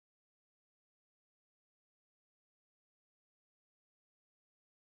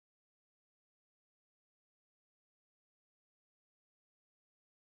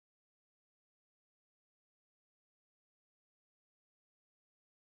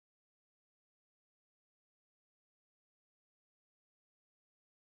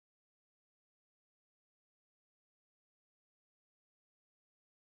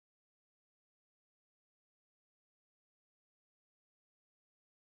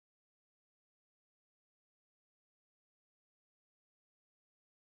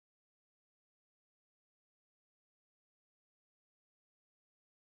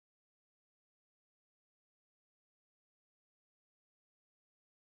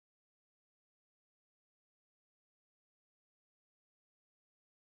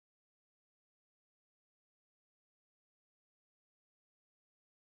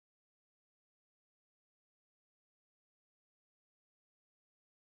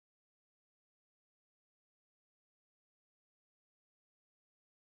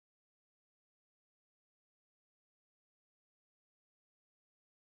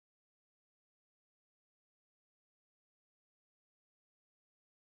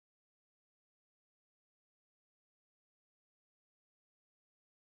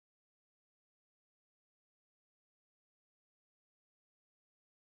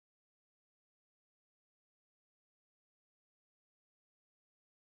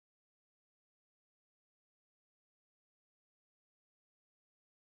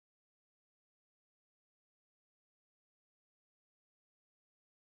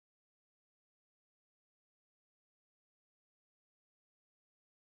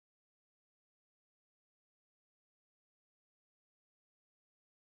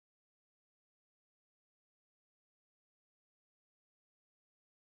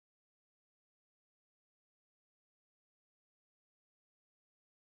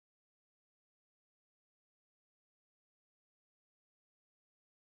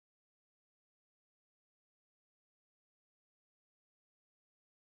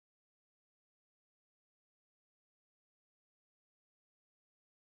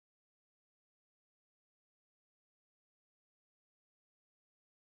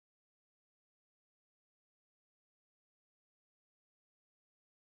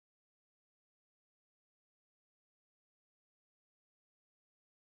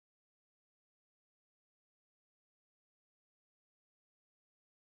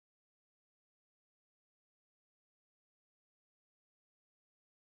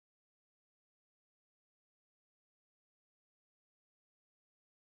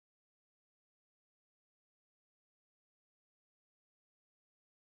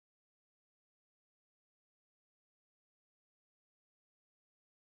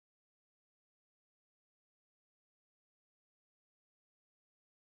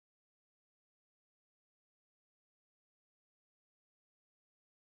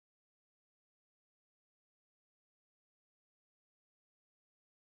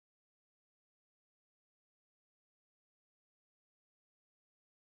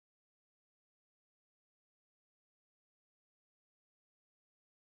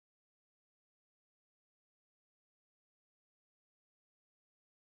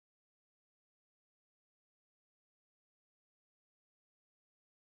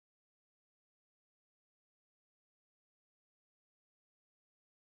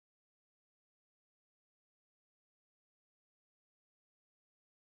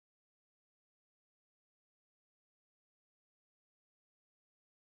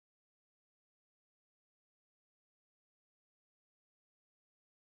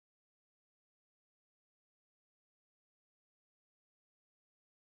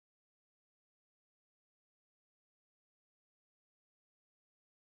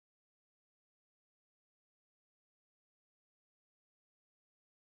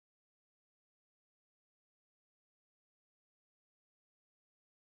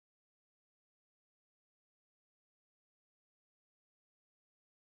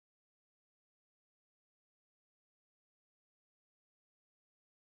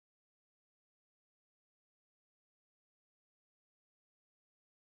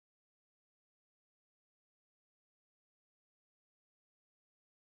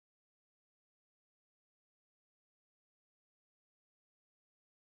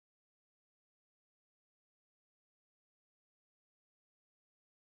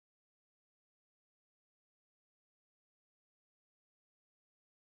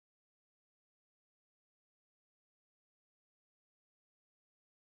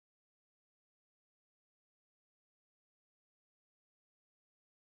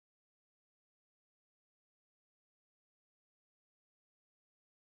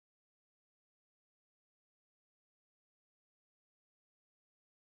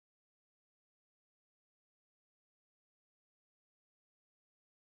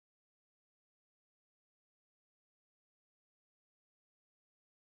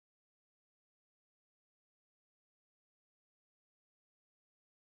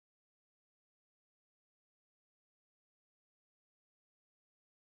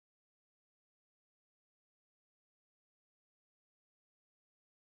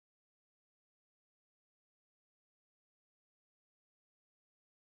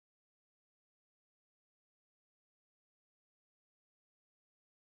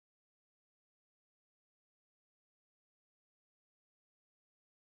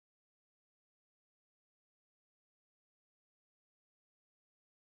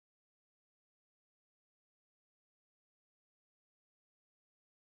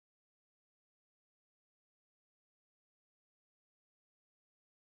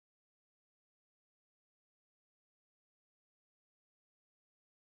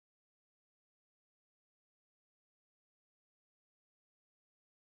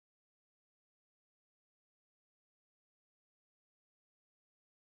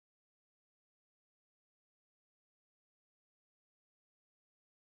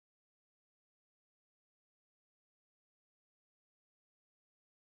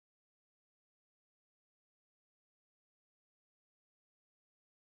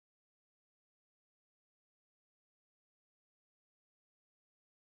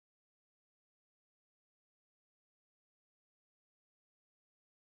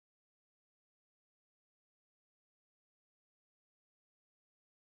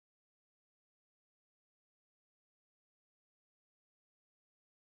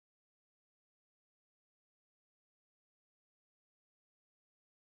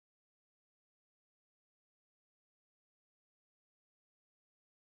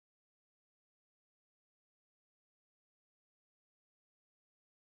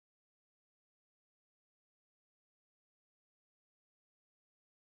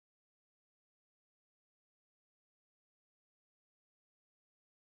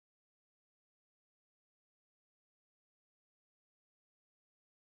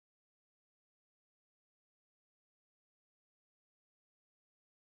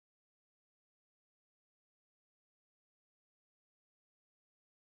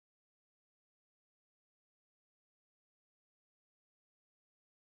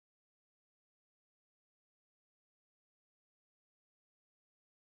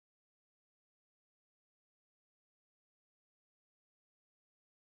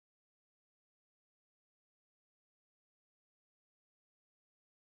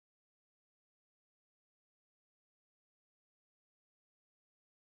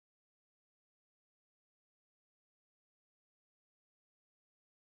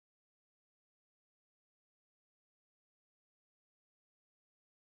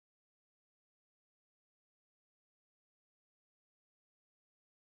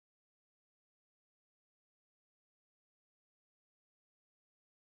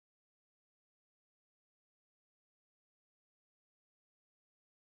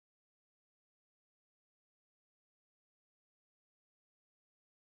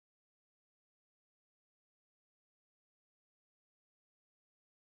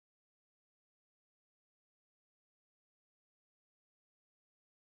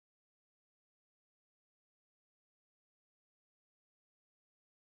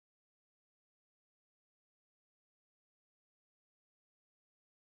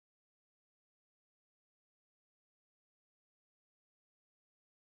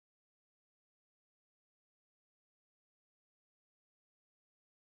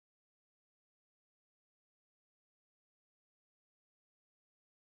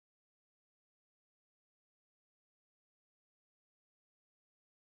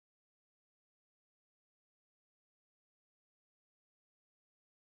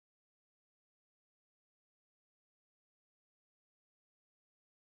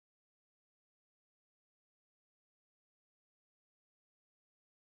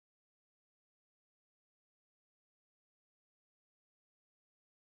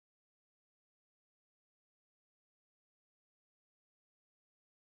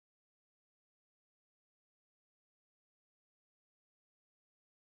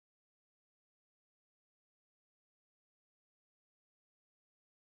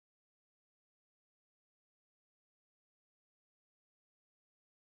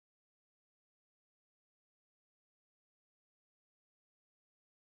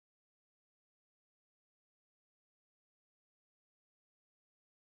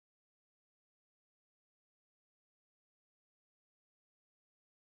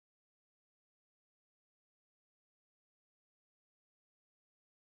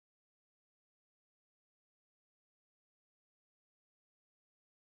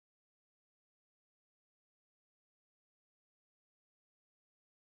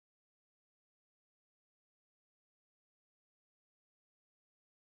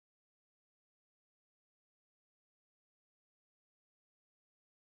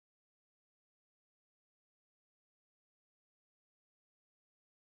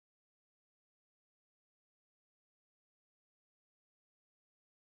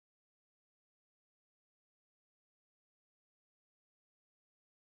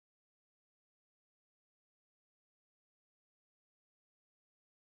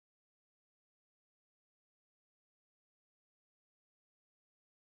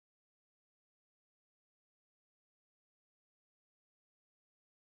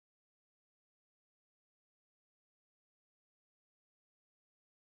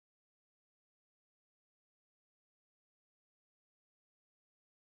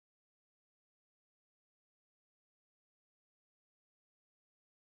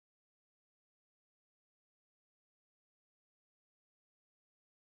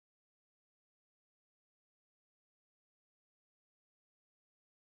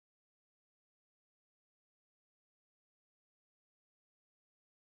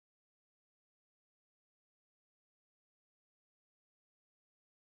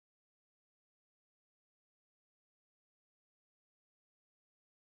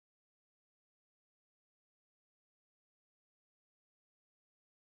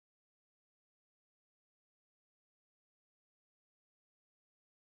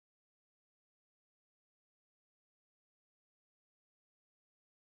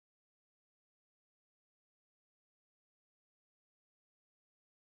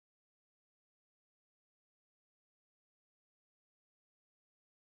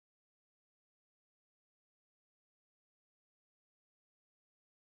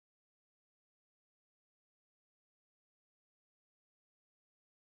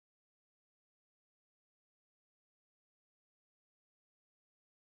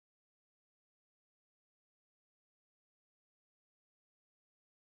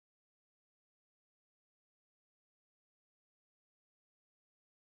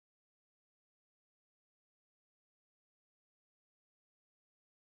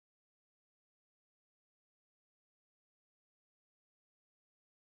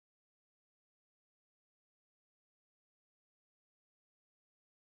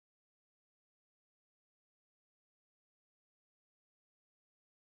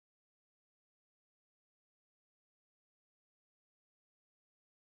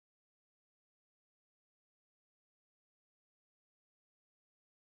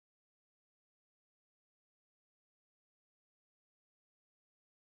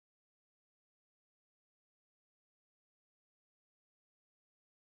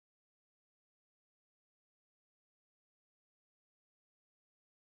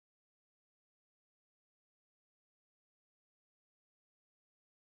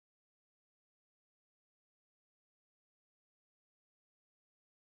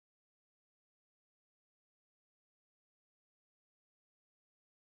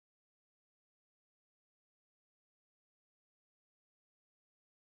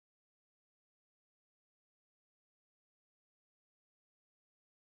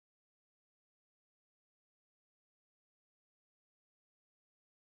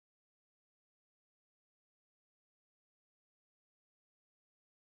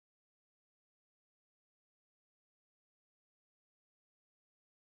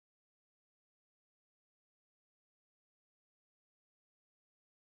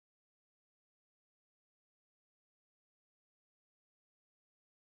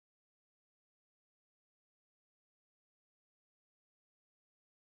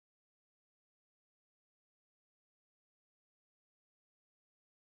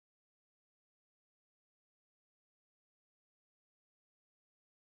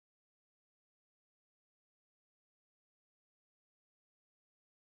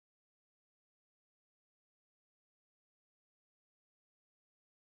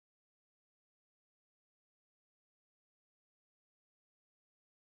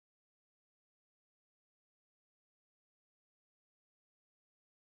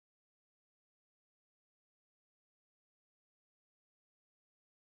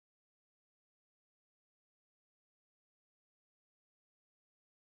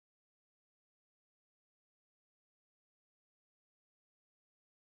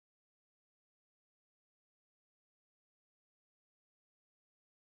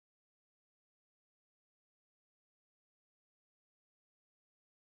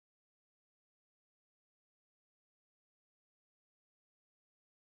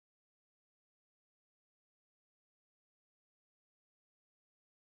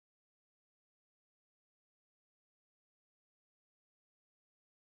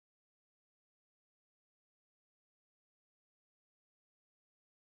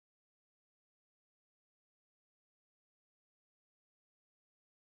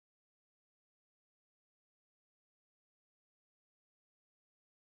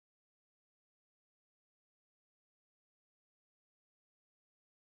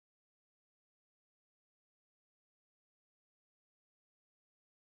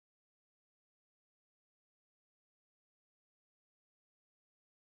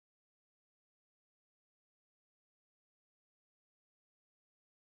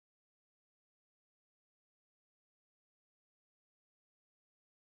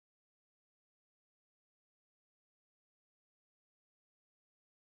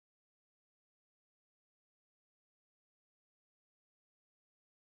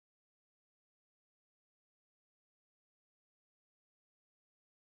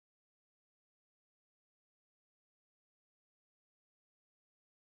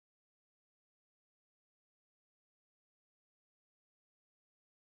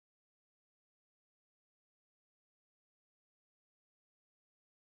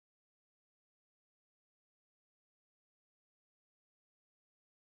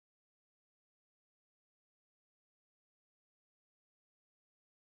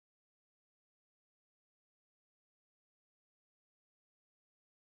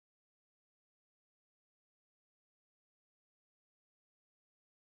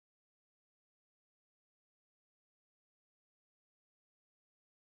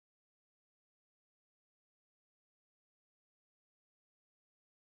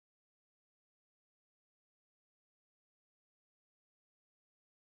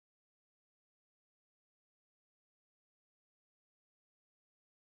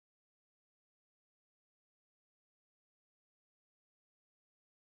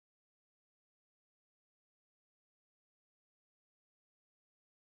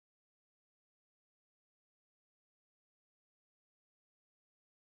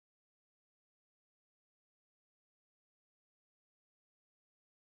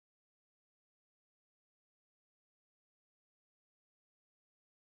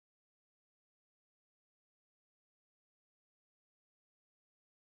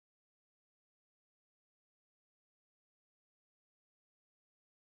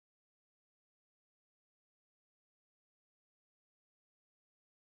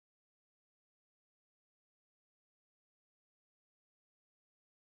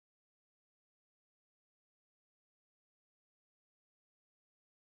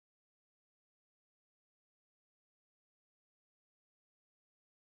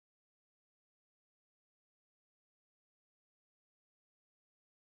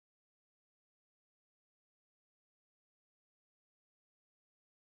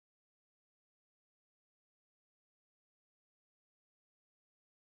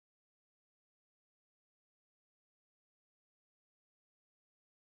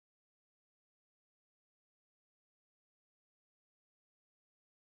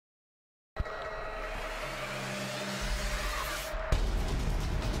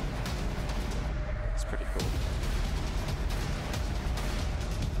It's pretty cool.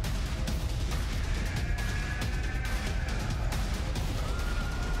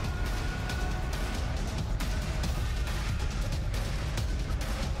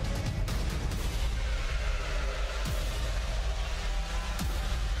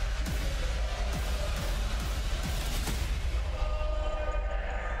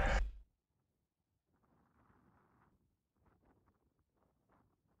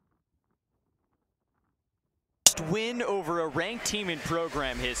 Win over a ranked team in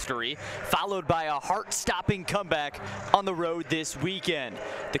program history, followed by a heart-stopping comeback on the road this weekend.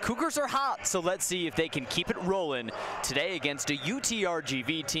 The Cougars are hot, so let's see if they can keep it rolling today against a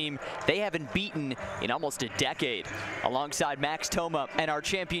UTRGV team they haven't beaten in almost a decade. Alongside Max Toma and our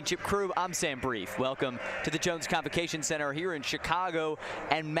championship crew, I'm Sam Brief. Welcome to the Jones Convocation Center here in Chicago.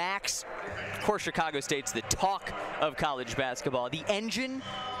 And Max, of course, Chicago State's the talk of college basketball. The engine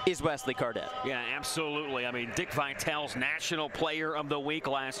is Wesley Cardette. Yeah, absolutely. I mean, Dick Vitale's National Player of the Week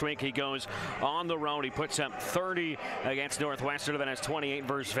last week. He goes on the road. He puts up 30 against Northwestern, then has 28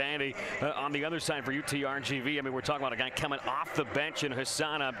 versus Vandy. On the other side for UTRGV, I mean, we're talking about a guy coming off the bench in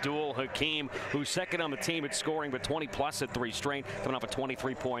Hassan Abdul Hakim, who's second on the team at scoring, but 20-plus at 3 straight, coming off a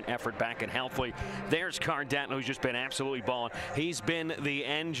 23-point effort back in Helfley. There's Cardette, who's just been absolutely balling. He's been the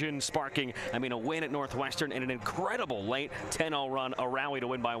engine sparking, I mean, a win at Northwestern and an incredible late 10-0 run, a rally to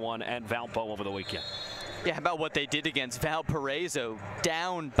win by 1 at Valpo over the weekend. Yeah, how about what they did against Valparaiso,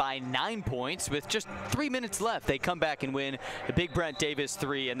 down by 9 points with just 3 minutes left. They come back and win. The big Brent Davis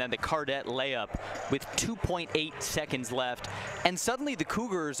 3 and then the Cardette layup with 2.8 seconds left. And suddenly the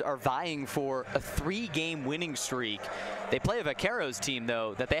Cougars are vying for a 3-game winning streak. They play a Vaqueros team,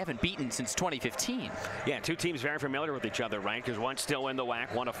 though, that they haven't beaten since 2015. Yeah, two teams very familiar with each other, right? Because one's still in the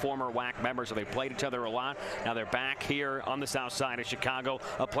WAC, one a former WAC member, so they played each other a lot. Now they're back here on the south side of Chicago,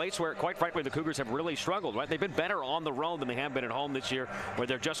 a place where, quite frankly, the Cougars have really struggled, right? They've been better on the road than they have been at home this year, where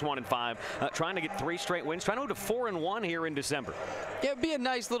they're just 1-5, trying to get 3 straight wins, trying to go to 4-1 here in December. Yeah, it'd be a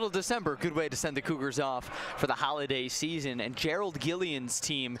nice little December. Good way to send the Cougars off for the holiday season. And Gerald Gillian's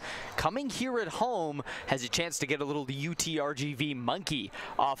team, coming here at home, has a chance to get a little UTRGV monkey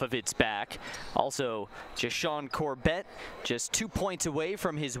off of its back. Also, Jashawn Corbett, just 2 points away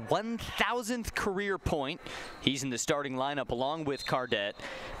from his 1,000th career point. He's in the starting lineup along with Cardette,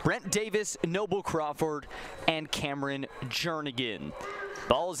 Brent Davis, Noble Crawford, and Cameron Jernigan.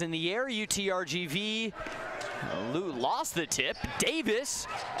 Ball's in the air. UTRGV lost the tip. Davis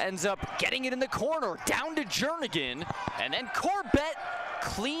ends up getting it in the corner, down to Jernigan, and then Corbett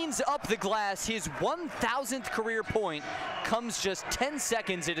cleans up the glass. His 1,000th career point comes just 10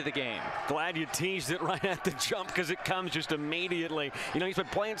 seconds into the game. Glad you teased it right at the jump, because it comes just immediately. You know, he's been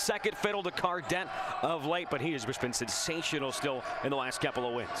playing second fiddle to Cardette of late, but he has just been sensational still in the last couple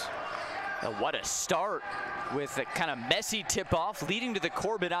of wins. What a start with a kind of messy tip-off leading to the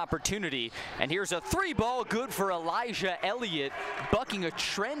Corbett opportunity. And here's a 3-ball good for Elijah Elliott, bucking a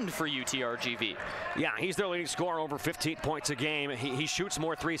trend for UTRGV. Yeah, he's their leading scorer, over 15 points a game. He shoots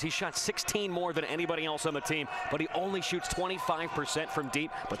more threes. He shot 16 more than anybody else on the team, but he only shoots 25% from deep,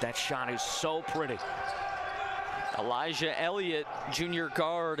 but that shot is so pretty. Elijah Elliott, junior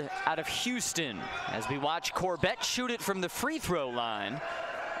guard out of Houston, as we watch Corbett shoot it from the free throw line.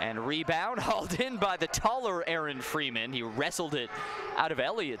 And rebound hauled in by the taller Aaron Freeman. He wrestled it out of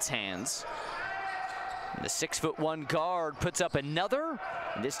Elliott's hands. And the 6'1" guard puts up another.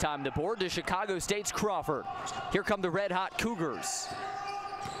 And this time the board to Chicago State's Crawford. Here come the red-hot Cougars.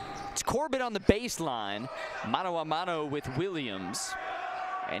 It's Corbett on the baseline, mano a mano with Williams.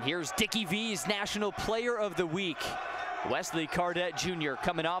 And here's Dickie V's National Player of the Week, Wesley Cardette Jr.,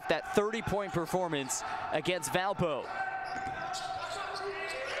 coming off that 30-point performance against Valpo.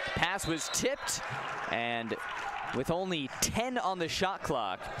 Pass was tipped, and with only 10 on the shot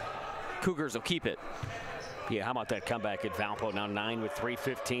clock, Cougars will keep it. Yeah, how about that comeback at Valpo? Now 9 with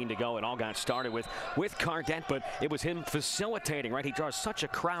 3:15 to go. It all got started with Cardette, but it was him facilitating, right? He draws such a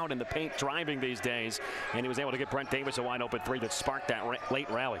crowd in the paint driving these days, and he was able to get Brent Davis a wide open 3 that sparked that late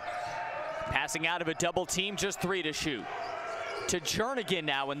rally. Passing out of a double team, just 3 to shoot. To Jernigan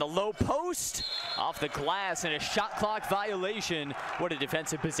now in the low post, off the glass, and a shot clock violation. What a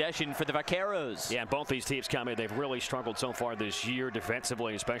defensive possession for the Vaqueros. Yeah, both these teams come in. They've really struggled so far this year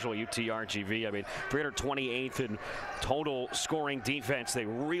defensively, especially UTRGV. I mean, 328th in total scoring defense. They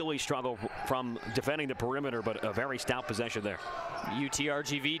really struggle from defending the perimeter, but a very stout possession there.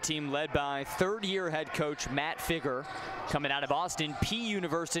 UTRGV team led by third-year head coach Matt Figger, coming out of Austin Peay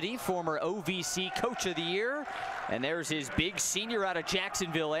University, former OVC Coach of the Year, And there's his big senior out of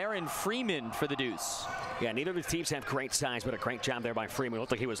Jacksonville, Aaron Freeman, for the deuce. Yeah, neither of the teams have great size, but a great job there by Freeman. It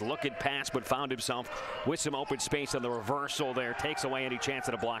looked like he was looking past, but found himself with some open space on the reversal there. Takes away any chance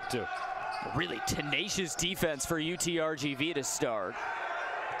at a block, too. Really tenacious defense for UTRGV to start.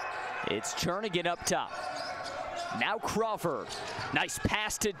 It's Jernigan up top. Now Crawford. Nice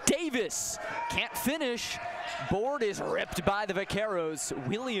pass to Davis. Can't finish. Board is ripped by the Vaqueros.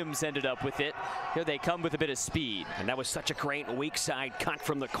 Williams ended up with it. Here they come with a bit of speed. And that was such a great weak side cut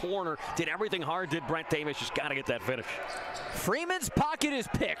from the corner. Did everything hard, did Brent Davis. Just got to get that finish. Freeman's pocket is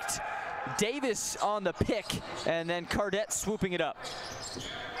picked. Davis on the pick, and then Cardette swooping it up.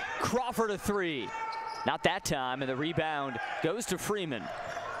 Crawford a three. Not that time, and the rebound goes to Freeman.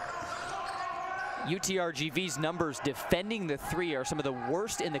 UTRGV's numbers defending the three are some of the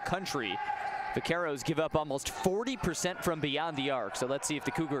worst in the country. Vaqueros give up almost 40% from beyond the arc, so let's see if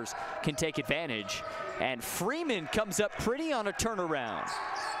the Cougars can take advantage. And Freeman comes up pretty on a turnaround.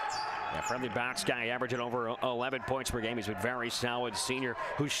 Yeah, friendly box guy averaging over 11 points per game. He's a very solid senior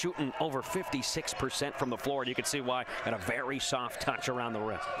who's shooting over 56% from the floor. And you can see why, and a very soft touch around the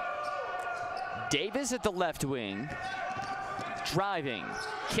rim. Davis at the left wing. Driving,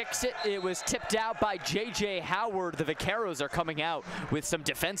 kicks it. It was tipped out by J.J. Howard. The Vaqueros are coming out with some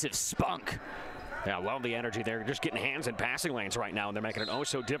defensive spunk. Yeah, I love the energy there. Just getting hands in passing lanes right now, and they're making it oh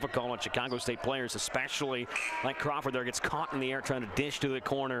so difficult on Chicago State players, especially like Crawford there. Gets caught in the air trying to dish to the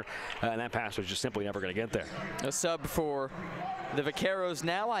corner, and that pass was just simply never going to get there. A sub for the Vaqueros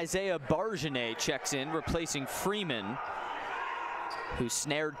now. Isaiah Bargenet checks in, replacing Freeman, who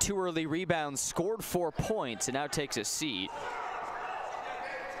snared 2 early rebounds, scored 4 points, and now takes a seat.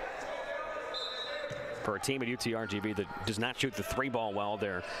 For a team at UTRGV that does not shoot the three ball well,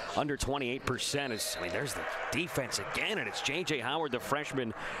 they're under 28%. I mean, there's the defense again, and it's J.J. Howard, the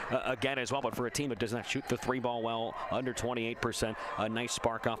freshman, again as well. But for a team that does not shoot the three ball well, under 28%, a nice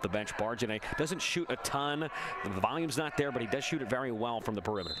spark off the bench. Bargenet doesn't shoot a ton. The volume's not there, but he does shoot it very well from the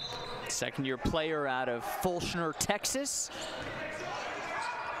perimeter. Second-year player out of Fulshner, Texas,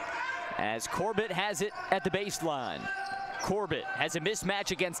 as Corbett has it at the baseline. Corbett has a mismatch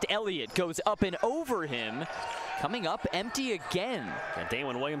against Elliott, goes up and over him, coming up empty again. And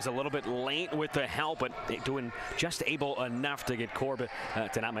Damon Williams a little bit late with the help, but doing just able enough to get Corbett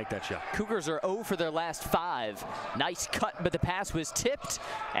to not make that shot. Cougars are 0 for their last 5. Nice cut, but the pass was tipped,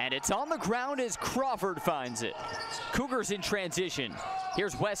 and it's on the ground as Crawford finds it. Cougars in transition.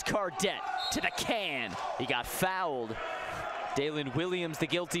 Here's Wes Cardette to the can. He got fouled. Dalen Williams, the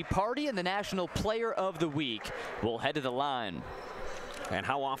guilty party, and the National Player of the Week will head to the line. And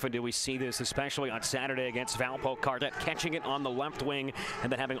how often do we see this, especially on Saturday against Valpo? Cardette catching it on the left wing and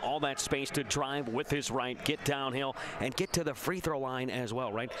then having all that space to drive with his right, get downhill, and get to the free throw line as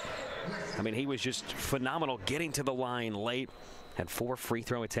well, right? I mean, he was just phenomenal getting to the line late. Had 4 free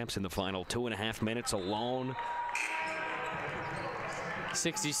throw attempts in the final 2.5 minutes alone.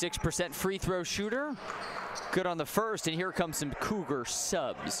 66% free throw shooter. Good on the first, and here comes some Cougar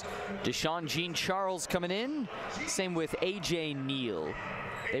subs. Deshaun Jean-Charles coming in. Same with A.J. Neal.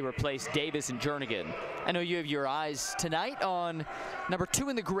 They replace Davis and Jernigan. I know you have your eyes tonight on number 2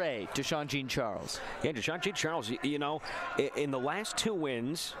 in the gray, Deshaun Jean-Charles. Yeah, Deshaun Jean-Charles, you know, in the last 2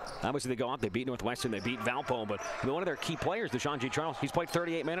 wins, obviously they go out, they beat Northwestern, they beat Valpo, but one of their key players, Deshaun Jean-Charles, he's played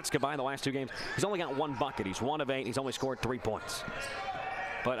 38 minutes combined the last 2 games. He's only got 1 bucket. He's 1 of 8. He's only scored 3 points.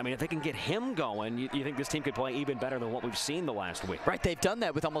 But, I mean, if they can get him going, you think this team could play even better than what we've seen the last week. Right, they've done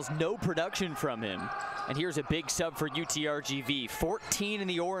that with almost no production from him. And here's a big sub for UTRGV. 14 in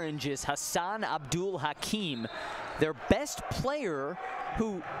the orange is Hassan Abdul Hakim, their best player,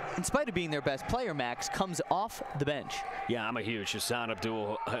 who, in spite of being their best player, Max, comes off the bench. Yeah, I'm a huge Hassan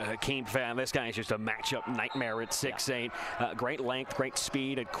Abdul Hakim fan. This guy is just a matchup nightmare at 6'8". Great length, great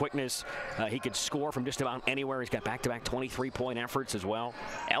speed and quickness. He can score from just about anywhere. He's got back-to-back 23-point efforts as well.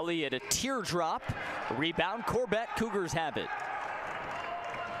 Elliott, a teardrop. Rebound, Corbett. Cougars have it.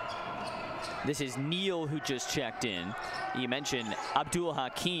 This is Neal who just checked in. You mentioned Abdul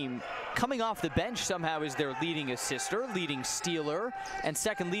Hakim coming off the bench somehow is their leading assister, leading stealer, and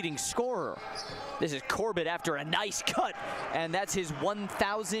second leading scorer. This is Corbett after a nice cut, and that's his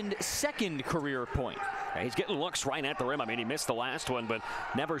 1,002nd career point. He's getting looks right at the rim. I mean, he missed the last one, but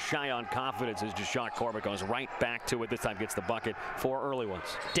never shy on confidence as Deshaun Corbett goes right back to it. This time gets the bucket, 4 early ones.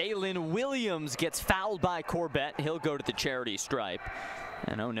 Dalen Williams gets fouled by Corbett. He'll go to the charity stripe.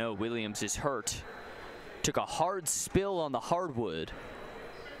 And oh no, Williams is hurt. Took a hard spill on the hardwood.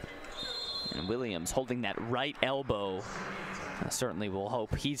 And Williams holding that right elbow Certainly we'll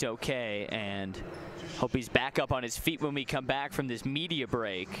hope he's okay and hope he's back up on his feet when we come back from this media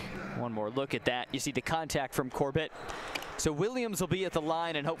break. One more look at that. You see the contact from Corbett. So Williams will be at the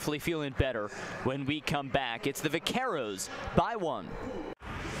line and hopefully feeling better when we come back. It's the Vaqueros by 1.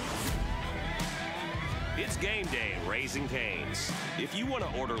 It's game day at Raising Cane's. If you want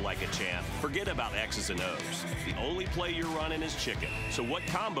to order like a champ, forget about X's and O's. The only play you're running is chicken. So what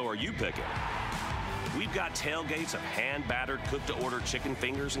combo are you picking? We've got tailgates of hand-battered, cooked-to-order chicken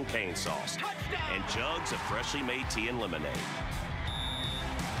fingers and cane sauce, and jugs of freshly made tea and lemonade.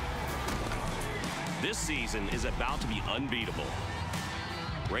 This season is about to be unbeatable.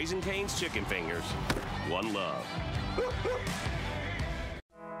 Raising Cane's chicken fingers, one love.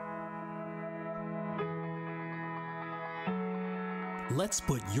 Let's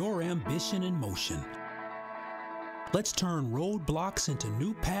put your ambition in motion. Let's turn roadblocks into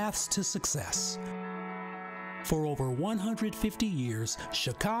new paths to success. For over 150 years,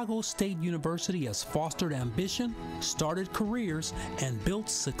 Chicago State University has fostered ambition, started careers, and built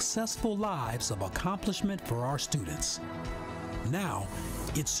successful lives of accomplishment for our students. Now,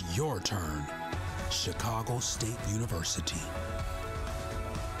 it's your turn. Chicago State University.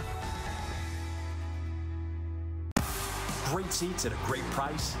 Great seats at a great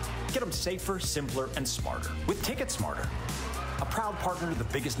price. Get them safer, simpler, and smarter with TicketSmarter. A proud partner to the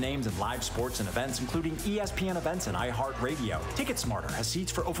biggest names in live sports and events, including ESPN events and iHeartRadio. TicketSmarter has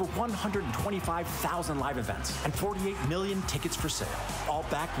seats for over 125,000 live events and 48 million tickets for sale. All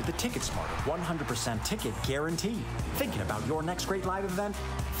backed with the TicketSmarter 100% ticket guarantee. Thinking about your next great live event?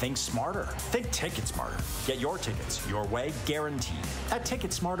 Think smarter. Think TicketSmarter. Get your tickets your way, guaranteed at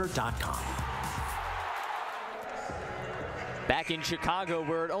TicketSmarter.com. Back in Chicago,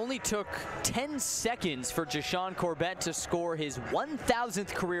 where it only took 10 seconds for Jashawn Corbett to score his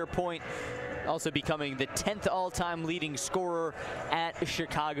 1,000th career point, also becoming the 10th all-time leading scorer at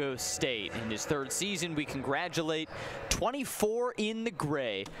Chicago State. In his 3rd season, we congratulate 24 in the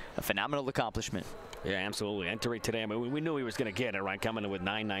gray, a phenomenal accomplishment. Yeah, absolutely. Entering today, I mean, we knew he was going to get it, right? Coming in with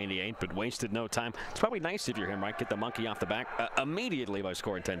 998, but wasted no time. It's probably nice if you're him, right? Get the monkey off the back immediately by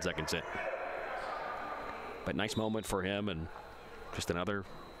scoring 10 seconds in. But nice moment for him, and just another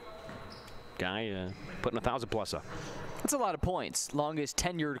guy putting 1,000+ up. That's a lot of points. Longest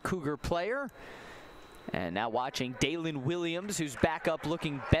tenured Cougar player. And now watching Dalen Williams, who's back up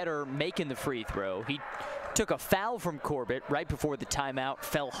looking better, making the free throw. He took a foul from Corbett right before the timeout,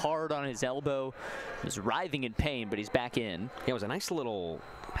 fell hard on his elbow, was writhing in pain, but he's back in. Yeah, it was a nice little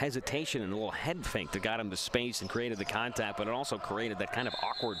hesitation and a little head fake that got him to space and created the contact, but it also created that kind of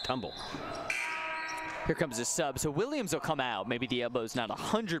awkward tumble. Here comes a sub, so Williams will come out. Maybe the elbow's not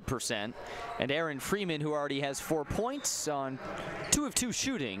 100%. And Aaron Freeman, who already has 4 points on 2 of 2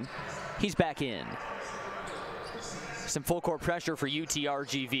 shooting, he's back in. Some full court pressure for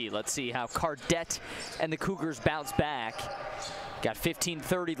UTRGV. Let's see how Cardette and the Cougars bounce back. Got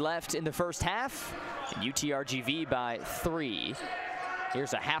 15:30 left in the first half, and UTRGV by 3.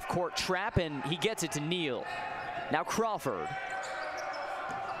 Here's a half-court trap, and he gets it to Neal. Now Crawford.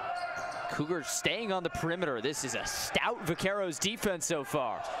 Cougars staying on the perimeter. This is a stout Vaqueros defense so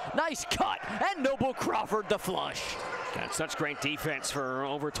far. Nice cut, and Noble Crawford the flush. Got such great defense for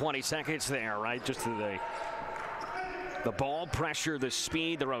over 20 seconds there, right? Just to the ball pressure, the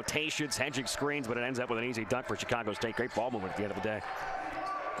speed, the rotations, hedging screens, but it ends up with an easy dunk for Chicago State. Great ball movement at the end of the day.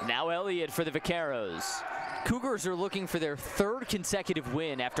 Now Elliott for the Vaqueros. Cougars are looking for their 3rd consecutive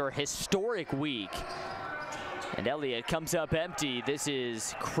win after a historic week. And Elliott comes up empty. This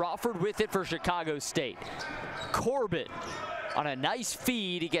is Crawford with it for Chicago State. Corbett on a nice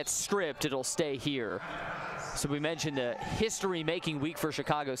feed. He gets stripped. It'll stay here. So we mentioned a history-making week for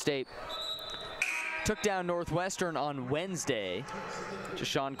Chicago State. Took down Northwestern on Wednesday.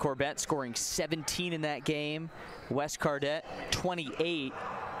 Jashawn Corbett scoring 17 in that game. Wes Cardette 28.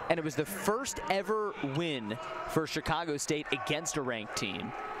 And it was the first ever win for Chicago State against a ranked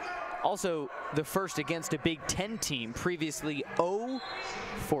team. Also, the first against a Big Ten team, previously 0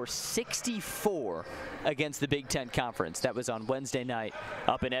 for 64 against the Big Ten Conference. That was on Wednesday night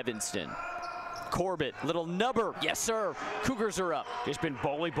up in Evanston. Corbett, little nubber, yes sir, Cougars are up. Just been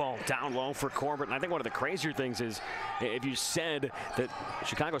bully ball down low for Corbett, and I think one of the crazier things is if you said that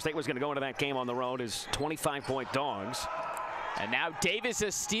Chicago State was going to go into that game on the road as 25-point dogs. And now Davis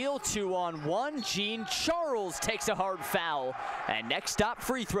a steal, 2-on-1. Gene Charles takes a hard foul. And next stop,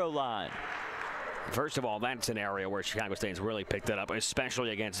 free throw line. First of all, that's an area where Chicago State's really picked it up, especially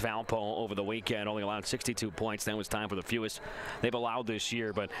against Valpo over the weekend. Only allowed 62 points. That was time for the fewest they've allowed this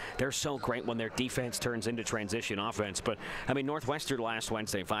year. But they're so great when their defense turns into transition offense. But, I mean, Northwestern last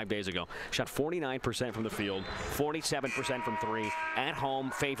Wednesday, 5 days ago, shot 49% from the field, 47% from three, at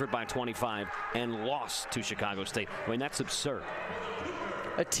home, favored by 25, and lost to Chicago State. I mean, that's absurd.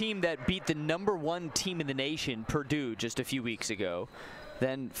 A team that beat the #1 team in the nation, Purdue, just a few weeks ago,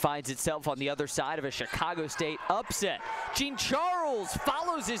 then finds itself on the other side of a Chicago State upset. Gene Charles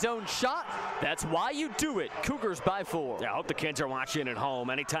follows his own shot. That's why you do it. Cougars by 4. Yeah, I hope the kids are watching at home.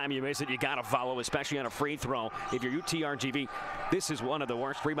 Anytime you miss it, you got to follow, especially on a free throw. If you're UTRGV, this is one of the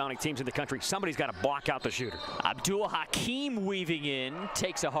worst rebounding teams in the country. Somebody's got to block out the shooter. Abdul Hakim weaving in,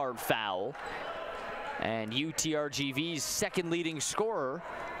 takes a hard foul. And UTRGV's second leading scorer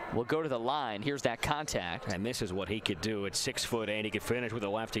will go to the line. Here's that contact. And this is what he could do at 6'8". He could finish with the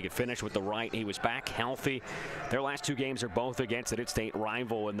left. He could finish with the right. He was back healthy. Their last 2 games are both against an in-state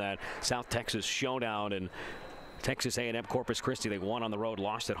rival in that South Texas showdown. And Texas A&M Corpus Christi, they won on the road,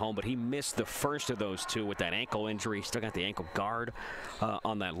 lost at home, but he missed the first of those 2 with that ankle injury. Still got the ankle guard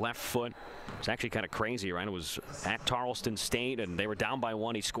on that left foot. It's actually kind of crazy, right? It was at Tarleton State, and they were down by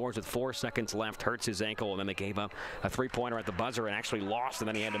 1. He scores with 4 seconds left, hurts his ankle, and then they gave up a 3-pointer at the buzzer and actually lost, and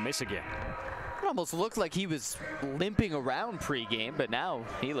then he had to miss again. It almost looked like he was limping around pregame, but now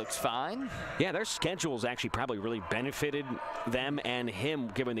he looks fine. Yeah, their schedules actually probably really benefited them and him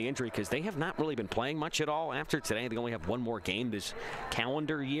given the injury, because they have not really been playing much at all after today. They only have 1 more game this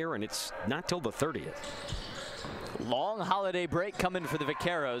calendar year, and it's not till the 30th. Long holiday break coming for the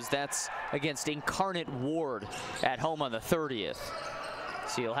Vaqueros. That's against Incarnate Ward at home on the 30th.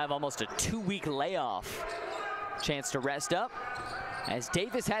 So you'll have almost a 2-week layoff. Chance to rest up, as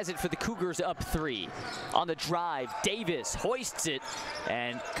Davis has it for the Cougars up 3. On the drive, Davis hoists it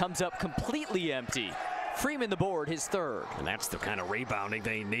and comes up completely empty. Freeman the board, his 3rd. And that's the kind of rebounding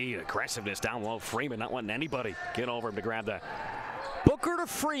they need. Aggressiveness down low. Freeman not letting anybody get over him to grab that. Booker to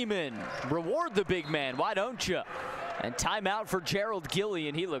Freeman. Reward the big man, why don't you? And timeout for Gerald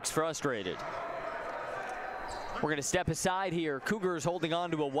Gillian. He looks frustrated. We're going to step aside here. Cougars holding on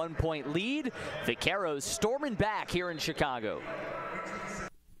to a 1-point lead. Vaqueros storming back here in Chicago.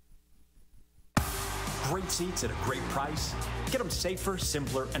 Great seats at a great price. Get them safer,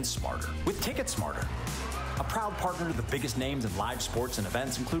 simpler, and smarter with Ticket Smarter. A proud partner to the biggest names in live sports and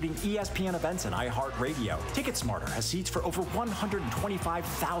events, including ESPN events and iHeartRadio. Ticket Smarter has seats for over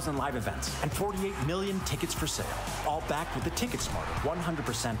 125,000 live events and 48 million tickets for sale. All backed with the Ticket Smarter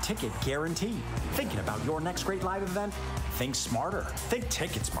 100% ticket guarantee. Thinking about your next great live event? Think smarter. Think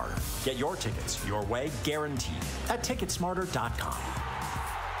Ticket Smarter. Get your tickets your way, guaranteed at Ticketsmarter.com.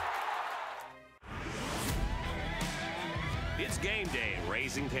 It's game day at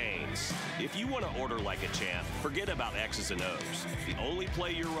Raising Cane's. If you want to order like a champ, forget about X's and O's. The only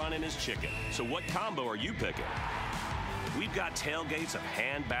play you're running is chicken. So what combo are you picking? We've got tailgates of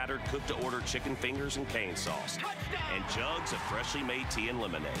hand-battered, cooked-to-order chicken fingers and cane sauce, and jugs of freshly made tea and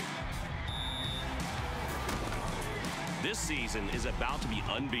lemonade. This season is about to be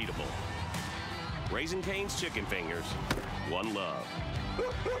unbeatable. Raising Cane's chicken fingers, one love.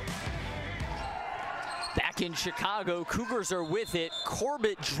 Back in Chicago, Cougars are with it.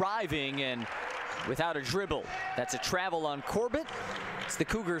 Corbett driving and without a dribble. That's a travel on Corbett. It's the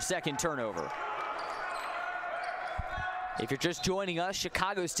Cougars' 2nd turnover. If you're just joining us,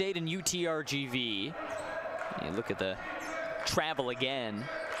 Chicago State and UTRGV. You look at the travel again.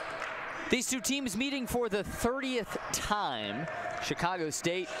 These 2 teams meeting for the 30th time. Chicago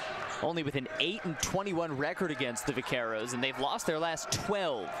State only with an 8-21 record against the Vaqueros, and they've lost their last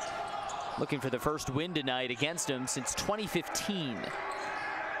 12. Looking for the first win tonight against them since 2015.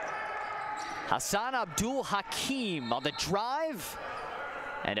 Hassan Abdul Hakim on the drive,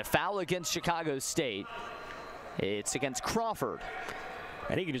 and a foul against Chicago State. It's against Crawford.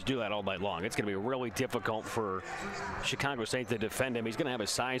 And he can just do that all night long. It's going to be really difficult for Chicago State to defend him. He's going to have a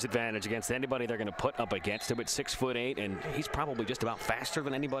size advantage against anybody they're going to put up against him at 6'8", and he's probably just about faster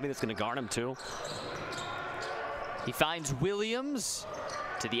than anybody that's going to guard him too. He finds Williams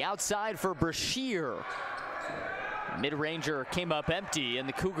to the outside for Brashear. Mid-ranger came up empty, and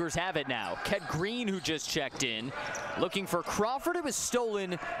the Cougars have it now. Ked Green, who just checked in, looking for Crawford. It was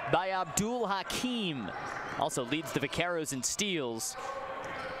stolen by Abdul Hakim. Also leads the Vaqueros in steals.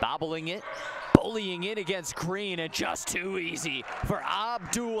 Bobbling it, bullying it against Green, and just too easy for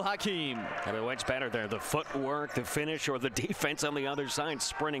Abdul Hakim. I mean, what's better there, the footwork, the finish, or the defense on the other side,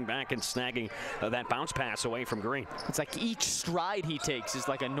 sprinting back and snagging that bounce pass away from Green? It's like each stride he takes is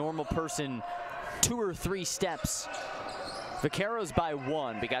like a normal person 2 or 3 steps Vaqueros by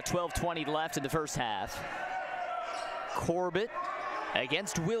 1. We got 12:20 left in the first half. Corbett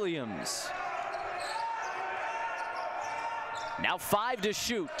against Williams. Now 5 to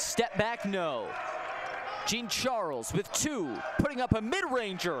shoot. Step back, no. Jean Charles with 2, putting up a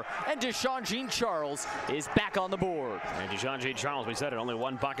mid-ranger, and Deshaun Jean Charles is back on the board. And Deshaun Jean Charles, we said it, only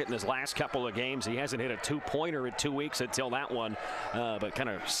 1 bucket in his last couple of games. He hasn't hit a 2-pointer in 2 weeks until that one, but kind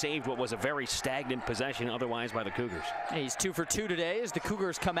of saved what was a very stagnant possession otherwise by the Cougars. He's 2 for 2 today as the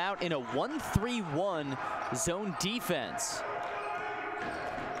Cougars come out in a 1-3-1 zone defense.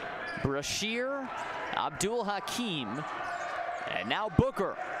 Brashear, Abdul Hakim, and now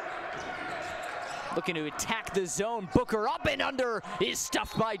Booker. Looking to attack the zone. Booker up and under is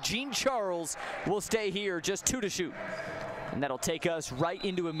stuffed by Jean Charles. Will stay here, just 2 to shoot. And that'll take us right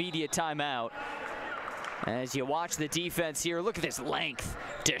into immediate timeout. As you watch the defense here, look at this length.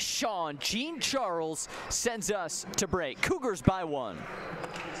 Deshaun Jean Charles sends us to break. Cougars by 1.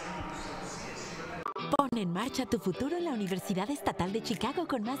 Pon en marcha tu futuro en la Universidad Estatal de Chicago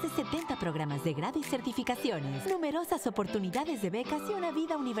con más de 70 programas de grado y certificaciones, numerosas oportunidades de becas y una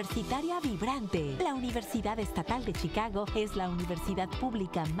vida universitaria vibrante. La Universidad Estatal de Chicago es la universidad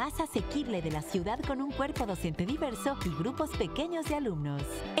pública más asequible de la ciudad con un cuerpo docente diverso y grupos pequeños de alumnos.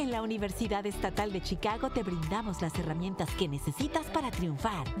 En la Universidad Estatal de Chicago te brindamos las herramientas que necesitas para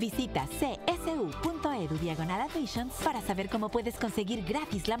triunfar. Visita csu.edu/admissions para saber cómo puedes conseguir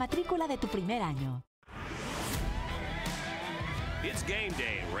gratis la matrícula de tu primer año. It's game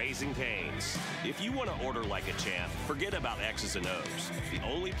day at Raising Cane's. If you want to order like a champ, forget about X's and O's. The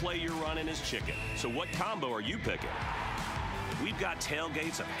only play you're running is chicken. So what combo are you picking? We've got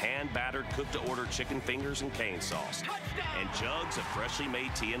tailgates of hand-battered, cooked-to-order chicken fingers and cane sauce. And jugs of freshly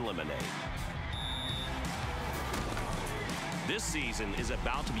made tea and lemonade. This season is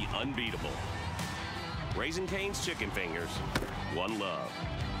about to be unbeatable. Raising Cane's chicken fingers, one love.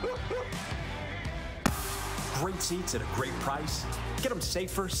 Great seats at a great price. Get them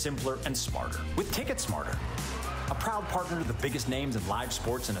safer, simpler, and smarter with Ticket Smarter. A proud partner to the biggest names in live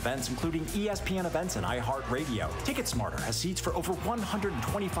sports and events, including ESPN events and iHeart Radio. Ticket Smarter has seats for over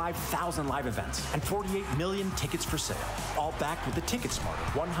 125,000 live events and 48 million tickets for sale. All backed with the Ticket Smarter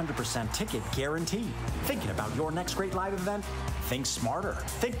 100% ticket guarantee. Thinking about your next great live event? Think smarter.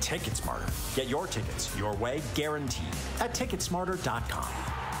 Think Ticket Smarter. Get your tickets your way, guaranteed at ticketsmarter.com.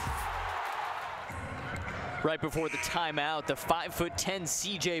 Right before the timeout, the 5'10"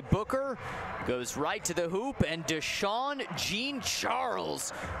 CJ Booker goes right to the hoop, and Deshaun Jean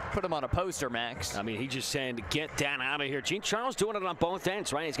Charles put him on a poster, Max. I mean, he just said, get that out of here. Jean Charles doing it on both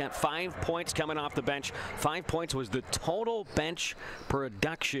ends, right? He's got 5 points coming off the bench. 5 points was the total bench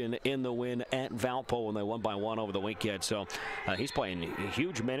production in the win at Valpo when they won by 1 over the weekend. So he's playing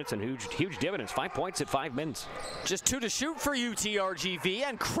huge minutes and huge dividends. 5 points at 5 minutes. Just 2 to shoot for UTRGV,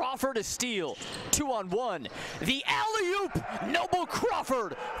 and Crawford a steal. 2-on-1. The alley-oop. Noble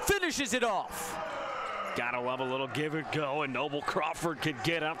Crawford finishes it off. Gotta love a little give and go, and Noble Crawford can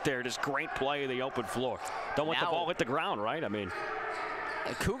get up there. Just great play in the open floor. Don't want the ball hit the ground, right? I mean,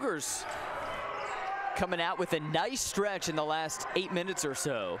 the Cougars coming out with a nice stretch in the last 8 minutes or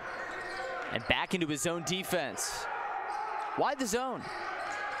so, and back into his zone defense. Why the zone?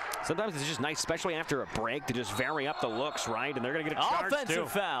 Sometimes it's just nice, especially after a break, to just vary up the looks, right? And they're gonna get a charge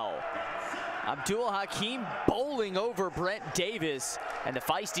offensive foul. Abdul Hakim bowling over Brent Davis, and the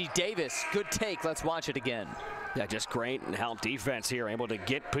feisty Davis. Good take. Let's watch it again. Yeah, just great and help defense here, able to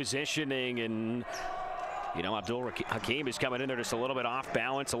get positioning, and you know, Abdul Hakim is coming in there just a little bit off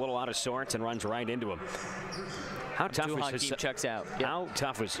balance, a little out of sorts, and runs right into him. How tough is Hakim checks out. Yep. How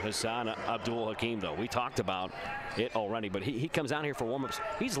tough is Hassan Abdul Hakim, though? We talked about it already, but he comes out here for warm-ups.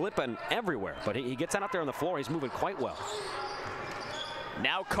 He's lipping everywhere, but he gets out there on the floor. He's moving quite well.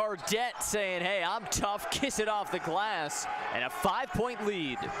 Now Cardette saying, hey, I'm tough, kiss it off the glass, and a 5-point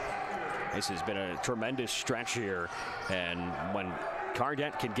lead. This has been a tremendous stretch here, and when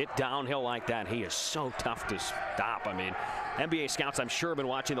Cardette can get downhill like that, he is so tough to stop. I mean, NBA scouts, I'm sure, have been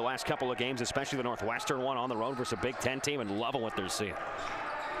watching the last couple of games, especially the Northwestern one on the road versus a Big Ten team, and loving what they're seeing.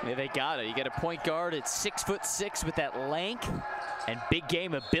 Yeah, they got it. You get a point guard at 6'6" with that length and big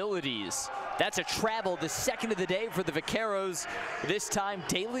game abilities. That's a travel, the second of the day for the Vaqueros. This time,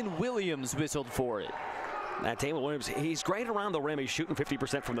 Dalen Williams whistled for it. Dalen Williams, he's great around the rim. He's shooting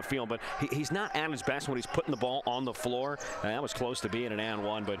 50% from the field, but he's not at his best when he's putting the ball on the floor. That was close to being an and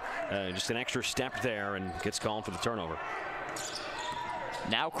one, but just an extra step there, and gets called for the turnover.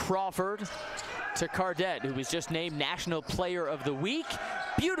 Now Crawford to Cardette, who was just named National Player of the Week.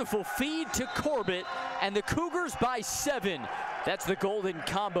 Beautiful feed to Corbett, and the Cougars by 7. That's the golden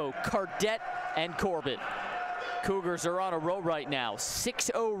combo, Cardette and Corbett. Cougars are on a roll right now.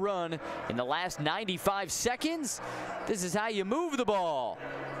 6-0 run in the last 95 seconds. This is how you move the ball.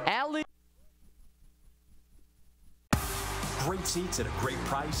 Alley. Great seats at a great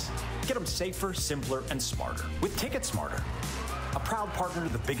price. Get them safer, simpler, and smarter with Ticket Smarter. A proud partner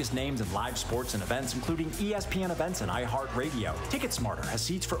to the biggest names in live sports and events, including ESPN events and iHeartRadio. Ticket Smarter has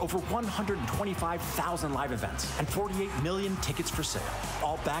seats for over 125,000 live events and 48 million tickets for sale.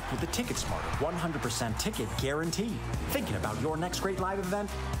 All backed with the Ticket Smarter 100% ticket guarantee. Thinking about your next great live event?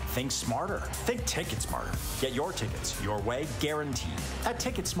 Think smarter. Think Ticket Smarter. Get your tickets your way, guaranteed at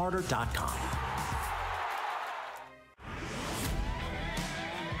ticketsmarter.com.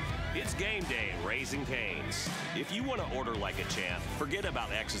 It's game day at Raising Cane's. If you want to order like a champ, forget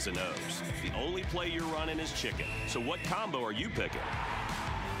about X's and O's. The only play you're running is chicken. So what combo are you picking?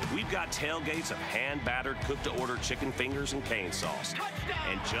 We've got tailgates of hand-battered, cooked-to-order chicken fingers and cane sauce,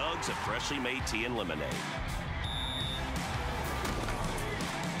 and jugs of freshly made tea and lemonade.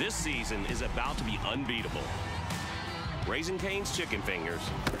 This season is about to be unbeatable. Raising Cane's chicken fingers,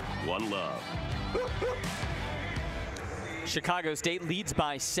 one love. Chicago State leads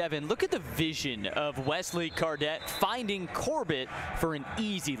by 7. Look at the vision of Wesley Cardette finding Corbett for an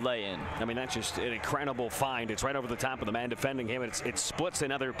easy lay-in. I mean, that's just an incredible find. It's right over the top of the man defending him. It splits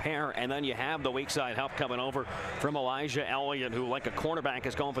another pair, and then you have the weak side help coming over from Elijah Elliott, who, like a cornerback,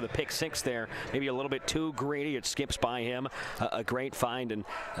 is going for the pick 6 there. Maybe a little bit too greedy. It skips by him. A great find, and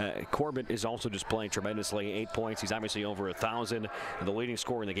Corbett is also just playing tremendously. 8 points. He's obviously over 1,000, the leading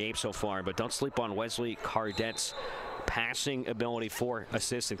scorer in the game so far. But don't sleep on Wesley Cardette's passing ability, 4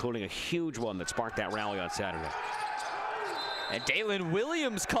 assists, including a huge one that sparked that rally on Saturday. And Dalen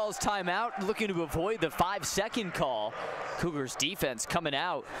Williams calls timeout, looking to avoid the 5-second call. Cougars defense coming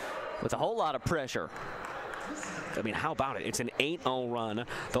out with a whole lot of pressure. I mean, how about it? It's an 8-0 run.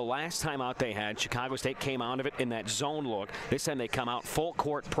 The last time out they had, Chicago State came out of it in that zone look. This time they come out full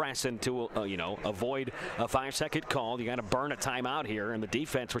court pressing to, avoid a 5-second call. You got to burn a timeout here, and the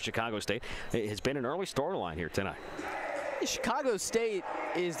defense for Chicago State has been an early storyline here tonight. Chicago State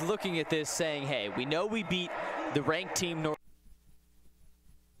is looking at this saying, hey, we know we beat the ranked team North.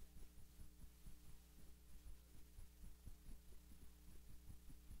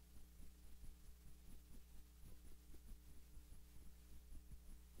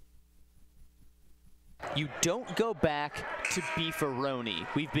 You don't go back to beefaroni.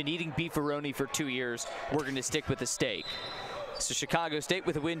 We've been eating beefaroni for 2 years. We're going to stick with the steak. So Chicago State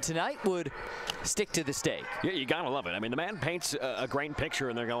with a win tonight would stick to the steak. Yeah, you got to love it. I mean, the man paints a great picture,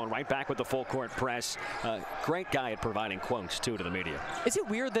 and they're going right back with the full court press. Great guy at providing quotes, too, to the media. Is it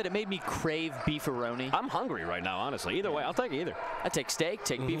weird that it made me crave beefaroni? I'm hungry right now, honestly. Either way, I'll take either. I take steak,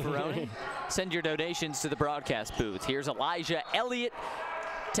 take beefaroni. Send your donations to the broadcast booth. Here's Elijah Elliott.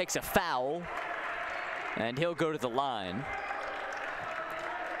 Takes a foul, and he'll go to the line.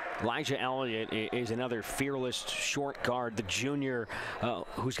 Elijah Elliott is another fearless short guard, the junior,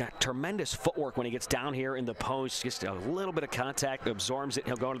 who's got tremendous footwork when he gets down here in the post. Just a little bit of contact, absorbs it.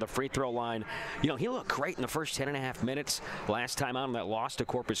 He'll go to the free throw line. You know, he looked great in the first 10.5 minutes. Last time out in that loss to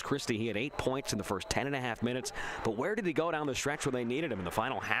Corpus Christi, he had 8 points in the first 10.5 minutes. But where did he go down the stretch when they needed him? In the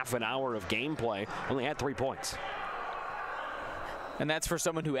final half an hour of gameplay, only had 3 points. And that's for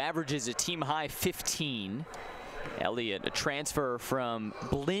someone who averages a team-high 15. Elliott, a transfer from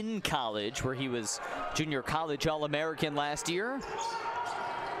Blinn College, where he was junior college All-American last year.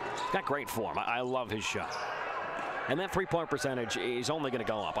 Got great form. I love his shot. And that three-point percentage is only going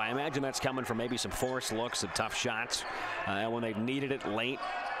to go up. I imagine that's coming from maybe some forced looks and tough shots when they needed it late,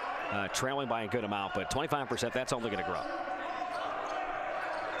 trailing by a good amount. But 25%, that's only going to grow.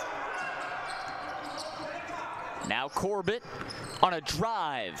 Now Corbett on a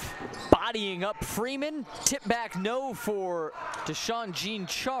drive, bodying up Freeman. Tip back no for Deshaun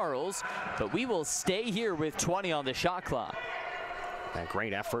Jean-Charles, but we will stay here with 20 on the shot clock. A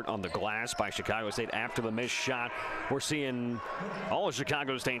great effort on the glass by Chicago State after the missed shot. We're seeing all of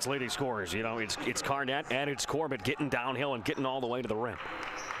Chicago State's leading scorers. You know, it's Cardette and it's Corbett getting downhill and getting all the way to the rim.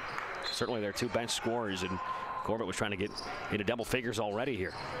 Certainly their 2 bench scorers, and Corbett was trying to get into double figures already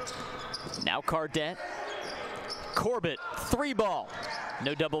here. Now Cardette. Corbett, 3-ball.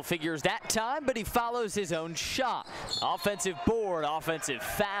 No double figures that time, but he follows his own shot. Offensive board, offensive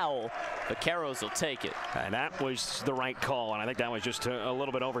foul. Vaqueros will take it. And that was the right call, and I think that was just a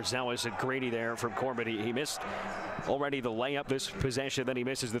little bit overzealous and greedy there from Corbett. He missed already the layup this possession, then he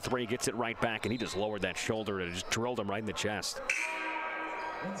misses the 3, gets it right back, and he just lowered that shoulder and just drilled him right in the chest.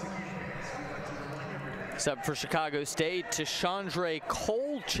 Sub for Chicago State, Tashandre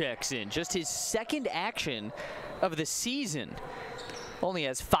Cole checks in. Just his 2nd action of the season. Only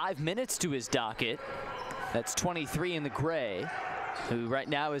has 5 minutes to his docket. That's 23 in the gray, who right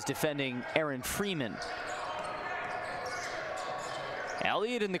now is defending Aaron Freeman.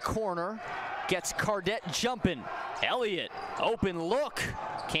 Elliott in the corner, gets Cardette jumping. Elliott, open look,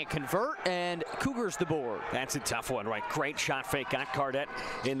 can't convert, and Cougars the board. That's a tough one, right? Great shot fake, got Cardette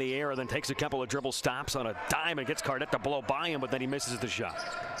in the air, then takes a couple of dribble stops on a dime and gets Cardette to blow by him, but then he misses the shot.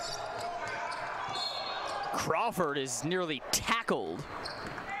 Crawford is nearly tackled.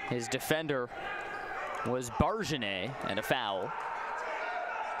 His defender was Bargenet, and a foul.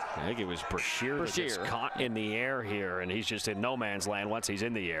 I think it was Brashear that gets caught in the air here, and he's just in no man's land once he's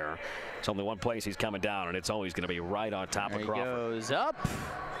in the air. It's only one place he's coming down, and it's always going to be right on top of Crawford. He goes up,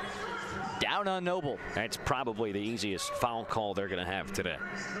 down on Noble. That's probably the easiest foul call they're going to have today.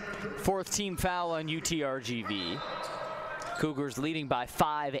 Fourth team foul on UTRGV. Cougars leading by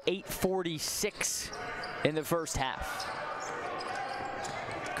 5, 8:46 in the first half.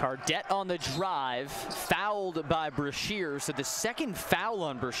 Cardette on the drive, fouled by Brashear, so the second foul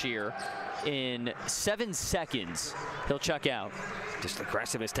on Brashear in 7 seconds. He'll check out. Just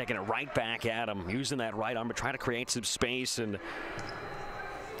aggressiveness, taking it right back at him, using that right arm to try to create some space, and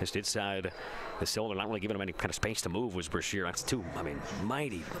just inside the cylinder, not really giving him any kind of space to move was Brashear. That's two,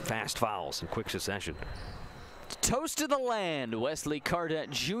 mighty fast fouls in quick succession. Toast to the land, Wesley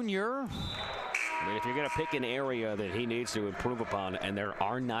Cardette Jr. If you're going to pick an area that he needs to improve upon, and there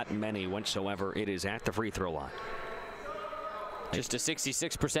are not many whatsoever, it is at the free throw line. Just a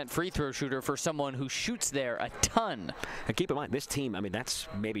 66% free throw shooter for someone who shoots there a ton. And keep in mind, this team, that's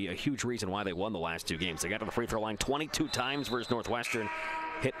maybe a huge reason why they won the last 2 games. They got to the free throw line 22 times versus Northwestern,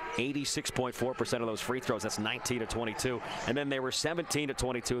 hit 86.4% of those free throws. That's 19-22. And then they were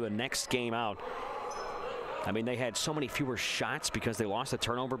 17-22 the next game out. They had so many fewer shots because they lost the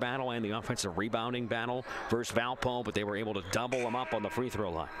turnover battle and the offensive rebounding battle versus Valpo, but they were able to double them up on the free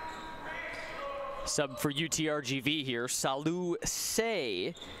throw line. Sub for UTRGV here, Salou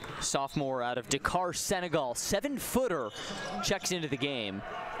Say, sophomore out of Dakar, Senegal, 7-footer, checks into the game.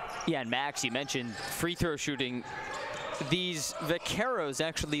 Yeah, and Max, you mentioned free throw shooting. These Vaqueros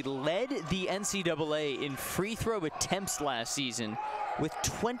actually led the NCAA in free throw attempts last season with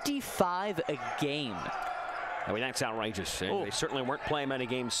 25 a game. That's outrageous. They certainly weren't playing many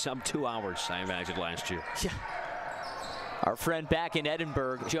games sub 2 hours, I imagine, last year. Yeah. Our friend back in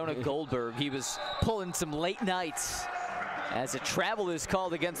Edinburgh, Jonah Goldberg, he was pulling some late nights as a travel is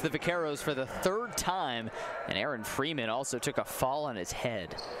called against the Vaqueros for the 3rd time. And Aaron Freeman also took a fall on his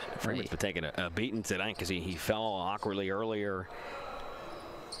head. Freeman's been taking a beating tonight because he fell awkwardly earlier.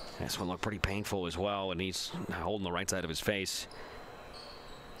 This one looked pretty painful as well, and he's holding the right side of his face.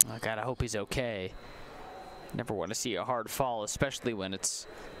 Oh, God, I hope he's okay. Never want to see a hard fall, especially when it's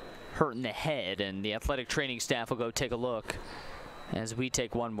hurting the head, and the athletic training staff will go take a look as we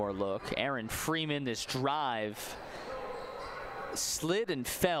take one more look. Aaron Freeman, this drive slid and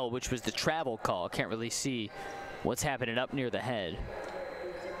fell, which was the travel call. Can't really see what's happening up near the head.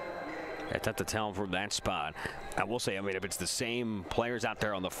 It's tough to tell from that spot. I will say, if it's the same players out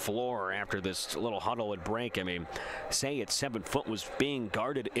there on the floor after this little huddle at break, Say at 7 foot was being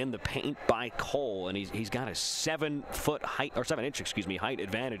guarded in the paint by Cole, and he's got a 7-foot height, or 7 inch, excuse me, height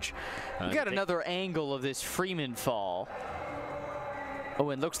advantage. We got another angle of this Freeman fall.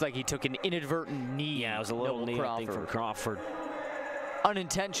 Oh, and looks like he took an inadvertent knee. Yeah, it was a little knee, I think, from Crawford.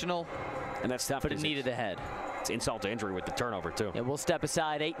 Unintentional, and that's tough. But it needed the head. It's insult to injury with the turnover, too. And we'll step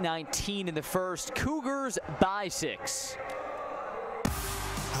aside. 8:19 in the first. Cougars by 6.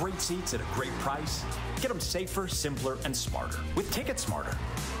 Great seats at a great price. Get them safer, simpler, and smarter with Ticket Smarter.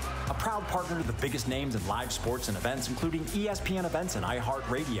 A proud partner to the biggest names in live sports and events, including ESPN events and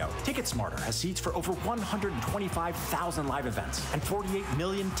iHeartRadio. Ticket Smarter has seats for over 125,000 live events and 48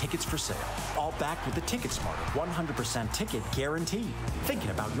 million tickets for sale. All backed with the Ticket Smarter 100% ticket guarantee. Thinking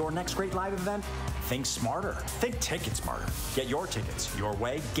about your next great live event? Think smarter. Think Ticket Smarter. Get your tickets your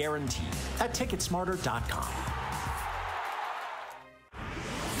way, guaranteed at Ticketsmarter.com.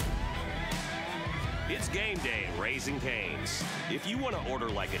 It's game day at Raising Cane's. If you want to order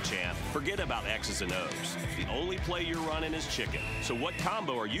like a champ, forget about X's and O's. The only play you're running is chicken. So what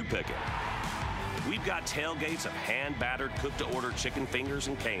combo are you picking? We've got tailgates of hand-battered, cooked-to-order chicken fingers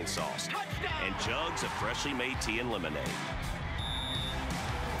and cane sauce. And jugs of freshly made tea and lemonade.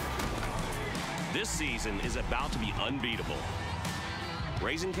 This season is about to be unbeatable.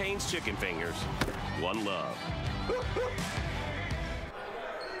 Raising Cane's chicken fingers, one love.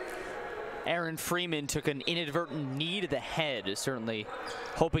 Aaron Freeman took an inadvertent knee to the head, certainly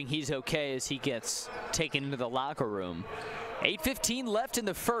hoping he's okay as he gets taken into the locker room. 8:15 left in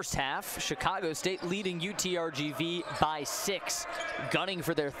the first half. Chicago State leading UTRGV by 6, gunning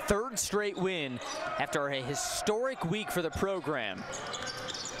for their 3rd straight win after a historic week for the program.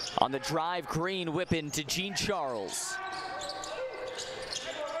 On the drive, Green whipping to Gene Charles.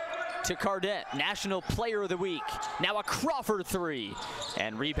 To Grande, National Player of the Week. Now a Crawford 3.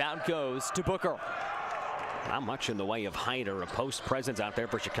 And rebound goes to Booker. Not much in the way of height or a post presence out there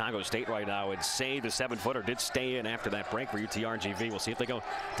for Chicago State right now. I'd say the 7-footer did stay in after that break for UTRGV. We'll see if they go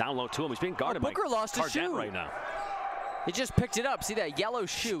down low to him. He's being guarded by Booker lost his shoe right now. He just picked it up. See that yellow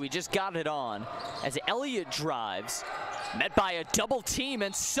shoe? He just got it on as Elliott drives. Met by a double team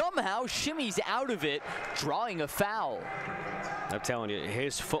and somehow shimmies out of it, drawing a foul. I'm telling you,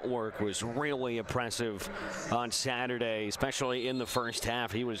 his footwork was really impressive on Saturday, especially in the first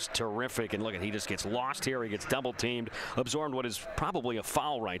half. He was terrific. And look, he just gets lost here. He gets double teamed, absorbed what is probably a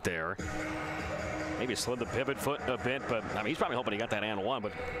foul right there. Maybe slid the pivot foot a bit, but I mean, he's probably hoping he got that and one,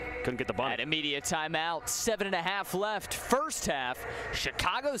 but couldn't get the bump. At immediate timeout, 7.5 left. First half,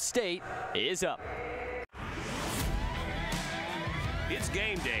 Chicago State is up. It's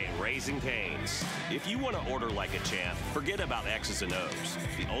game day at Raising Cane's. If you want to order like a champ, forget about X's and O's.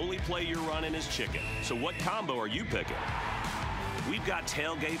 The only play you're running is chicken. So what combo are you picking? We've got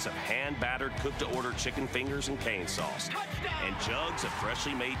tailgates of hand-battered, cooked-to-order chicken fingers and cane sauce, and jugs of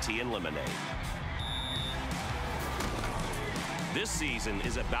freshly made tea and lemonade. This season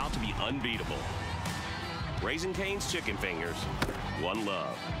is about to be unbeatable. Raising Cane's chicken fingers, one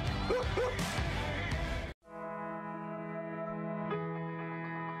love.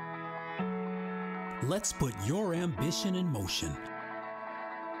 Let's put your ambition in motion.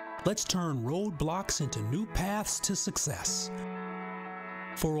 Let's turn roadblocks into new paths to success.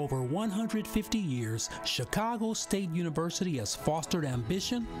 For over 150 years, Chicago State University has fostered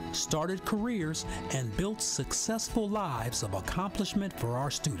ambition, started careers, and built successful lives of accomplishment for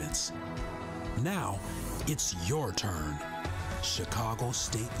our students. Now, it's your turn. Chicago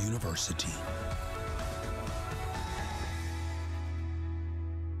State University.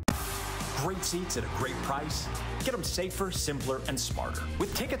 Great seats at a great price. Get them safer, simpler, and smarter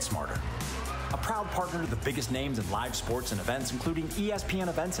with Ticket Smarter. A proud partner to the biggest names in live sports and events, including ESPN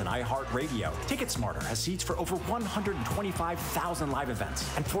events and iHeartRadio. Ticket Smarter has seats for over 125,000 live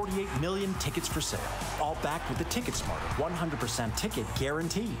events and 48 million tickets for sale. All backed with the Ticket Smarter 100% ticket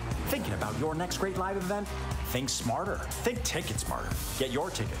guarantee. Thinking about your next great live event? Think smarter. Think Ticket Smarter. Get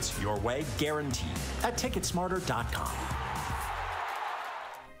your tickets your way, guaranteed at ticketsmarter.com.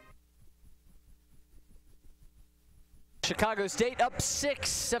 Chicago State up 6,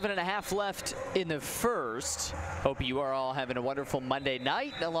 7.5 left in the first. Hope you are all having a wonderful Monday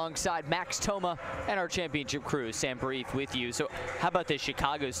night alongside Max Toma and our championship crew, Sam Breath, with you. So how about this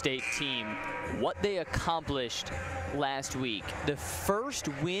Chicago State team? What they accomplished last week. The first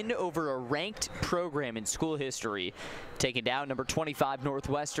win over a ranked program in school history, taking down number 25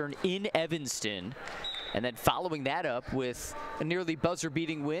 Northwestern in Evanston. And then following that up with a nearly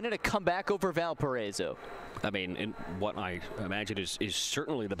buzzer-beating win and a comeback over Valparaiso. I mean, in what I imagine is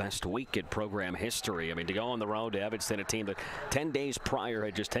certainly the best week in program history. I mean, to go on the road to Evanston, a team that 10 days prior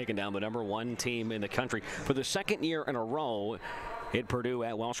had just taken down the #1 team in the country for the second year in a row at Purdue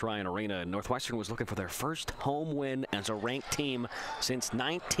at Welsh Ryan Arena. Northwestern was looking for their first home win as a ranked team since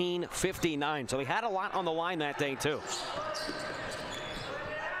 1959. So they had a lot on the line that day, too.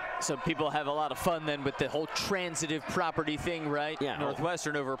 So people have a lot of fun then with the whole transitive property thing, right? Yeah.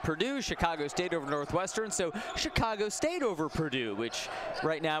 Northwestern over Purdue, Chicago State over Northwestern. So Chicago State over Purdue, which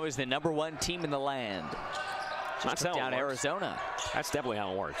right now is the #1 team in the land. Just took down Arizona. That's definitely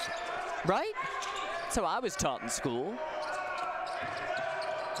how it works. Right? That's how I was taught in school.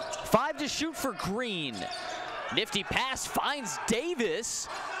 5 to shoot for Green. Nifty pass finds Davis.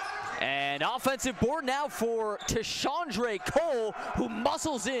 And offensive board now for Tashandre Cole, who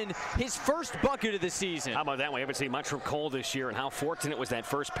muscles in his first bucket of the season. How about that? We haven't seen much from Cole this year, and how fortunate was that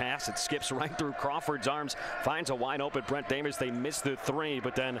first pass. It skips right through Crawford's arms, finds a wide open Brent Davis. They miss the three,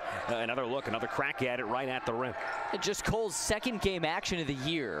 but then another look, another crack at it right at the rim. Just Cole's second game action of the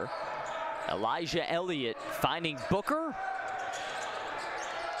year. Elijah Elliott finding Booker.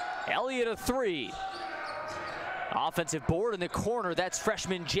 Elliott a 3. Offensive board in the corner, that's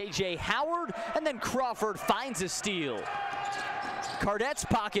freshman J.J. Howard, and then Crawford finds a steal. Cardette's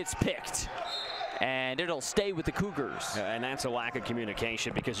pockets picked, and it'll stay with the Cougars. And that's a lack of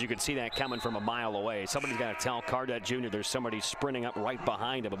communication, because you could see that coming from a mile away. Somebody's got to tell Cardette Jr. there's somebody sprinting up right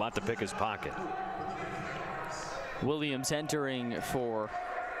behind him about to pick his pocket. Williams entering for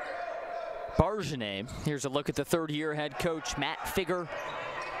Bargenet. Here's a look at the third-year head coach, Matt Figger.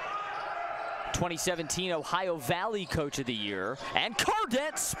 2017 Ohio Valley Coach of the Year. And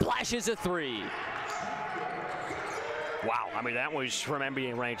Grande splashes a three. Wow, I mean, that was from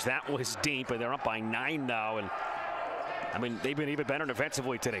NBA range. That was deep, and they're up by 9 now. And I mean, they've been even better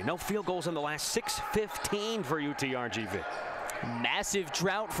defensively today. No field goals in the last 6:15 for UTRGV. Massive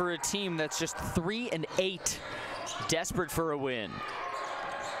drought for a team that's just 3-8, desperate for a win.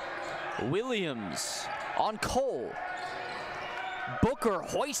 Williams on Cole. Booker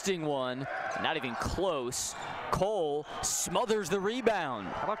hoisting one, not even close. Cole smothers the rebound.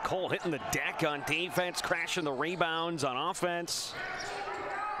 How about Cole hitting the deck on defense, crashing the rebounds on offense?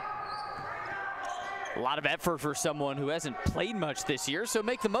 A lot of effort for someone who hasn't played much this year, so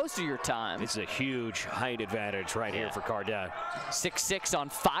make the most of your time. It's a huge height advantage right here for Grande. 6'6" on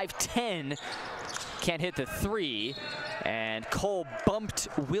 5'10". Can't hit the three. And Cole bumped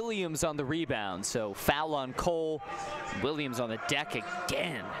Williams on the rebound, so foul on Cole. Williams on the deck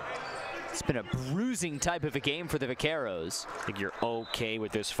again. It's been a bruising type of a game for the Vaqueros. I think you're okay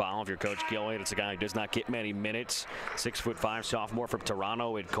with this foul if you're Coach Gillian. It's a guy who does not get many minutes. 6'5" sophomore from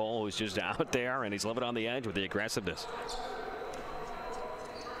Toronto, and Cole, who's just out there, and he's living on the edge with the aggressiveness.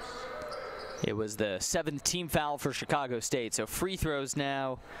 It was the 7th team foul for Chicago State, so free throws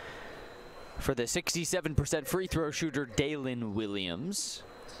now for the 67% free throw shooter Dalen Williams.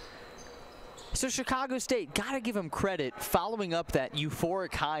 So Chicago State, got to give them credit following up that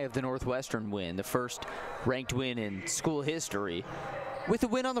euphoric high of the Northwestern win, the first ranked win in school history, with a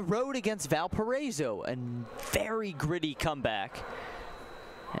win on the road against Valparaiso, a very gritty comeback.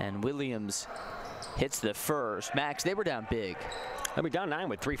 And Williams hits the first. Max, they were down big. I mean, down 9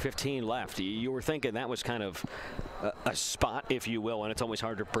 with 3:15 left. You were thinking that was kind of a spot, if you will, and it's always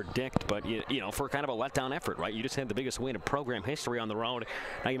hard to predict, but you know, for kind of a letdown effort, right? You just had the biggest win in program history on the road.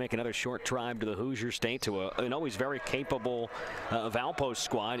 Now you make another short drive to the Hoosier State, to an always very capable Valpo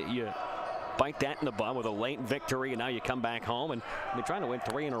squad. You bite that in the bud with a late victory, and now you come back home, and I mean, trying to win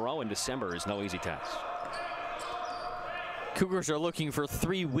 3 in a row in December is no easy task. Cougars are looking for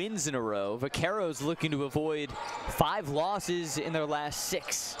 3 wins in a row. Vaqueros looking to avoid 5 losses in their last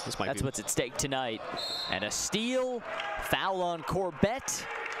 6. That's what's at stake tonight. And a steal, foul on Corbett.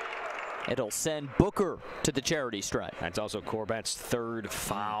 It'll send Booker to the charity stripe. That's also Corbett's 3rd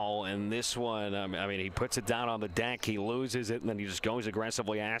foul, and this one, I mean, he puts it down on the deck, he loses it, and then he just goes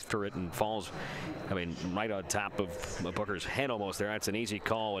aggressively after it and falls, I mean, right on top of Booker's head almost there. That's an easy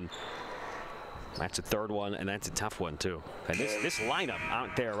call, and that's a 3rd one, and that's a tough one, too. And this lineup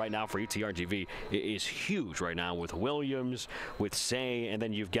out there right now for UTRGV is huge right now, with Williams, with Say, and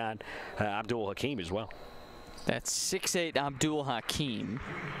then you've got Abdul Hakim as well. That's 6'8" Abdul Hakim,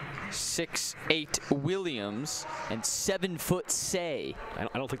 6'8" Williams, and 7' Say. I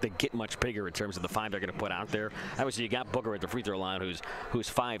don't think they get much bigger in terms of the 5 they're going to put out there. Obviously, you got Booker at the free throw line, who's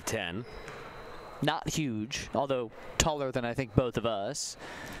 5'10". Not huge, although taller than I think both of us.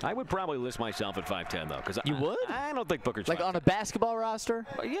 I would probably list myself at 5'10", though, because you would? I don't think Booker's like 5'10". on a basketball roster.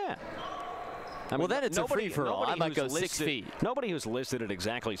 Yeah. I mean, well, then it's a free for all. I might go 6 feet. Nobody who's listed at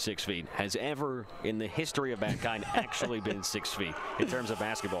exactly 6 feet has ever, in the history of mankind, actually been 6 feet in terms of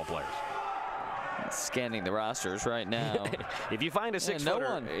basketball players. Scanning the rosters right now. If you find a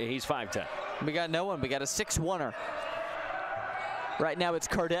 6-footer, he's 5'10". We got no one. We got a 6'1"er. Right now it's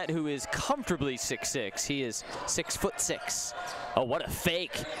Grande, who is comfortably 6'6". He is 6'6". Oh, what a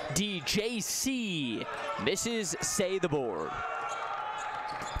fake. DJC misses Say the board.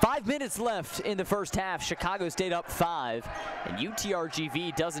 5 minutes left in the first half. Chicago State up 5, and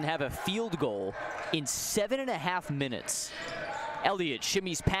UTRGV doesn't have a field goal in 7.5 minutes. Elliott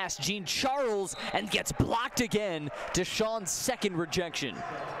shimmies past Gene Charles and gets blocked again. Deshaun's 2nd rejection.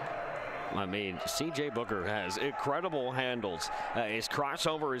 I mean, C.J. Booker has incredible handles. His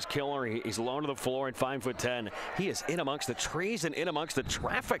crossover is killer. He's low to the floor at 5'10". He is in amongst the trees and in amongst the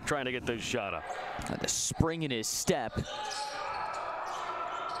traffic trying to get this shot up. The spring in his step.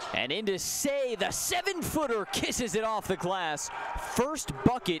 And into Say, the 7-footer kisses it off the glass. First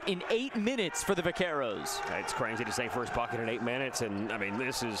bucket in 8 minutes for the Vaqueros. It's crazy to say first bucket in 8 minutes, and I mean,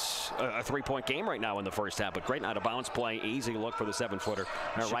 this is a 3-point game right now in the first half, but great out of bounds play, easy look for the 7-footer.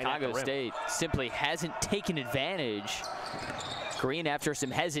 Chicago State simply hasn't taken advantage. Green after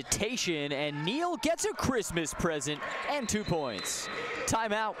some hesitation, and Neal gets a Christmas present and 2 points.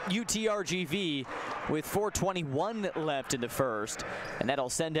 Timeout, UTRGV, with 4:21 left in the first, and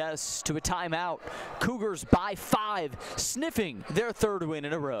that'll send us to a timeout. Cougars by 5, sniffing their 3rd win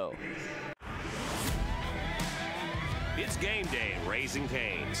in a row. It's game day at Raising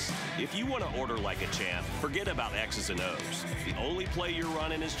Cane's. If you want to order like a champ, forget about X's and O's. The only play you're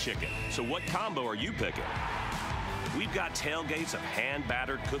running is chicken. So what combo are you picking? We've got tailgates of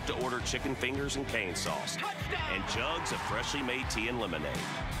hand-battered, cooked-to-order chicken fingers and cane sauce, and jugs of freshly made tea and lemonade.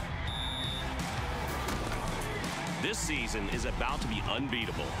 This season is about to be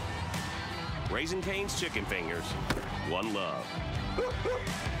unbeatable. Raising Cane's Chicken Fingers, one love.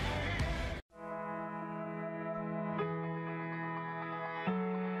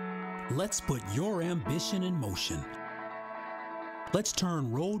 Let's put your ambition in motion. Let's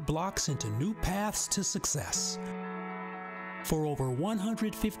turn roadblocks into new paths to success. For over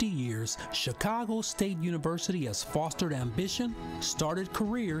 150 years, Chicago State University has fostered ambition, started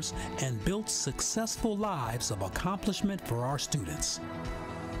careers, and built successful lives of accomplishment for our students.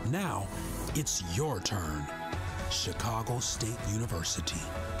 Now, it's your turn. Chicago State University.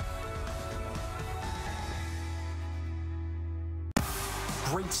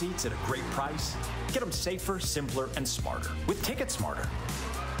 Great seats at a great price. Get them safer, simpler, and smarter with Ticket Smarter.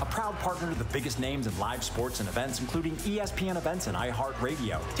 A proud partner to the biggest names in live sports and events, including ESPN events and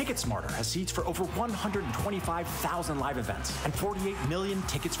iHeartRadio. Ticket Smarter has seats for over 125,000 live events and 48 million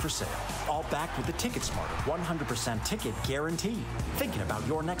tickets for sale. All backed with the Ticket Smarter 100% ticket guarantee. Thinking about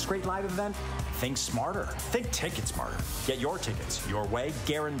your next great live event? Think smarter. Think Ticket Smarter. Get your tickets your way,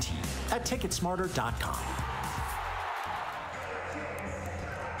 guaranteed, at ticketsmarter.com.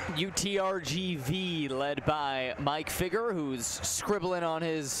 UTRGV led by Mike Figger, who's scribbling on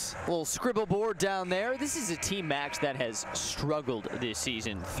his little scribble board down there. This is a team match that has struggled this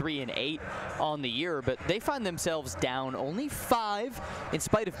season, 3-8 on the year, but they find themselves down only 5 in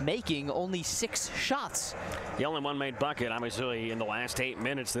spite of making only 6 shots. The only one made bucket, obviously, in the last 8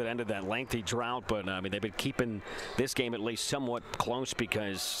 minutes that ended that lengthy drought, but I mean, they've been keeping this game at least somewhat close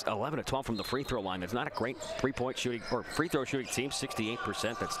because 11 of 12 from the free throw line. That's not a great three-point shooting or free throw shooting team,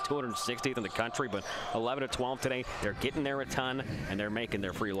 68%. That's 260th in the country, but 11 of 12 today. They're getting there a ton, and they're making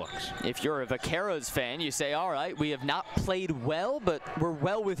their free looks. If you're a Vaqueros fan, you say, all right, we have not played well, but we're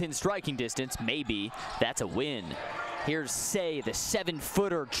well within striking distance. Maybe that's a win. Here's Say, the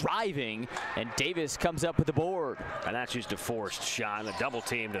 7-footer driving, and Davis comes up with the board. And that's just a forced shot and a double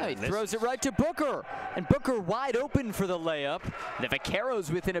team. He throws it right to Booker, and Booker wide open for the layup. The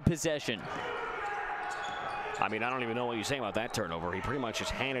Vaqueros within a possession. I mean, I don't even know what you say about that turnover. He pretty much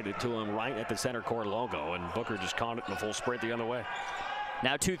just handed it to him right at the center court logo, and Booker just caught it in a full sprint the other way.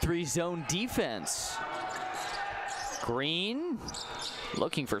 Now 2-3 zone defense. Green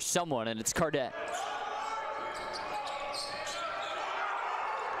looking for someone, and it's Cardette.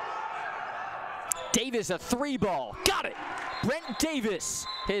 Davis, a 3-ball. Got it! Brent Davis,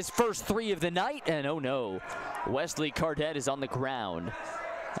 his first 3 of the night, and oh no, Wesley Cardette is on the ground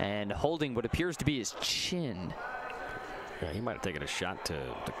and holding what appears to be his chin. Yeah, he might have taken a shot to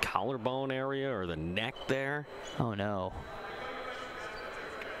the collarbone area or the neck there. Oh no.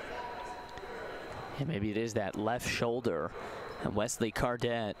 Yeah, maybe it is that left shoulder. And Wesley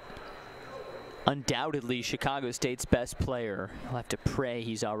Cardette, undoubtedly Chicago State's best player. I'll have to pray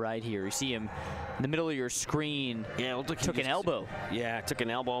he's all right here. You see him in the middle of your screen. Yeah, it looked like took an elbow. Yeah, took an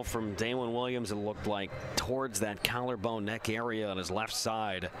elbow from Damon Williams. It looked like towards that collarbone neck area on his left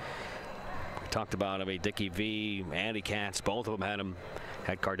side. We talked about him, Dickie V, Andy Katz, both of them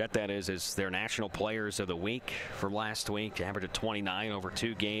had Cardette, that is, as their national players of the week from last week. Averaged a 29 over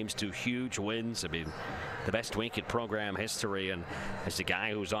 2 games, 2 huge wins. I mean, the best week in program history, and as a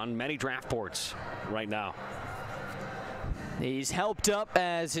guy who's on many draft boards right now. He's helped up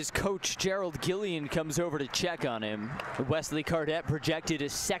as his coach Gerald Gillian comes over to check on him. Wesley Cardette projected a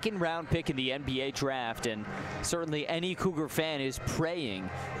 2nd-round pick in the NBA draft, and certainly any Cougar fan is praying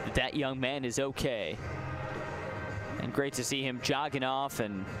that that young man is okay. And great to see him jogging off,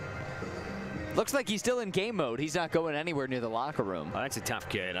 and looks like he's still in game mode. He's not going anywhere near the locker room. Well, that's a tough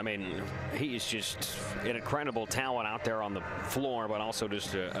kid. I mean, he's just an incredible talent out there on the floor, but also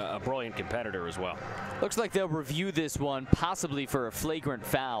just a brilliant competitor as well. Looks like they'll review this one, possibly for a flagrant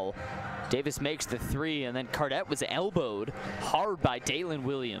foul. Davis makes the 3, and then Cardette was elbowed hard by Dalen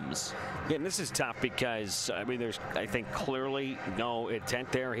Williams. Yeah, and this is tough because, I mean, there's, I think, clearly no intent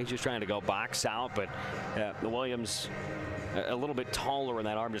there. He's just trying to go box out, but the Williams a little bit taller, and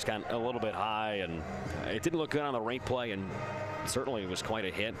that arm just got a little bit high, and it didn't look good on the replay, and certainly it was quite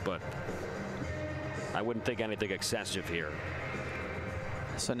a hit, but I wouldn't think anything excessive here.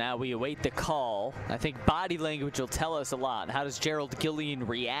 So now we await the call. I think body language will tell us a lot. How does Gerald Gillian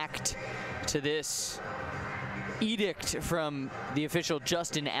react to this edict from the official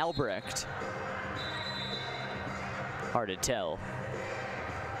Justin Albrecht? Hard to tell.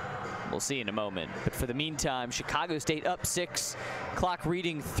 We'll see in a moment. But for the meantime, Chicago State up 6. Clock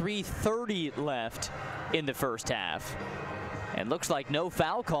reading 3:30 left in the first half. And looks like no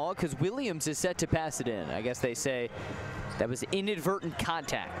foul call because Williams is set to pass it in. I guess they say that was inadvertent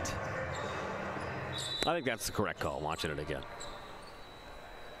contact. I think that's the correct call, watching it again.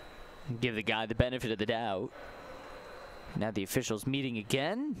 Give the guy the benefit of the doubt. Now the officials meeting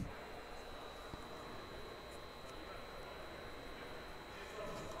again.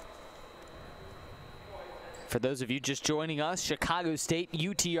 For those of you just joining us, Chicago State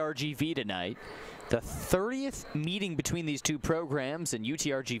UTRGV tonight. The 30th meeting between these two programs, and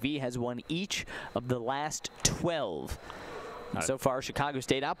UTRGV has won each of the last 12. And so far, Chicago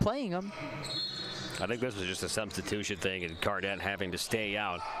State outplaying them. I think this was just a substitution thing, and Cardette having to stay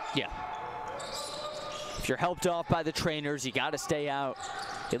out. Yeah. If you're helped off by the trainers, you got to stay out,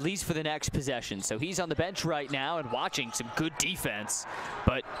 at least for the next possession. So he's on the bench right now and watching some good defense.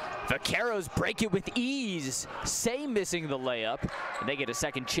 But Vaqueros break it with ease. Say missing the layup, and they get a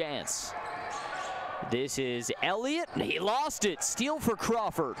second chance. This is Elliott. He lost it. Steal for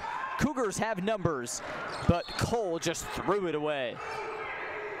Crawford. Cougars have numbers, but Cole just threw it away.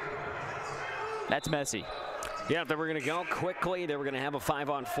 That's messy. Yeah, they were going to go quickly. They were going to have a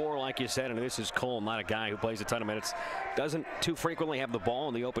 5-on-4, like you said, and this is Cole, not a guy who plays a ton of minutes. Doesn't too frequently have the ball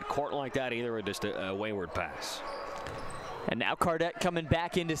in the open court like that either, or just a wayward pass. And now Cardette coming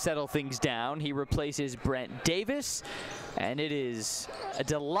back in to settle things down. He replaces Brent Davis, and it is a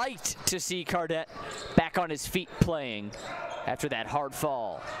delight to see Cardette back on his feet playing after that hard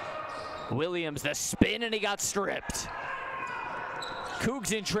fall. Williams, the spin, and he got stripped.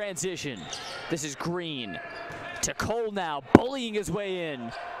 Cougs in transition. This is Green to Cole now, bullying his way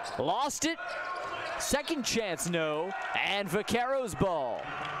in. Lost it. Second chance, no. And Vaqueros ball.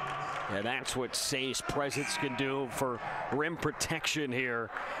 And that's what Say's presence can do for rim protection here.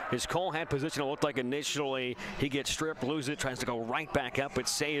 As Cole had position, it looked like initially he gets stripped, loses it, tries to go right back up, but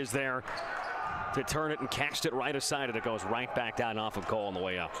Say is there to turn it and catch it right aside, and it goes right back down off of Cole on the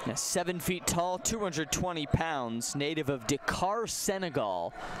way up. Now 7 feet tall, 220 pounds, native of Dakar,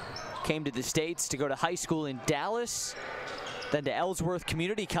 Senegal. Came to the States to go to high school in Dallas, then to Ellsworth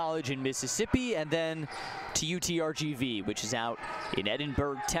Community College in Mississippi, and then to UTRGV, which is out in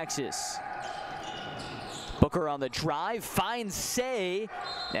Edinburgh, Texas. Booker on the drive, finds Say,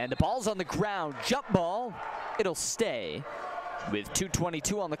 and the ball's on the ground. Jump ball, it'll stay with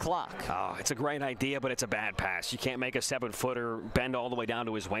 2:22 on the clock. Oh, it's a great idea, but it's a bad pass. You can't make a 7-footer bend all the way down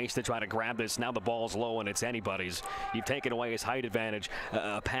to his waist to try to grab this. Now the ball's low and it's anybody's. You've taken away his height advantage.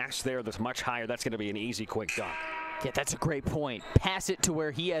 A pass there that's much higher, that's going to be an easy, quick dunk. Yeah, that's a great point. Pass it to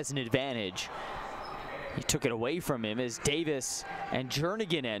where he has an advantage. He took it away from him as Davis and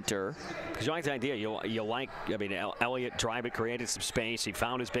Jernigan enter. Because you like the idea. You like, I mean, Elliott drive it, created some space. He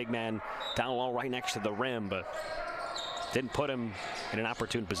found his big man down low right next to the rim, but didn't put him in an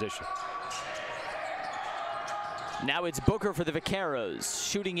opportune position. Now it's Booker for the Vaqueros,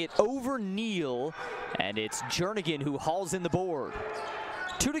 shooting it over Neal, and it's Jernigan who hauls in the board.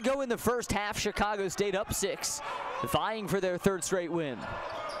 2 to go in the first half. Chicago State up 6, vying for their 3rd straight win.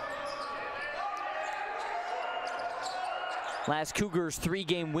 Last Cougars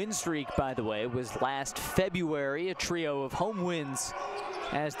 3-game win streak, by the way, was last February, a trio of home wins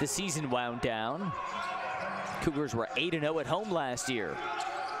as the season wound down. Cougars were 8-0 at home last year.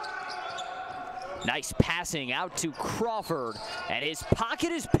 Nice passing out to Crawford, and his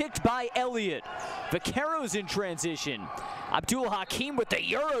pocket is picked by Elliott. Vaqueros in transition. Abdul Hakim with the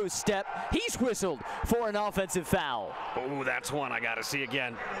Euro step. He's whistled for an offensive foul. Oh, that's one I got to see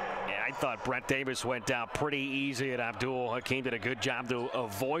again. Yeah, I thought Brent Davis went down pretty easy at Abdul. Hakim did a good job to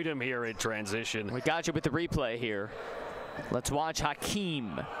avoid him here in transition. We got you with the replay here. Let's watch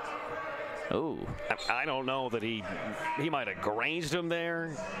Hakim. Oh, I don't know that he might have grazed him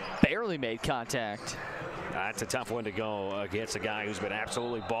there. Barely made contact. That's a tough one to go against a guy who's been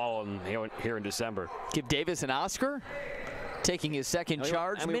absolutely balling here in December. Give Davis an Oscar. Taking his second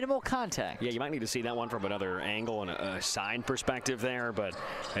charge, minimal contact. Yeah, you might need to see that one from another angle and a side perspective there, but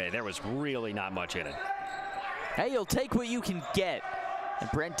hey, there was really not much in it. Hey, you'll take what you can get, and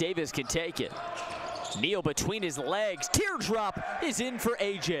Brent Davis can take it. Neal between his legs. Teardrop is in for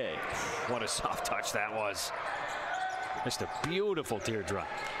AJ. What a soft touch that was. Just a beautiful teardrop.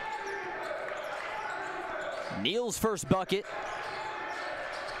 Neal's first bucket.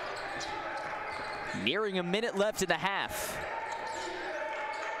 Nearing a minute left in the half.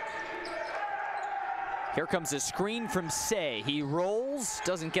 Here comes a screen from Say. He rolls,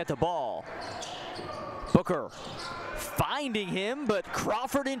 doesn't get the ball. Booker finding him, but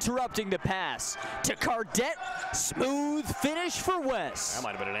Crawford interrupting the pass to Cardette. Smooth finish for West. That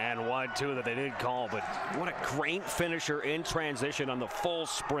might have been an and one too that they didn't call, but what a great finisher in transition on the full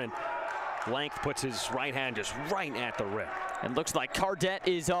sprint. Length puts his right hand just right at the rim. And looks like Cardette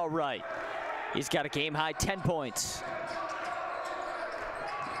is all right. He's got a game-high 10 points.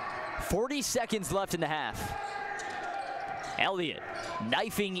 40 seconds left in the half. Elliott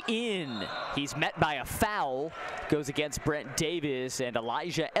knifing in. He's met by a foul. Goes against Brent Davis, and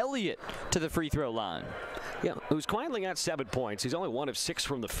Elijah Elliott to the free throw line. Yeah, who's quietly got 7 points. He's only 1 of 6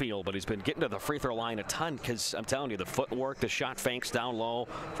 from the field, but he's been getting to the free throw line a ton because I'm telling you, the footwork, the shot fakes down low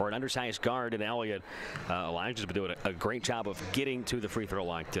for an undersized guard in Elliott. Elijah's been doing a great job of getting to the free throw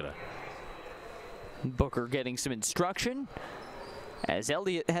line today. Booker getting some instruction as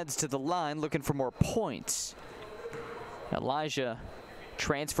Elliott heads to the line looking for more points. Elijah,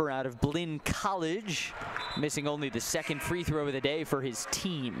 transfer out of Blinn College, missing only the 2nd free throw of the day for his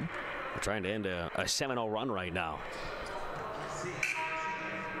team. We're trying to end a 7-0 run right now.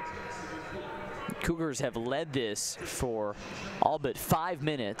 Cougars have led this for all but 5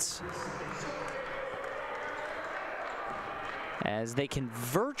 minutes, as they can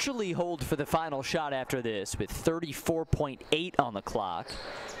virtually hold for the final shot after this with 34.8 on the clock,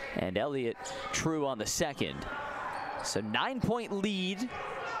 and Elliott true on the 2nd. So 9-point lead,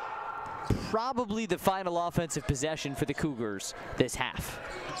 probably the final offensive possession for the Cougars this half.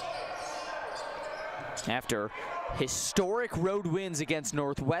 After historic road wins against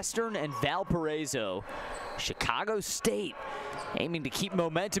Northwestern and Valparaiso, Chicago State aiming to keep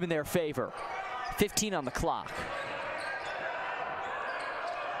momentum in their favor. 15 on the clock.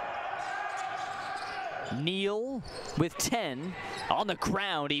 Neal with 10 on the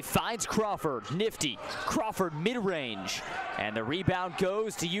ground. He finds Crawford. Nifty. Crawford mid-range. And the rebound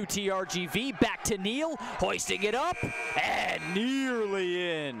goes to UTRGV. Back to Neal. Hoisting it up. And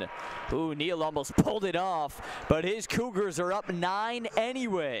nearly in. Ooh, Neal almost pulled it off. But his Cougars are up 9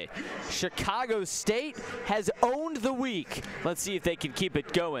 anyway. Chicago State has owned the week. Let's see if they can keep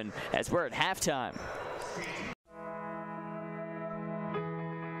it going as we're at halftime.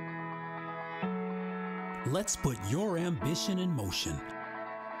 Let's put your ambition in motion.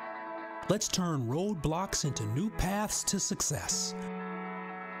 Let's turn roadblocks into new paths to success.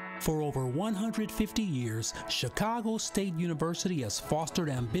 For over 150 years, Chicago State University has fostered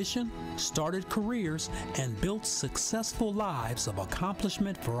ambition, started careers, and built successful lives of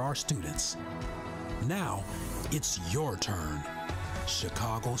accomplishment for our students. Now, it's your turn.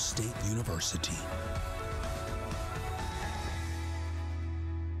 Chicago State University.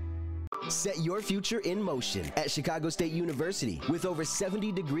 Set your future in motion at Chicago State University with over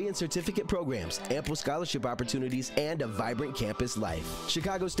 70 degree and certificate programs, ample scholarship opportunities, and a vibrant campus life.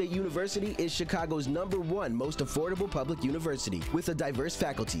 Chicago State University is Chicago's #1 most affordable public university with a diverse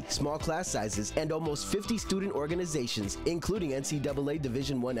faculty, small class sizes, and almost 50 student organizations, including NCAA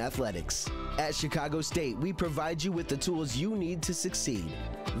Division I athletics. At Chicago State, we provide you with the tools you need to succeed.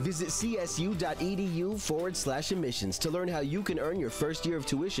 Visit csu.edu/admissions to learn how you can earn your first year of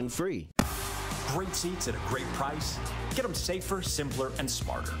tuition free. Great seats at a great price. Get them safer, simpler, and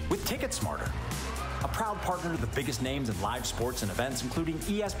smarter with Ticket Smarter. A proud partner to the biggest names in live sports and events, including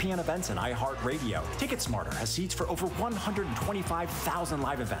ESPN events and iHeartRadio. Ticket Smarter has seats for over 125,000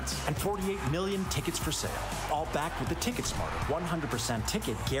 live events and 48 million tickets for sale. All backed with the Ticket Smarter 100%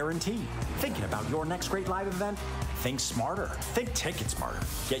 ticket guarantee. Thinking about your next great live event? Think smarter. Think Ticket Smarter.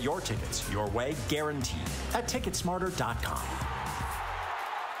 Get your tickets your way, guaranteed, at ticketsmarter.com.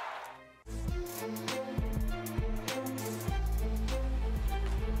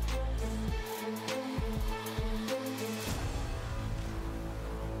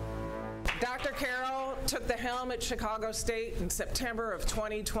 Dr. Carroll took the helm at Chicago State in September of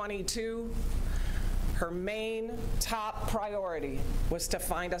 2022. Her main top priority was to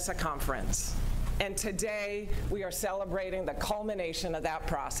find us a conference. And today, we are celebrating the culmination of that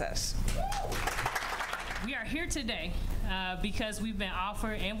process. We are here today because we've been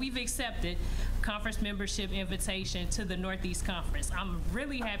offered and we've accepted conference membership invitation to the Northeast Conference. I'm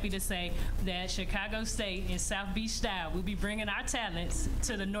really happy to say that Chicago State in South Beach style will be bringing our talents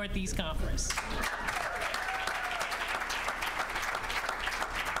to the Northeast Conference.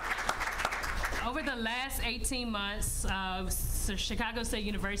 Over the last 18 months, Chicago State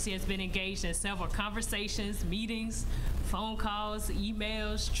University has been engaged in several conversations, meetings, phone calls,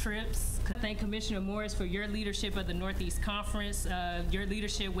 emails, trips. I thank Commissioner Morris for your leadership of the Northeast Conference. Your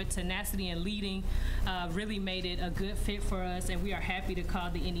leadership with tenacity and leading really made it a good fit for us, and we are happy to call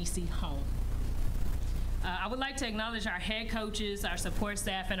the NEC home. I would like to acknowledge our head coaches, our support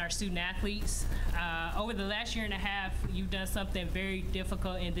staff, and our student athletes. Over the last year and a half, you've done something very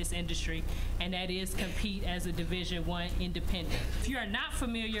difficult in this industry, and that is compete as a Division I independent. If you are not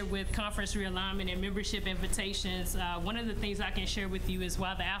familiar with conference realignment and membership invitations, one of the things I can share with you is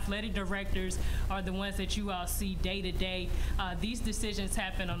while the athletic directors are the ones that you all see day to day, these decisions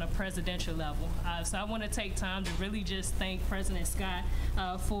happen on a presidential level. So I want to take time to really just thank President Scott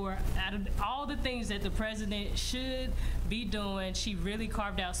for out of all the things that the president should be doing, she really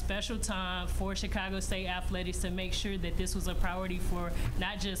carved out special time for Chicago State athletics to make sure that this was a priority for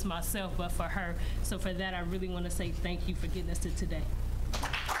not just myself, but for her. So for that, I really want to say thank you for getting us to today.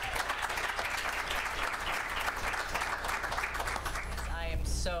 I am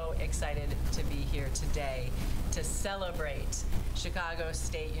so excited to be here today to celebrate Chicago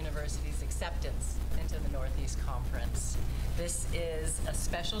State University's acceptance into the Northeast Conference. This is a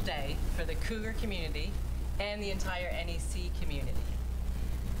special day for the Cougar community and the entire NEC community.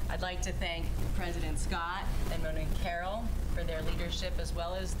 I'd like to thank President Scott and Monique Carroll for their leadership, as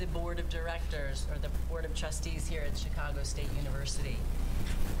well as the Board of Directors, or the Board of Trustees here at Chicago State University.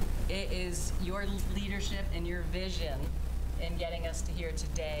 It is your leadership and your vision in getting us to here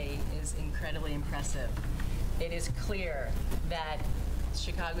today is incredibly impressive. It is clear that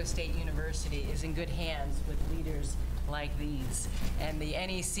Chicago State University is in good hands with leaders like these, and the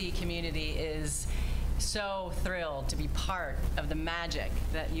NEC community is so thrilled to be part of the magic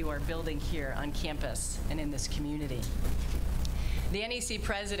that you are building here on campus and in this community. The NEC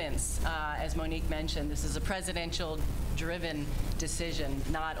presidents, as Monique mentioned, this is a presidential-driven decision,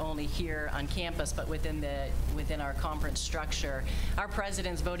 not only here on campus, but within our conference structure. Our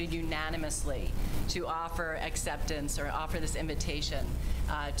presidents voted unanimously to offer acceptance or offer this invitation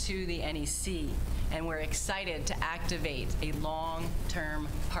to the NEC, and we're excited to activate a long-term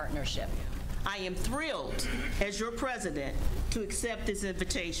partnership. I am thrilled, as your president, to accept this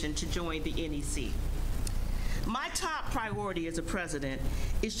invitation to join the NEC. My top priority as a president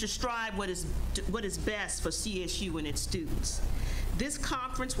is to strive what is best for CSU and its students. This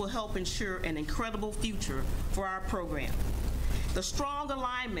conference will help ensure an incredible future for our program. The strong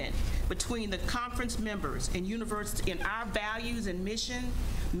alignment between the conference members and university in our values and mission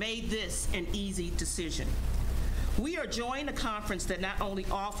made this an easy decision. We are joining a conference that not only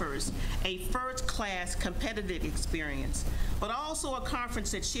offers a first-class competitive experience, but also a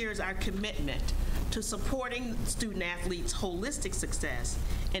conference that shares our commitment to supporting student-athletes' holistic success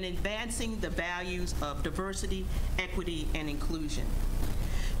and advancing the values of diversity, equity, and inclusion.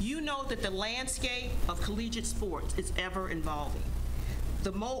 You know that the landscape of collegiate sports is ever-evolving.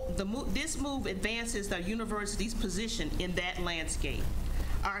 This move advances the university's position in that landscape.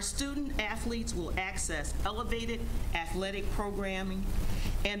 Our student-athletes will access elevated athletic programming,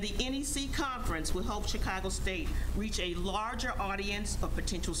 and the NEC Conference will help Chicago State reach a larger audience of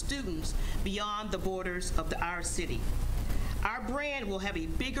potential students beyond the borders of our city. Our brand will have a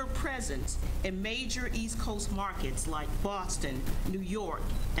bigger presence in major East Coast markets like Boston, New York,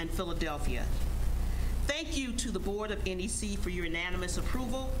 and Philadelphia. Thank you to the Board of NEC for your unanimous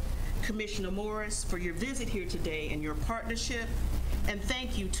approval, Commissioner Morris for your visit here today and your partnership, and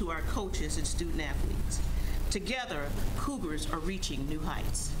thank you to our coaches and student athletes. Together, Cougars are reaching new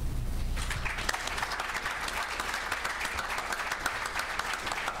heights.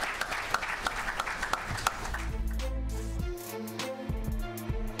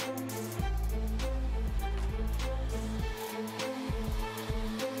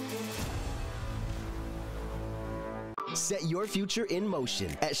 Set your future in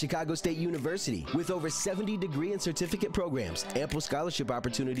motion at Chicago State University with over 70 degree and certificate programs, ample scholarship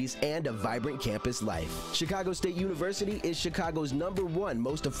opportunities, and a vibrant campus life. Chicago State University is Chicago's #1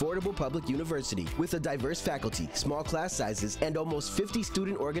 most affordable public university with a diverse faculty, small class sizes, and almost 50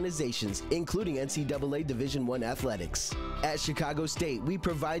 student organizations, including NCAA Division I athletics. At Chicago State, we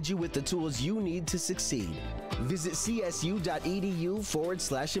provide you with the tools you need to succeed. Visit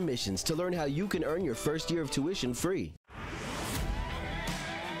csu.edu/admissions to learn how you can earn your first year of tuition free.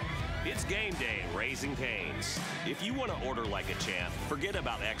 It's game day at Raising Cane's. If you want to order like a champ, forget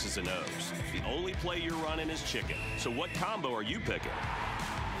about X's and O's. The only play you're running is chicken. So what combo are you picking?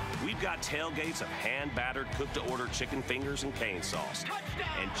 We've got tailgates of hand-battered, cooked-to-order chicken fingers and cane sauce,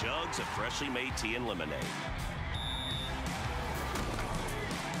 and jugs of freshly made tea and lemonade.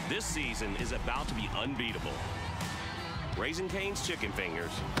 This season is about to be unbeatable. Raising Cane's chicken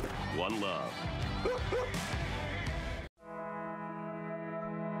fingers, one love.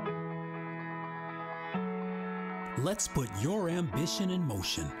 Let's put your ambition in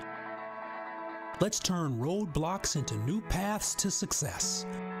motion. Let's turn roadblocks into new paths to success.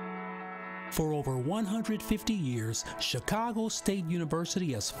 For over 150 years, Chicago State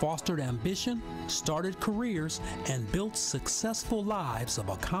University has fostered ambition, started careers, and built successful lives of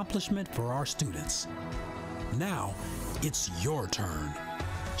accomplishment for our students. Now, it's your turn.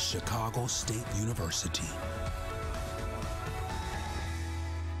 Chicago State University.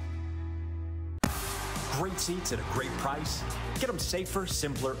 Great seats at a great price. Get them safer,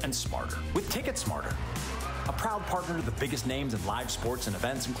 simpler, and smarter with Ticket Smarter. A proud partner to the biggest names in live sports and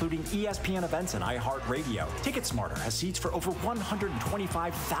events, including ESPN events and iHeartRadio. TicketSmarter has seats for over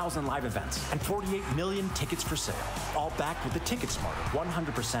 125,000 live events and 48 million tickets for sale. All backed with the TicketSmarter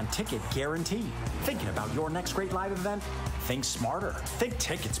 100% ticket guarantee. Thinking about your next great live event? Think smarter. Think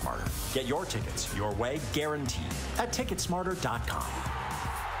TicketSmarter. Get your tickets your way, guaranteed at TicketSmarter.com.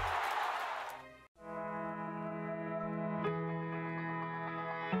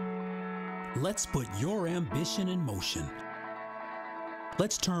 Let's put your ambition in motion.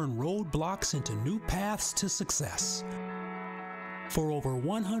 Let's turn roadblocks into new paths to success. For over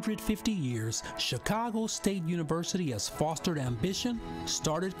 150 years, Chicago State University has fostered ambition,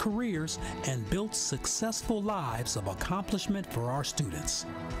 started careers, and built successful lives of accomplishment for our students.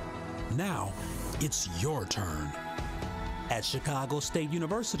 Now, it's your turn. At Chicago State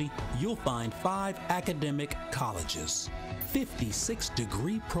University, you'll find 5 academic colleges, 56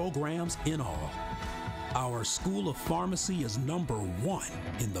 degree programs in all. Our School of Pharmacy is #1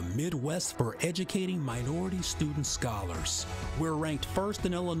 in the Midwest for educating minority student scholars. We're ranked 1st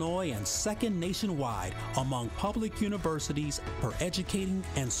in Illinois and 2nd nationwide among public universities for educating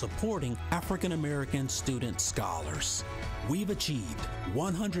and supporting African American student scholars. We've achieved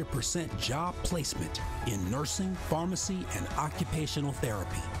 100% job placement in nursing, pharmacy, and occupational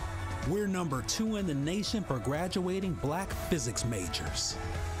therapy. We're #2 in the nation for graduating Black physics majors.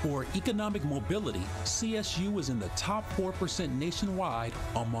 For economic mobility, CSU is in the top 4% nationwide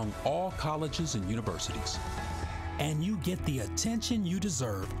among all colleges and universities. And you get the attention you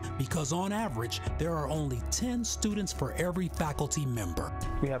deserve because on average, there are only 10 students for every faculty member.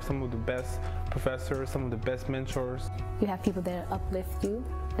 We have some of the best professors, some of the best mentors. You have people that uplift you,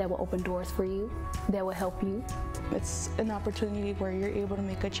 that will open doors for you, that will help you. It's an opportunity where you're able to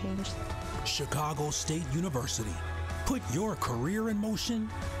make a change. Chicago State University. Put your career in motion,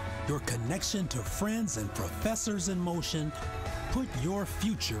 your connection to friends and professors in motion. Put your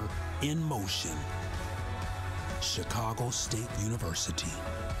future in motion. Chicago State University.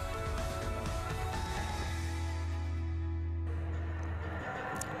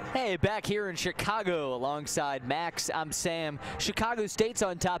 Hey, back here in Chicago alongside Max, I'm Sam. Chicago State's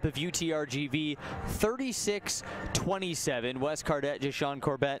on top of UTRGV 36-27. Wes Cardette, Jashawn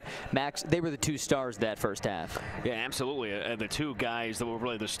Corbett. Max, they were the 2 stars of that first half. Yeah, absolutely. The 2 guys that were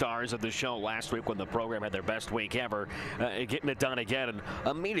really the stars of the show last week when the program had their best week ever, getting it done again. And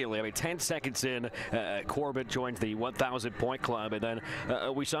immediately, 10 seconds in, Corbett joins the 1,000-point club. And then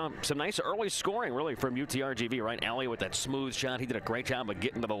we saw some nice early scoring, really, from UTRGV, right? Elliott with that smooth shot. He did a great job of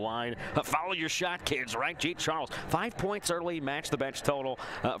getting to the line. Follow your shot, kids, right? Jeet Charles, 5 points early, matched the bench total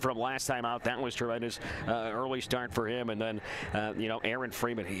from last time out. That was tremendous early start for him. And then, Aaron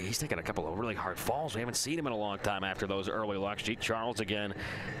Freeman, he's taken a couple of really hard falls. We haven't seen him in a long time after those early locks. Jeet Charles again.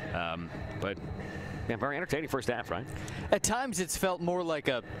 But yeah, very entertaining first half, right? At times, it's felt more like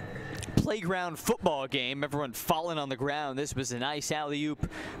a playground football game, everyone falling on the ground. This was a nice alley-oop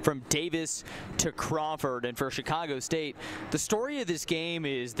from Davis to Crawford. And for Chicago State, the story of this game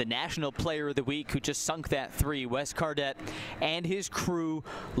is the National Player of the Week who just sunk that 3, Wes Cardette, and his crew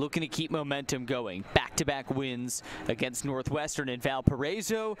looking to keep momentum going. Back-to-back wins against Northwestern and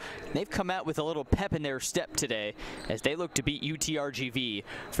Valparaiso. They've come out with a little pep in their step today as they look to beat UTRGV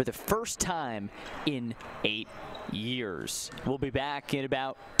for the first time in 8 years. We'll be back in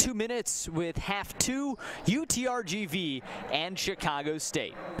about 2 minutes with half 2, UTRGV and Chicago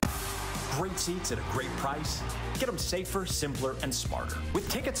State. Great seats at a great price. Get them safer, simpler, and smarter with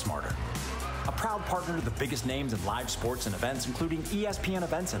Ticket Smarter. A proud partner to the biggest names in live sports and events, including ESPN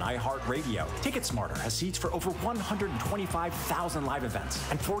events and iHeartRadio. TicketSmarter has seats for over 125,000 live events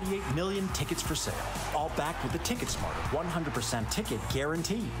and 48 million tickets for sale. All backed with the TicketSmarter 100% ticket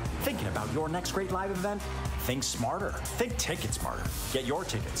guarantee. Thinking about your next great live event? Think smarter. Think TicketSmarter. Get your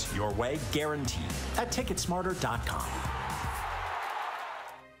tickets your way, guaranteed at TicketSmarter.com.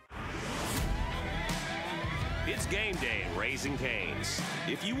 It's game day at Raising Cane's.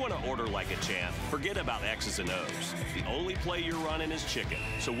 If you want to order like a champ, forget about X's and O's. The only play you're running is chicken.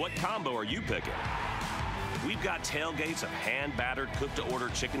 So what combo are you picking? We've got tailgates of hand-battered, cooked-to-order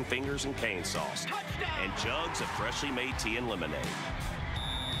chicken fingers and cane sauce. And jugs of freshly made tea and lemonade.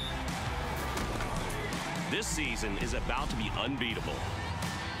 This season is about to be unbeatable.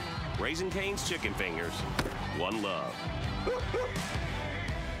 Raising Cane's chicken fingers. One love.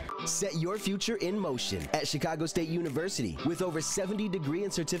 Set your future in motion at Chicago State University with over 70 degree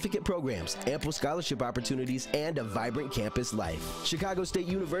and certificate programs, ample scholarship opportunities, and a vibrant campus life. Chicago State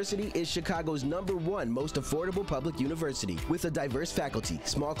University is Chicago's #1 most affordable public university with a diverse faculty,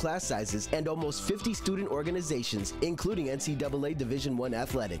 small class sizes, and almost 50 student organizations, including NCAA Division I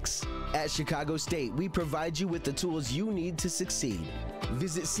athletics. At Chicago State, we provide you with the tools you need to succeed.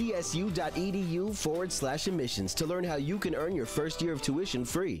 Visit csu.edu/admissions to learn how you can earn your first year of tuition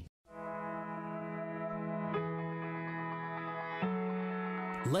free.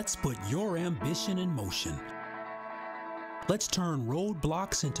 Let's put your ambition in motion. Let's turn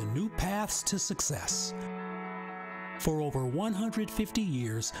roadblocks into new paths to success. For over 150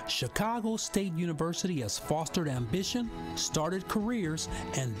 years, Chicago State University has fostered ambition, started careers,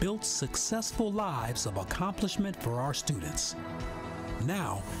 and built successful lives of accomplishment for our students.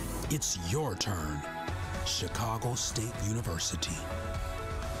 Now, it's your turn. Chicago State University.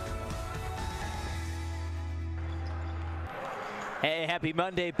 Hey, happy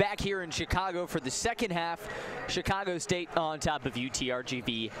Monday. Back here in Chicago for the second half. Chicago State on top of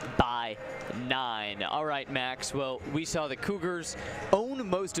UTRGV by 9. All right, Max. Well, we saw the Cougars own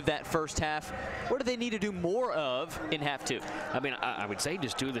most of that first half. What do they need to do more of in half 2? I mean, I would say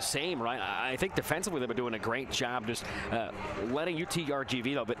just do the same, right? I think defensively they've been doing a great job just letting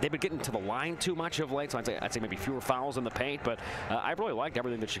UTRGV, though, but they've been getting to the line too much of late, so I'd say maybe fewer fouls in the paint, but I've really liked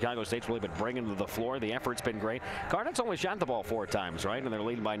everything that Chicago State's really been bringing to the floor. The effort's been great. Garnett's only shot the ball 4 times, right? And they're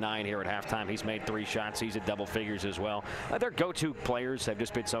leading by 9 here at halftime. He's made 3 shots. He's at double figures as well. Their go-to players have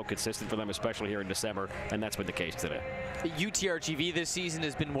just been so consistent for them, especially here in December, and that's been the case today. UTRGV this season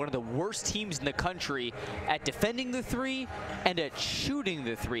has been one of the worst teams in the country at defending the 3 and at shooting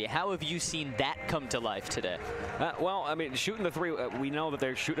the 3. How have you seen that come to life today? Well, I mean, shooting the 3, we know that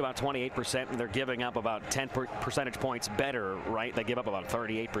they're shooting about 28%, and they're giving up about 10 percentage points better, right? They give up about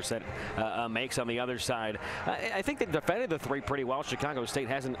 38% makes on the other side. I think they defended the 3 pretty well. Chicago State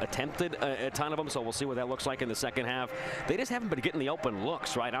hasn't attempted a ton of them, so we'll see what that looks like in the second half. They just haven't been getting the open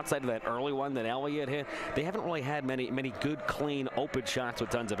looks, right? Outside of that early one that Elliott hit, they haven't really had many good, clean, open shots with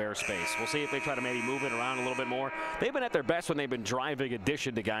tons of airspace. We'll see if they try to maybe move it around a little bit more. They've been at their best when they've been driving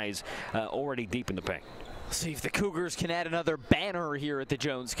addition to guys already deep in the paint. See if the Cougars can add another banner here at the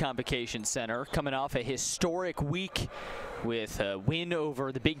Jones Convocation Center, coming off a historic week with a win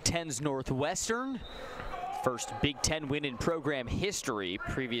over the Big Ten's Northwestern. First Big Ten win in program history.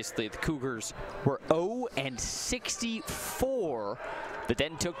 Previously, the Cougars were 0-64, but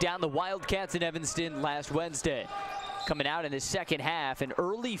then took down the Wildcats in Evanston last Wednesday. Coming out in the second half, an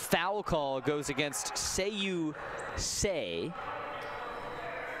early foul call goes against Seyu Say.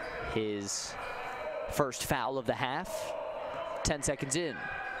 His first foul of the half, 10 seconds in.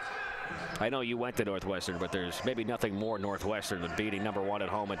 I know you went to Northwestern, but there's maybe nothing more Northwestern than beating #1 at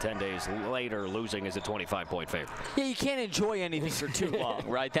home and 10 days later losing as a 25-point favorite. Yeah, you can't enjoy anything for too long,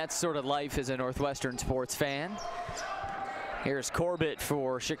 right? That's sort of life as a Northwestern sports fan. Here's Corbett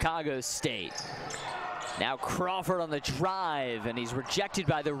for Chicago State. Now Crawford on the drive, and he's rejected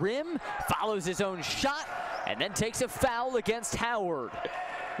by the rim, follows his own shot, and then takes a foul against Howard.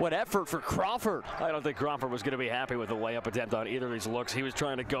 What effort for Crawford. I don't think Crawford was going to be happy with the layup attempt on either of these looks. He was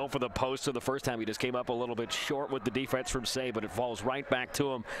trying to go for the post, so the first time he just came up a little bit short with the defense from Say, but it falls right back to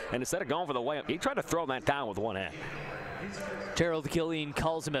him. And instead of going for the layup, he tried to throw that down with one hand. Gerald Gillian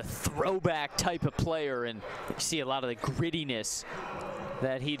calls him a throwback type of player, and you see a lot of the grittiness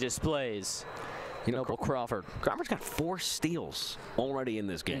that he displays. You know, Crawford. Crawford's got 4 steals already in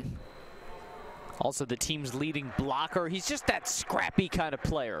this game. Also the team's leading blocker. He's just that scrappy kind of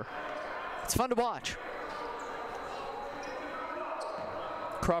player. It's fun to watch.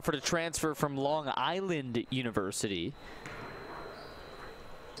 Crawford, a transfer from Long Island University.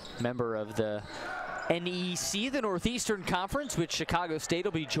 Member of the NEC, the Northeastern Conference, which Chicago State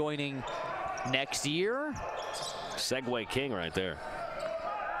will be joining next year. Segway king right there.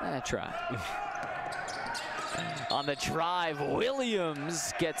 Try. On the drive,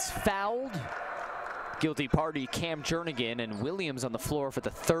 Williams gets fouled. Guilty party Cam Jernigan, and Williams on the floor for the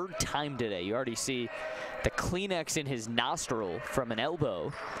 3rd time today. You already see the Kleenex in his nostril from an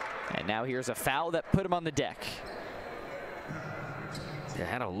elbow. And now here's a foul that put him on the deck. They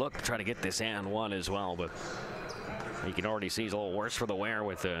had a look to try to get this and one as well, but you can already see he's a little worse for the wear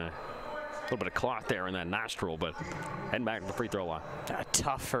with a little bit of cloth there in that nostril, but heading back to the free throw line.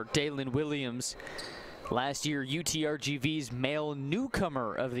 Tough for Dalen Williams. Last year, UTRGV's male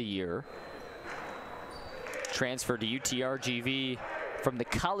newcomer of the year. Transferred to UTRGV from the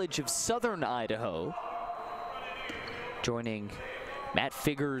College of Southern Idaho. Joining Matt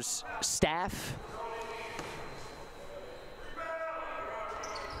Figger's staff.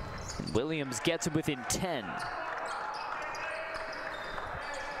 Williams gets him within 10.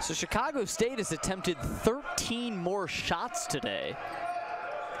 So Chicago State has attempted 13 more shots today.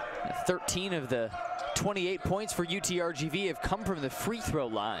 13 of the 28 points for UTRGV have come from the free throw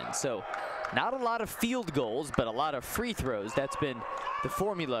line. So not a lot of field goals, but a lot of free throws. That's been the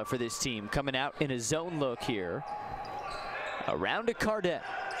formula for this team, coming out in a zone look here. Around to Grande.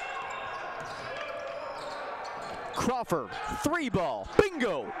 Crawford, 3-ball,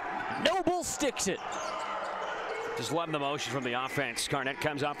 bingo! Noble sticks it. Just loving the motion from the offense. Grande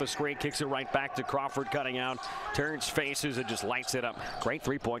comes off the screen, kicks it right back to Crawford, cutting out, turns, faces, and just lights it up. Great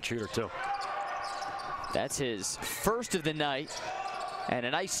three-point shooter, too. That's his first of the night. And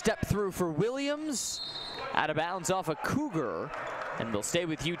a nice step through for Williams. Out of bounds off a Cougar. And will stay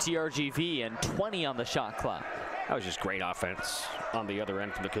with UTRGV and 20 on the shot clock. That was just great offense on the other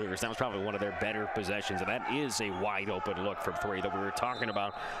end from the Cougars. That was probably one of their better possessions, and that is a wide open look from three that we were talking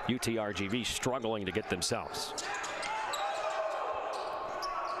about. UTRGV struggling to get themselves.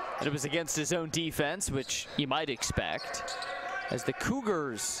 And it was against his own defense, which you might expect, as the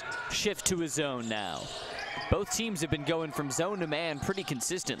Cougars shift to a zone now. Both teams have been going from zone to man pretty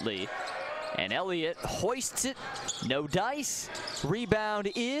consistently. And Elliott hoists it, no dice. Rebound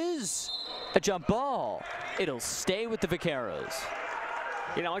is a jump ball. It'll stay with the Vaqueros.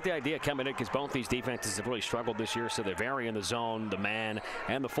 You know, I like the idea coming in because both these defenses have really struggled this year, so they vary in the zone, the man,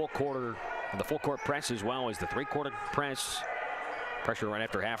 and the full court press as well as the three-quarter press. Pressure right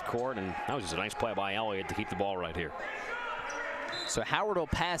after half court, and that was just a nice play by Elliott to keep the ball right here. So Howard will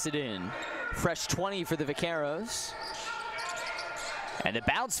pass it in. Fresh 20 for the Vaqueros. And the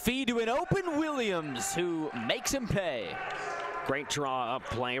bounce feed to an open Williams, who makes him pay. Great draw up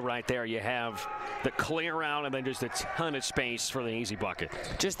play right there. You have the clear out and then just a ton of space for the easy bucket.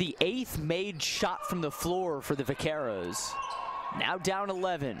 Just the 8th made shot from the floor for the Vaqueros. Now down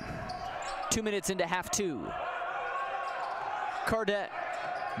 11. 2 minutes into half two. Grande,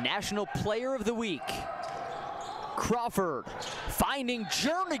 National Player of the Week. Crawford finding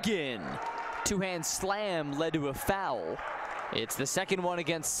Jernigan. Two-hand slam led to a foul. It's the second one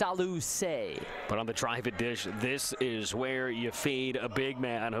against Salou Say. But on the drive-it dish, this is where you feed a big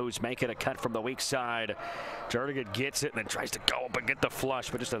man who's making a cut from the weak side. Jernigan gets it and then tries to go up and get the flush,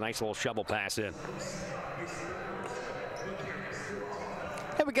 but just a nice little shovel pass in.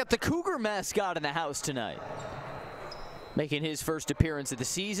 And we got the Cougar mascot in the house tonight, making his first appearance of the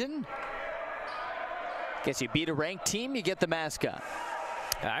season. Guess you beat a ranked team, you get the mascot.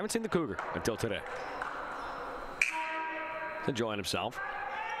 I haven't seen the Cougar until today. Enjoying himself.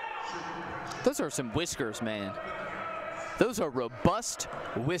 Those are some whiskers, man. Those are robust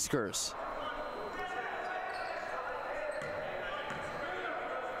whiskers.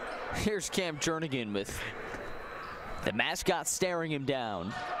 Here's Cam Jernigan with the mascot staring him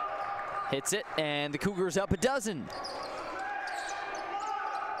down. Hits it, and the Cougars up a dozen.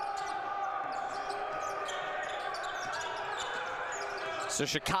 So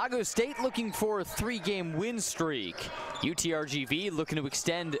Chicago State looking for a 3-game win streak. UTRGV looking to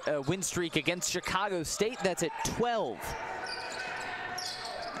extend a win streak against Chicago State. That's at 12.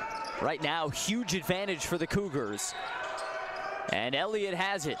 Right now, huge advantage for the Cougars. And Elliott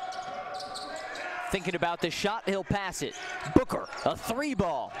has it. Thinking about the shot, he'll pass it. Booker, a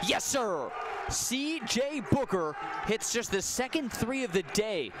 3-ball. Yes, sir. C.J. Booker hits just the second 3 of the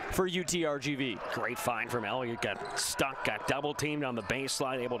day for UTRGV. Great find from Elliott. Got stuck, got double teamed on the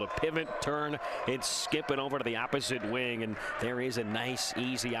baseline, able to pivot, turn, and skip it over to the opposite wing. And there is a nice,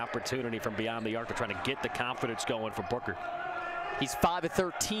 easy opportunity from beyond the arc to try to get the confidence going for Booker. He's 5 of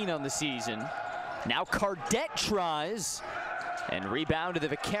 13 on the season. Now Grande tries, and rebound to the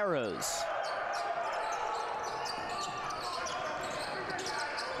Vaqueros.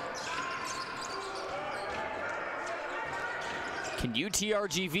 Can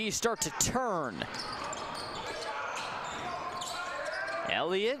UTRGV start to turn?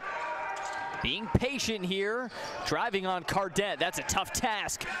 Elliott being patient here, driving on Grande. That's a tough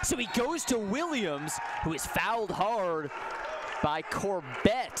task. So he goes to Williams, who is fouled hard by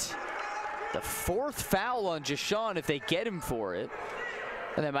Corbett. The 4th foul on Jashawn if they get him for it.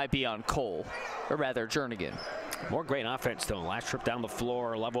 And that might be on Cole, or rather Jernigan. More great offense, though. Last trip down the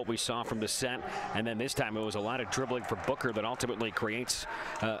floor, love what we saw from the set. And then this time it was a lot of dribbling for Booker that ultimately creates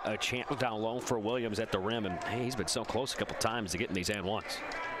a chance down low for Williams at the rim. And hey, he's been so close a couple times to getting these and ones.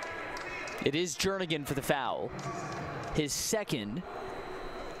 It is Jernigan for the foul. His second.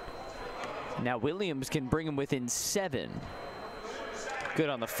 Now Williams can bring him within 7. Good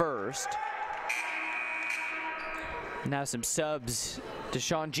on the first. Now some subs.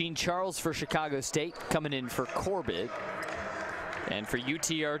 Deshaun Jean Charles for Chicago State coming in for Corbett. And for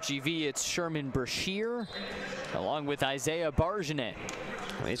UTRGV, it's Sherman Brashear, along with Isaiah Bargenet.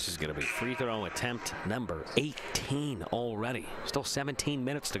 This is going to be free throw attempt number 18 already. Still 17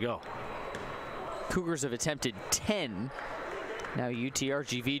 minutes to go. Cougars have attempted 10. Now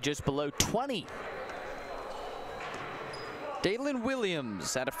UTRGV just below 20. Dalen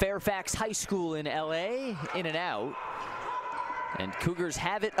Williams out of Fairfax High School in LA, in and out. And Cougars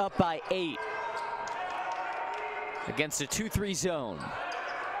have it up by 8 against a 2-3 zone.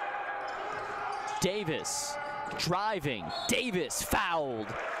 Davis driving. Davis fouled.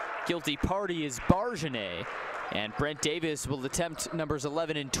 Guilty party is Bargenet. And Brent Davis will attempt numbers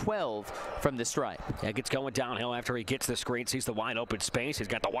 11 and 12 from the stripe. Yeah, gets going downhill after he gets the screen, sees the wide open space. He's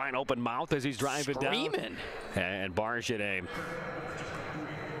got the wide open mouth as he's driving Screaming. Down. And Bargenet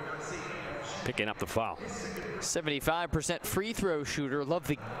picking up the foul. 75% free throw shooter. Love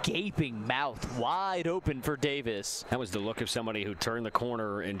the gaping mouth, wide open for Davis. That was the look of somebody who turned the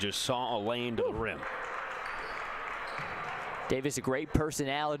corner and just saw a lane to the rim. Davis, a great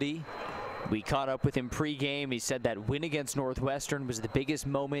personality. We caught up with him pregame. He said that win against Northwestern was the biggest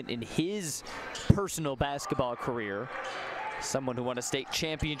moment in his personal basketball career. Someone who won a state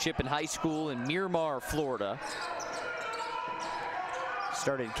championship in high school in Miramar, Florida.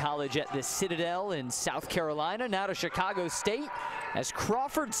 Started college at the Citadel in South Carolina, now to Chicago State as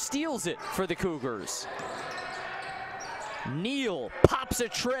Crawford steals it for the Cougars. Neal pops a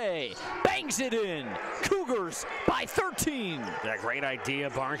tray, bangs it in. Cougars by 13. Yeah, great idea.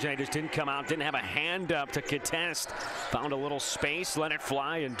 Bargenet just didn't come out, didn't have a hand up to contest. Found a little space, let it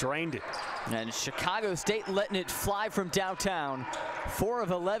fly, and drained it. And Chicago State letting it fly from downtown. 4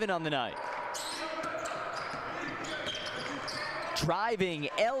 of 11 on the night. Driving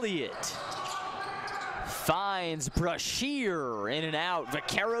Elliott. Finds Brashear, in and out.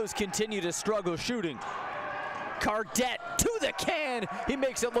 Vaqueros continue to struggle shooting. Cardette to the can. He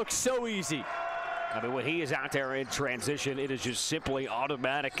makes it look so easy. I mean, when he is out there in transition, it is just simply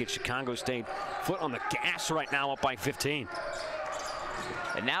automatic at Chicago State. Foot on the gas right now, up by 15.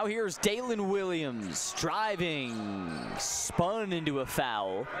 And now here's Dalen Williams driving, spun into a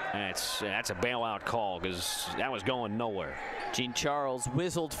foul. That's a bailout call because that was going nowhere. Jean Charles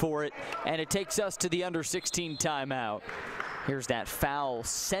whistled for it, and it takes us to the under 16 timeout. Here's that foul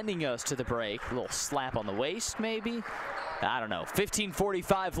sending us to the break. A little slap on the waist, maybe? I don't know.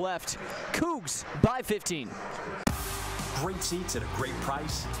 15:45 left. Cougs by 15. Great seats at a great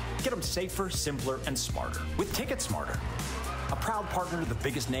price. Get them safer, simpler, and smarter with Ticket Smarter. A proud partner to the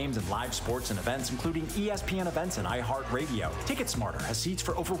biggest names in live sports and events, including ESPN events and iHeartRadio. TicketSmarter has seats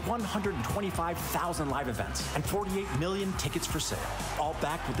for over 125,000 live events and 48 million tickets for sale. All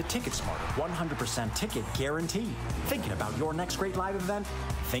backed with the TicketSmarter 100% ticket guarantee. Thinking about your next great live event?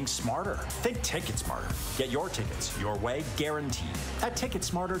 Think smarter. Think TicketSmarter. Get your tickets your way, guaranteed, at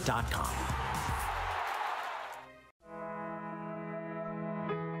TicketSmarter.com.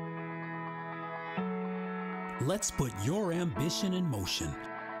 Let's put your ambition in motion.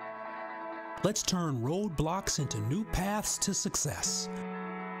 Let's turn roadblocks into new paths to success.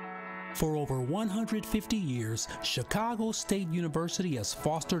 For over 150 years, Chicago State University has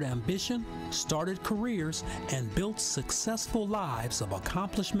fostered ambition, started careers, and built successful lives of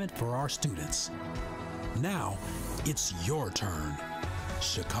accomplishment for our students. Now, it's your turn.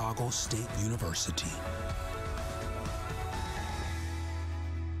 Chicago State University.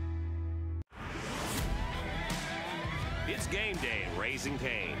 It's game day at Raising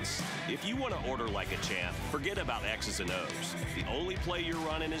Cane's. If you want to order like a champ, forget about X's and O's. The only play you're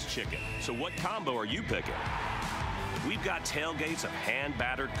running is chicken. So what combo are you picking? We've got tailgates of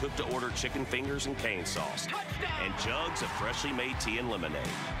hand-battered, cooked-to-order chicken fingers and cane sauce. And jugs of freshly made tea and lemonade.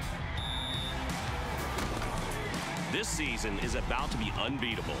 This season is about to be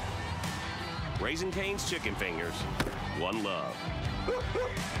unbeatable. Raising Cane's chicken fingers, one love.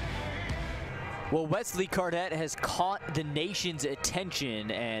 Well, Wesley Cardette has caught the nation's attention,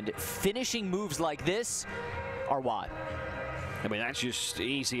 and finishing moves like this are why. I mean, that's just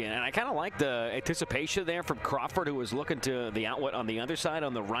easy, and I kind of like the anticipation there from Crawford, who was looking to the outlet on the other side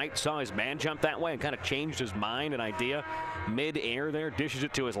on the right, saw his man jump that way and kind of changed his mind and idea mid-air there, dishes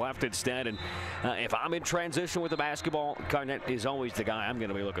it to his left instead. And if I'm in transition with the basketball, Cardette is always the guy I'm going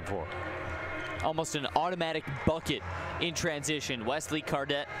to be looking for. Almost an automatic bucket in transition. Wesley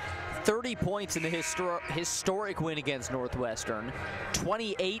Cardette, 30 points in the historic win against Northwestern,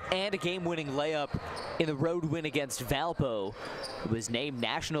 28 and a game-winning layup in the road win against Valpo. It was named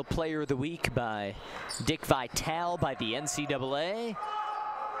National Player of the Week by Dick Vitale by the NCAA.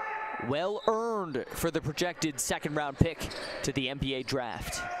 Well earned for the projected second-round pick to the NBA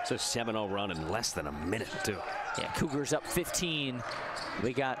draft. It's a 7-0 run in less than a minute, too. Yeah, Cougars up 15.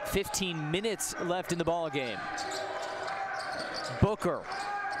 We got 15 minutes left in the ball game. Booker,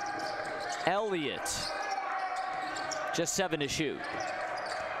 Elliott, just 7 to shoot.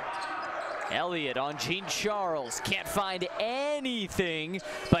 Elliott on Jean Charles, can't find anything,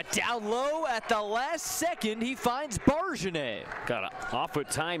 but down low at the last second, he finds Bargenet. Got an off a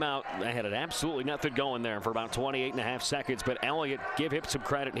timeout. They had absolutely nothing going there for about 28.5 seconds, but Elliott, give him some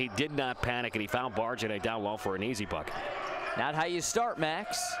credit. He did not panic, and he found Bargenet down low for an easy bucket. Not how you start,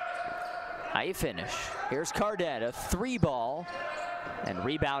 Max. How you finish. Here's Cardette, a 3-ball, and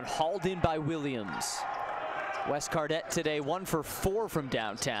rebound hauled in by Williams. Wes Cardette today 1 for 4 from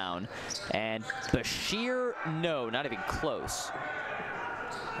downtown, and Bashir, no, not even close.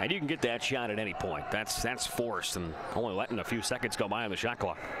 And you can get that shot at any point. That's forced, and only letting a few seconds go by on the shot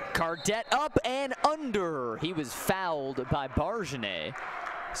clock. Cardette up and under. He was fouled by Bargenet.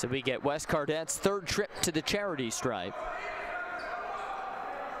 So we get Wes Cardette's 3rd trip to the charity stripe.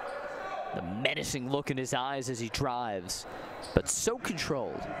 The menacing look in his eyes as he drives, but so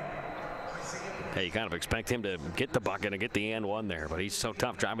controlled. Hey, you kind of expect him to get the bucket and get the and one there, but he's so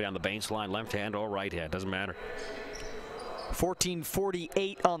tough driving down the baseline, left hand or right hand, doesn't matter.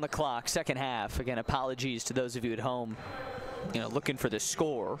 14:48 on the clock, second half. Again, apologies to those of you at home, looking for the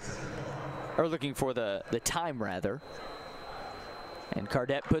score, or looking for the time rather. And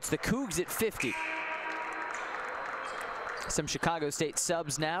Cardette puts the Cougs at 50. Some Chicago State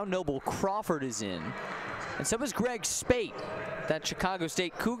subs now. Noble Crawford is in, and so is Greg Spate. That Chicago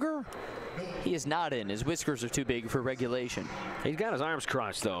State Cougar, he is not in. His whiskers are too big for regulation. He's got his arms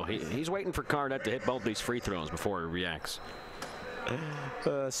crossed, though. He's waiting for Cardette to hit both these free throws before he reacts.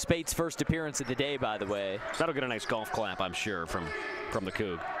 Spate's first appearance of the day, by the way. That'll get a nice golf clap, I'm sure, from the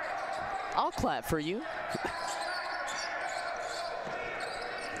Coug. I'll clap for you.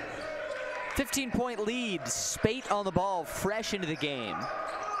 15-point lead. Spate on the ball, fresh into the game.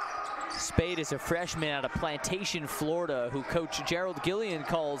 Spate is a freshman out of Plantation, Florida, who Coach Gerald Gillian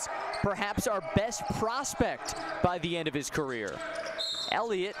calls perhaps our best prospect by the end of his career.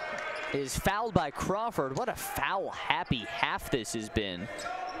 Elliott is fouled by Crawford. What a foul-happy half this has been.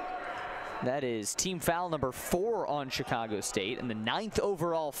 That is team foul number 4 on Chicago State, and the 9th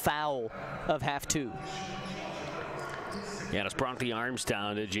overall foul of half 2. Yeah, just brought the arms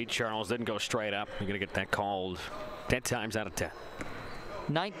down to G. Charles. Didn't go straight up. You're going to get that called 10 times out of 10.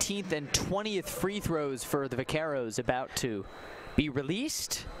 19th and 20th free throws for the Vaqueros about to be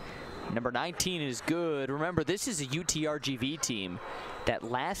released. Number 19 is good. Remember, this is a UTRGV team that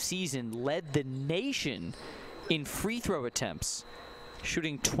last season led the nation in free throw attempts,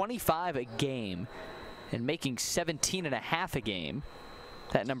 shooting 25 a game and making 17.5 a game.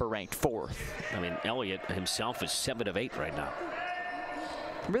 That number ranked 4th. I mean, Elliott himself is 7 of 8 right now.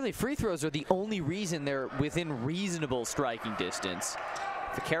 Really, free throws are the only reason they're within reasonable striking distance.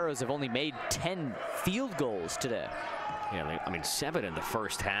 The Vaqueros have only made 10 field goals today. Yeah, I mean, 7 in the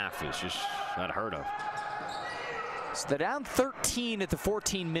first half is just unheard of. So they're down 13 at the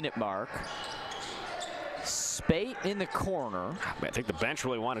 14-minute mark. Spate in the corner. I think the bench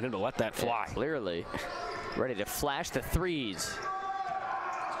really wanted him to let that fly. Yeah, clearly. Ready to flash the threes.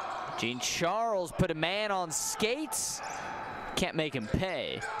 Jean Charles put a man on skates. Can't make him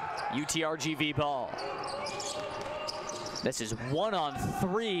pay. UTRGV ball. This is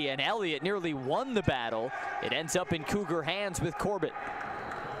 1-on-3, and Elliott nearly won the battle. It ends up in Cougar hands with Corbett.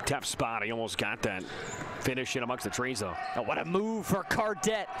 Tough spot. He almost got that finish in amongst the trees, though. Oh, what a move for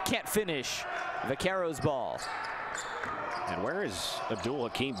Cardette. Can't finish. Vaqueros ball. And where has Abdul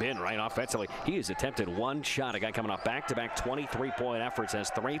Hakim been right offensively? He has attempted one shot. A guy coming off back-to-back 23-point efforts has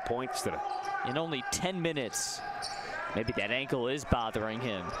 3 points today. In only 10 minutes. Maybe that ankle is bothering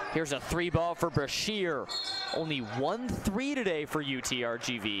him. Here's a 3-ball for Bashir. Only 1 3 today for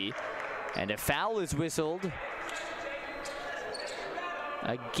UTRGV. And a foul is whistled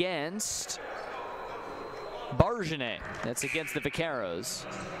against Bargenet. That's against the Vaqueros.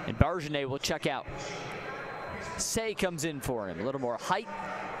 And Bargenet will check out. Say comes in for him. A little more height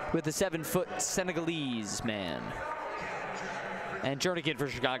with the 7-foot Senegalese man. And Jernigan for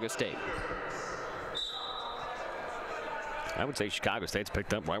Chicago State. I would say Chicago State's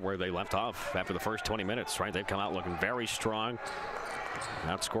picked up right where they left off after the first 20 minutes, right? They've come out looking very strong.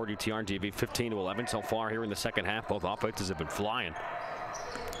 Outscored UTRGV 15-11 so far here in the second half. Both offenses have been flying.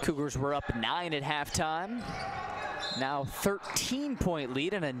 Cougars were up 9 at halftime. Now 13-point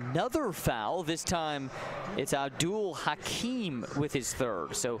lead and another foul. This time it's Abdul Hakim with his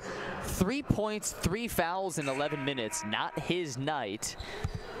 3rd. So 3 points, 3 fouls in 11 minutes. Not his night.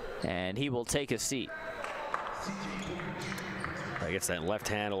 And he will take a seat. He gets that left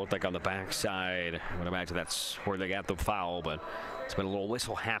hand, it looked like on the backside. I would imagine that's where they got the foul, but it's been a little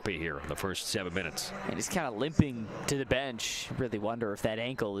whistle happy here in the first 7 minutes. And he's kind of limping to the bench. Really wonder if that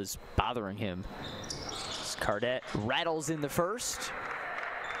ankle is bothering him. Cardette rattles in the first.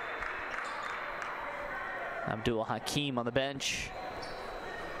 Abdul Hakim on the bench.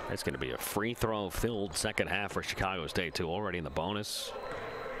 It's going to be a free throw filled second half for Chicago State, too, already in the bonus.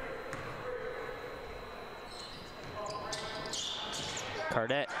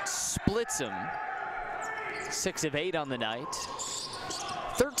 Cardette splits him. 6 of 8 on the night.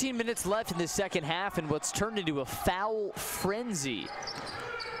 13 minutes left in the second half and what's turned into a foul frenzy.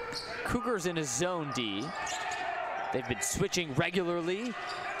 Cougars in a zone D. They've been switching regularly.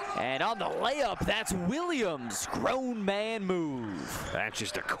 And on the layup, that's Williams. Grown man move. That's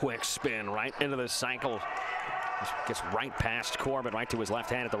just a quick spin right into the cycle. Just gets right past Corbett, right to his left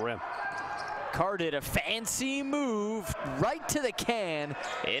hand at the rim. Carr did a fancy move right to the can,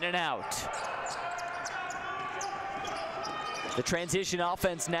 in and out. The transition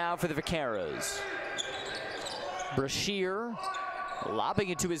offense now for the Vaqueros. Brashear lobbing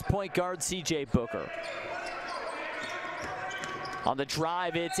it to his point guard, CJ Booker. On the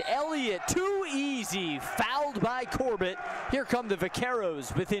drive, it's Elliott, too easy, fouled by Corbett. Here come the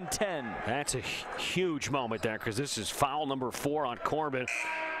Vaqueros within 10. That's a huge moment there because this is foul number 4 on Corbett.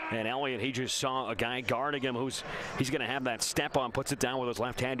 And Elliott, he just saw a guy guarding him he's going to have that step on, puts it down with his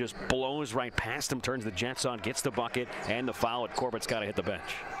left hand, just blows right past him, turns the Jets on, gets the bucket, and the foul. And Corbett's got to hit the bench.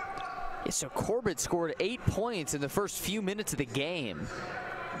 Yeah, so Corbett scored 8 points in the first few minutes of the game.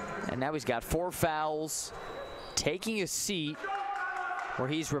 And now he's got 4 fouls, taking a seat where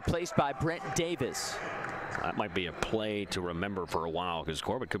he's replaced by Brent Davis. That might be a play to remember for a while because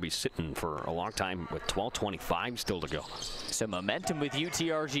Corbett could be sitting for a long time with 12:25 still to go. So momentum with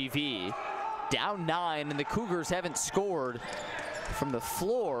UTRGV. Down 9, and the Cougars haven't scored from the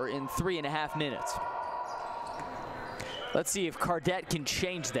floor in 3.5 minutes. Let's see if Cardette can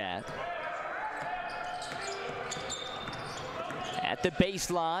change that. At the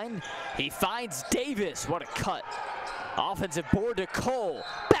baseline, he finds Davis. What a cut. Offensive board to Cole.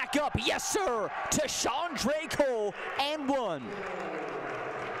 Back up, yes sir, to Chandre Cole, and 1.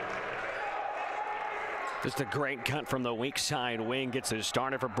 Just a great cut from the weak side wing. Gets it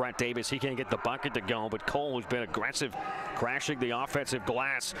started for Brent Davis. He can't get the bucket to go, but Cole has been aggressive, crashing the offensive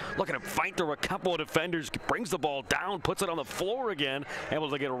glass. Looking to fight through a couple of defenders. Brings the ball down, puts it on the floor again. Able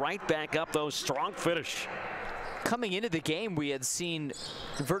to get right back up, though. Strong finish. Coming into the game, we had seen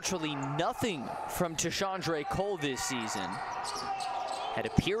virtually nothing from Chandre Cole this season. Had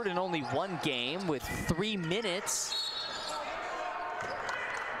appeared in only 1 game with 3 minutes.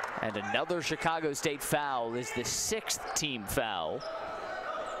 And another Chicago State foul is the 6th team foul.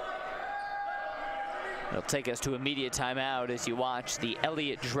 It'll take us to immediate timeout as you watch the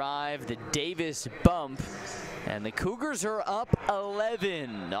Elliott drive, the Davis bump, and the Cougars are up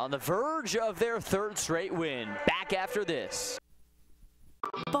 11 on the verge of their 3rd straight win. Back after this.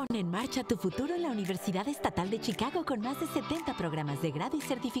 Pon en marcha tu futuro en la Universidad Estatal de Chicago con más de 70 programas de grado y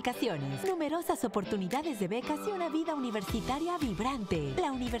certificaciones, numerosas oportunidades de becas y una vida universitaria vibrante.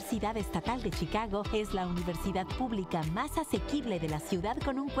 La Universidad Estatal de Chicago es la universidad pública más asequible de la ciudad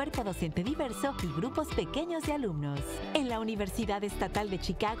con un cuerpo docente diverso y grupos pequeños de alumnos. En la Universidad Estatal de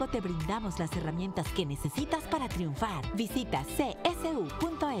Chicago te brindamos las herramientas que necesitas para triunfar. Visita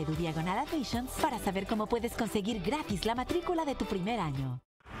csu.edu/admissions para saber cómo puedes conseguir gratis la matrícula de tu primer año.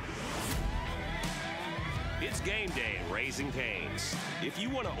 It's game day at Raising Cane's. If you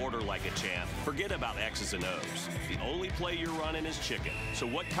want to order like a champ, forget about X's and O's. The only play you're running is chicken. So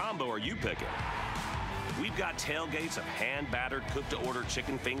what combo are you picking? We've got tailgates of hand-battered, cooked-to-order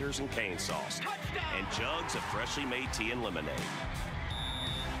chicken fingers and cane sauce, and jugs of freshly made tea and lemonade.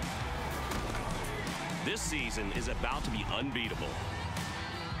 This season is about to be unbeatable.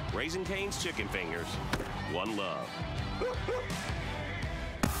 Raising Cane's chicken fingers, one love.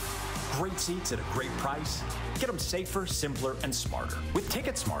 Great seats at a great price. Get them safer, simpler, and smarter with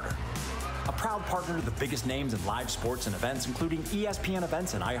Ticket Smarter. A proud partner to the biggest names in live sports and events, including ESPN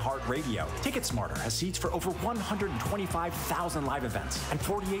events and iHeartRadio. Ticket Smarter has seats for over 125,000 live events and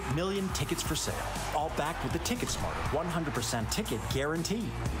 48 million tickets for sale. All backed with the Ticket Smarter 100% ticket guarantee.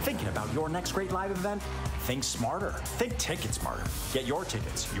 Thinking about your next great live event? Think smarter. Think Ticket Smarter. Get your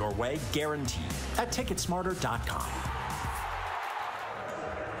tickets your way, guaranteed, at Ticketsmarter.com.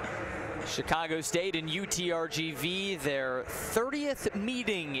 Chicago State and UTRGV, their 30th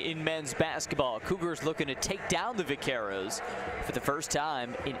meeting in men's basketball. Cougars looking to take down the Vaqueros for the first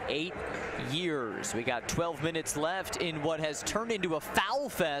time in 8 years. We got 12 minutes left in what has turned into a foul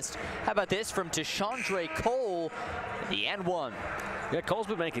fest. How about this from Tashandre Cole, the and one. Yeah, Cole's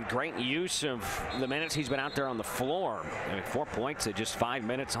been making great use of the minutes he's been out there on the floor. I mean, 4 points in just 5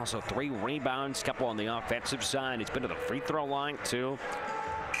 minutes, also 3 rebounds, couple on the offensive side. He's been to the free throw line too.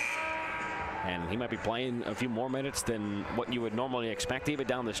 And he might be playing a few more minutes than what you would normally expect even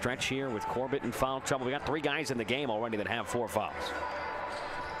down the stretch here with Corbett in foul trouble. We got 3 guys in the game already that have 4 fouls.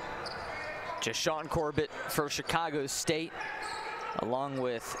 Jashawn Corbett for Chicago State, along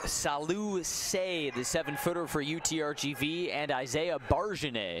with Salou Say, the 7-footer for UTRGV, and Isaiah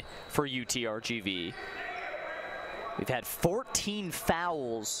Bargenet for UTRGV. We've had 14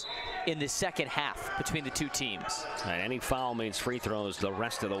 fouls in the second half between the two teams. And any foul means free throws the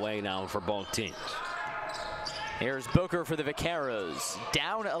rest of the way now for both teams. Here's Booker for the Vaqueros.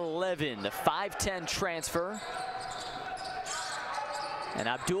 Down 11, the 5'10 transfer. And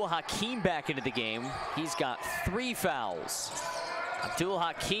Abdul Hakim back into the game. He's got 3 fouls. Abdul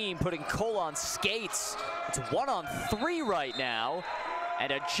Hakim putting Cole on skates. It's 1-on-3 right now.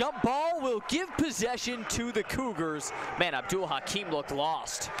 And a jump ball will give possession to the Cougars. Man, Abdul Hakim looked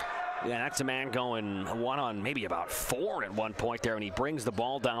lost. Yeah, that's a man going 1 on maybe about 4 at one point there, and he brings the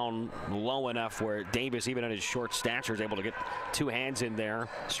ball down low enough where Davis, even at his short stature, is able to get 2 hands in there,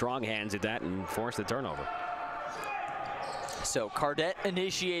 strong hands at that, and force the turnover. So Cardette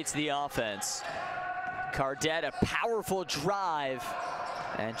initiates the offense. Cardette, a powerful drive,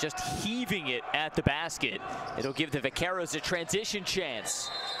 and just heaving it at the basket. It'll give the Vaqueros a transition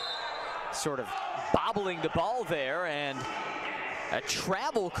chance. Sort of bobbling the ball there, and a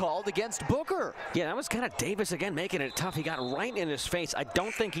travel called against Booker. Yeah, that was kind of Davis again making it tough. He got right in his face. I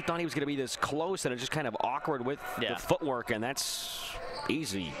don't think he thought he was going to be this close, and it's just kind of awkward with the footwork, and that's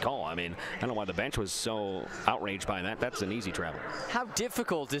easy call. I mean, I don't know why the bench was so outraged by that. That's an easy travel. How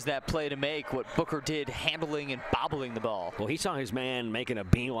difficult is that play to make, what Booker did handling and bobbling the ball? Well, he saw his man making a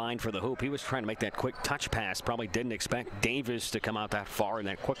beeline for the hoop. He was trying to make that quick touch pass. Probably didn't expect Davis to come out that far and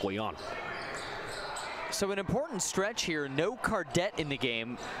that quickly on. So an important stretch here. No Cardette in the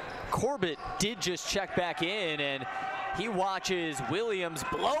game. Corbett did just check back in, and he watches Williams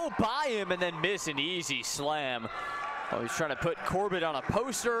blow by him and then miss an easy slam. Oh, he's trying to put Corbett on a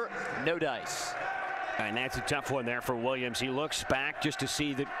poster. No dice. And that's a tough one there for Williams. He looks back just to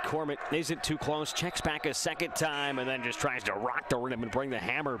see that Corbett isn't too close, checks back a second time, and then just tries to rock the rim and bring the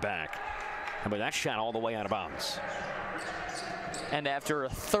hammer back. But that shot all the way out of bounds. And after a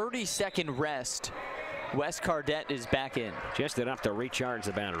 30-second rest, Wes Cardette is back in. Just enough to recharge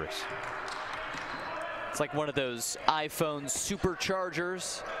the batteries. It's like one of those iPhone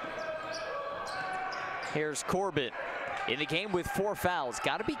superchargers. Here's Corbett in the game with 4 fouls.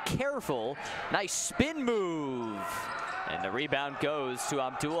 Got to be careful. Nice spin move. And the rebound goes to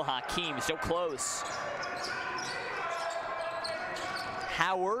Abdul Hakim. So close.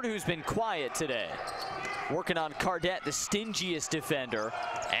 Howard, who's been quiet today, working on Cardette, the stingiest defender.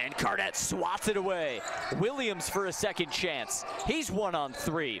 And Cardette swats it away. Williams for a second chance. He's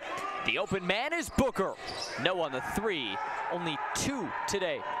 1-on-3. The open man is Booker. No on the 3. Only 2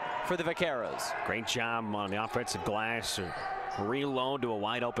 today for the Vaqueros. Great job on the offensive glass. Reload to a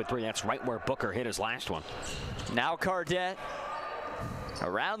wide open 3. That's right where Booker hit his last one. Now Cardette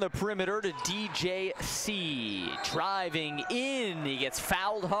around the perimeter to DJC. Driving in. He gets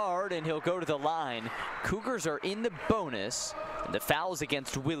fouled hard, and he'll go to the line. Cougars are in the bonus. And the foul's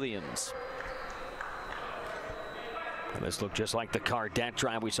against Williams. And this looked just like the Cardette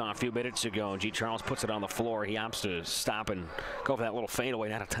drive we saw a few minutes ago. G. Charles puts it on the floor. He opts to stop and go for that little fadeaway.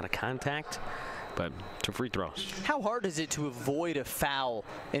 Not a ton of contact, but 2 free throws. How hard is it to avoid a foul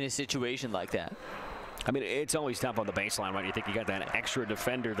in a situation like that? I mean, it's always tough on the baseline, right? You think you got that extra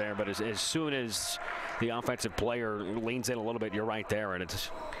defender there, but as soon as the offensive player leans in a little bit, you're right there, and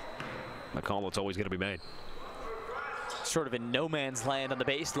it's a call that's always going to be made. Sort of in no man's land on the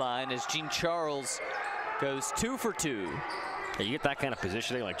baseline as Gene Charles goes 2 for 2. Yeah, you get that kind of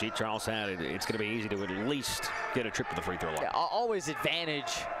positioning like G. Charles had, it's going to be easy to at least get a trip to the free throw line. Yeah, always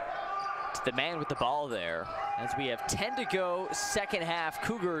advantage to the man with the ball there. As we have 10 to go, second half,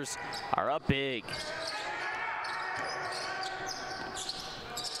 Cougars are up big.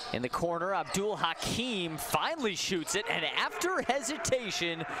 In the corner, Abdul Hakim finally shoots it, and after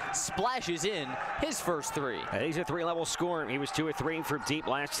hesitation, splashes in his first three. He's a three-level scorer. He was 2 of 3 from deep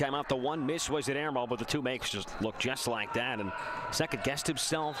last time out. The one miss was an air ball, but the two makes just look just like that. And second guessed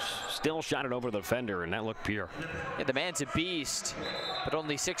himself, still shot it over the defender, and that looked pure. Yeah, the man's a beast, but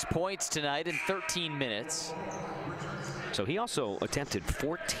only 6 points tonight in 13 minutes. So he also attempted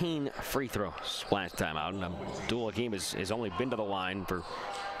 14 free throws last time out, and Abdul Hakim has only been to the line for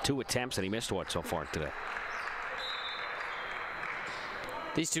 2 attempts, and he missed one so far today.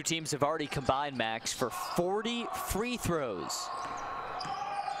 These two teams have already combined, Max, for 40 free throws.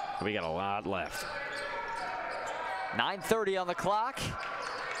 We got a lot left. 9:30 on the clock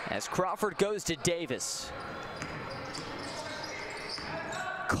as Crawford goes to Davis.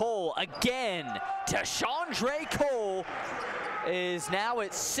 Cole again to Chandre Cole is now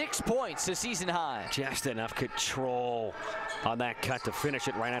at 6 points, the season high. Just enough control on that cut to finish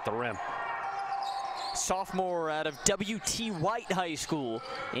it right at the rim. Sophomore out of W.T. White High School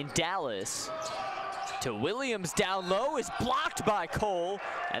in Dallas. To Williams down low, is blocked by Cole,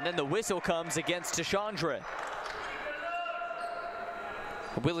 and then the whistle comes against Chandre.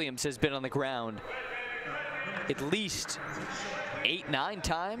 Williams has been on the ground at least 8-9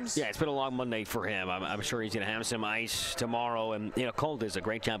 times. Yeah, it's been a long Monday for him. I'm sure he's going to have some ice tomorrow. And, you know, Cole does a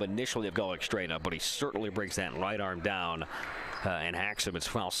great job initially of going straight up, but he certainly brings that right arm down and hacks him. It's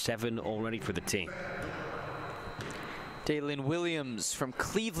foul 7 already for the team. Dalen Williams from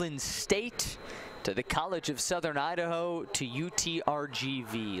Cleveland State to the College of Southern Idaho to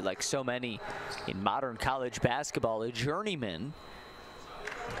UTRGV. Like so many in modern college basketball, a journeyman.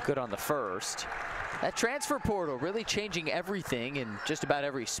 Good on the first. That transfer portal really changing everything in just about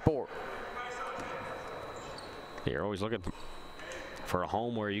every sport. You're always looking for a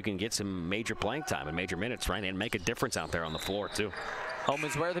home where you can get some major playing time and major minutes, right? And make a difference out there on the floor, too. Home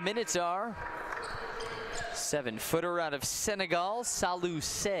is where the minutes are. 7-footer out of Senegal, Salou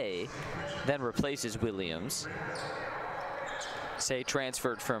Say, then replaces Williams. Say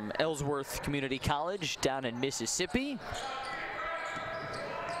transferred from Ellsworth Community College down in Mississippi.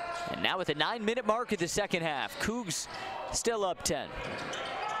 And now at the 9-minute mark of the second half, Cougs still up 10.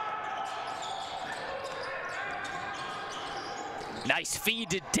 Nice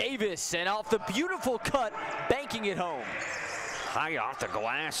feed to Davis, and off the beautiful cut, banking it home. High off the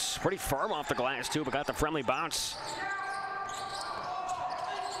glass, pretty firm off the glass too, but got the friendly bounce.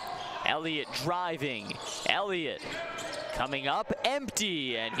 Elliott driving. Elliott coming up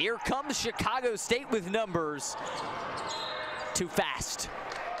empty, and here comes Chicago State with numbers. Too fast.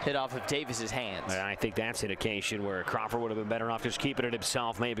 Hit off of Davis's hands. And I think that's an indication where Crawford would have been better off just keeping it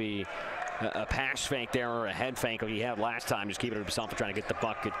himself. Maybe a pass fake there or a head fake like he had last time. Just keeping it himself and trying to get the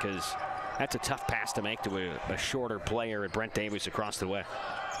bucket, because that's a tough pass to make to a shorter player at Brent Davis across the way.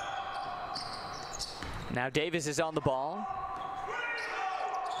 Now Davis is on the ball.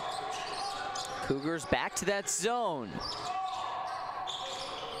 Cougars back to that zone.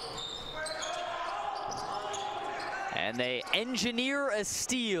 And they engineer a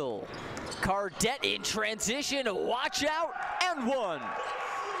steal. Cardette in transition, watch out, and one.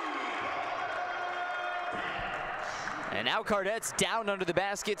 And now Cardette's down under the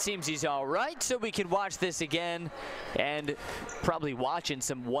basket. Seems he's all right, so we can watch this again and probably watch in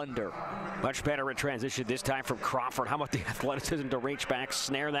some wonder. Much better in transition this time from Crawford. How about the athleticism to reach back,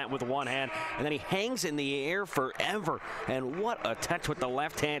 snare that with one hand, and then he hangs in the air forever. And what a touch with the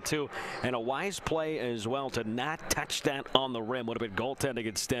left hand, too. And a wise play as well to not touch that on the rim. Would have been goaltending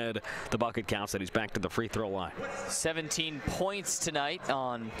instead. The bucket counts, and he's back to the free throw line. 17 points tonight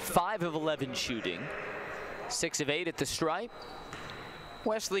on 5 of 11 shooting. 6 of 8 at the stripe.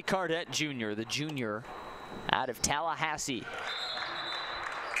 Wesley Cardette Jr., the junior out of Tallahassee,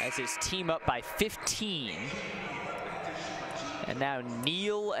 has his team up by 15. And now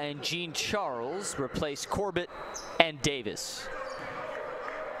Neal and Gene Charles replace Corbett and Davis.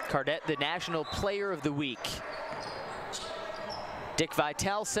 Cardette, the National Player of the Week. Dick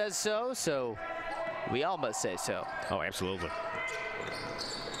Vitale says so, so we all must say so. Oh, absolutely.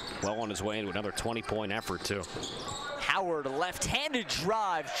 Well on his way into another 20-point effort, too. Howard, a left-handed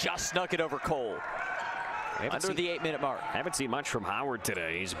drive, just snuck it over Cole. Under the 8-minute mark. Haven't seen much from Howard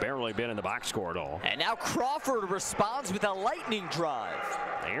today. He's barely been in the box score at all. And now Crawford responds with a lightning drive.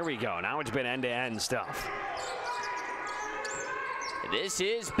 Here we go. Now it's been end-to-end stuff. This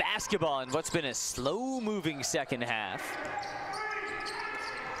is basketball in what's been a slow-moving second half.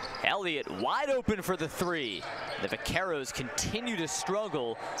 Elliott wide open for the three. The Vaqueros continue to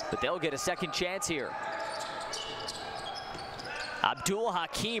struggle, but they'll get a second chance here. Abdul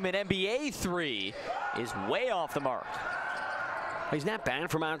Hakim, an NBA three, is way off the mark. He's not bad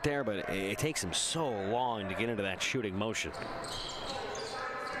from out there, but it takes him so long to get into that shooting motion.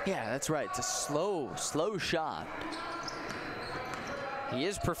 Yeah, that's right. It's a slow shot. He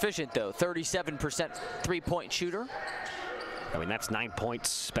is proficient, though. 37% three-point shooter. I mean, that's 9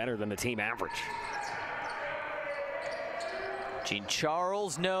 points better than the team average. Jean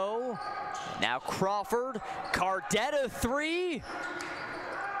Charles, no. Now Crawford. Cardette, a three.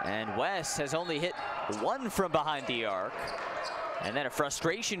 And West has only hit one from behind the arc. And then a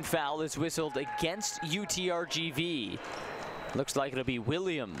frustration foul is whistled against UTRGV. Looks like it'll be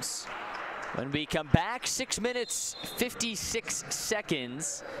Williams. When we come back, 6 minutes, 56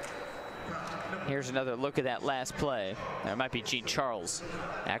 seconds. Here's another look at that last play. There might be Jean Charles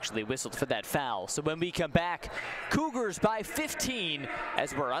actually whistled for that foul. So when we come back, Cougars by 15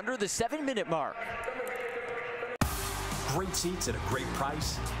 as we're under the 7-minute mark. Great seats at a great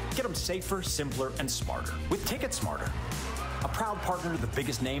price. Get them safer, simpler, and smarter with Ticket Smarter. A proud partner to the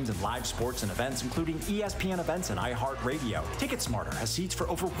biggest names in live sports and events, including ESPN events and iHeartRadio. Ticket Smarter has seats for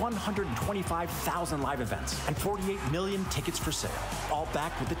over 125,000 live events and 48 million tickets for sale. All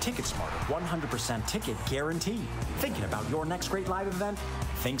backed with the Ticket Smarter 100% ticket guarantee. Thinking about your next great live event?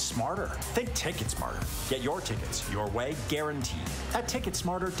 Think smarter. Think Ticket Smarter. Get your tickets your way, guaranteed, at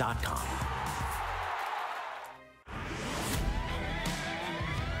ticketsmarter.com.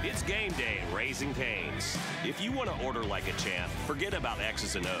 It's game day at Raising Cane's. If you want to order like a champ, forget about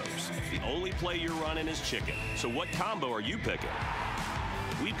X's and O's. The only play you're running is chicken. So what combo are you picking?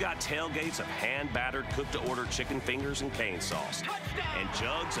 We've got tailgates of hand-battered, cooked-to-order chicken fingers and cane sauce, and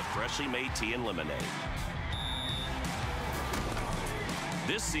jugs of freshly made tea and lemonade.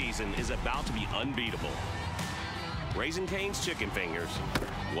 This season is about to be unbeatable. Raising Cane's chicken fingers,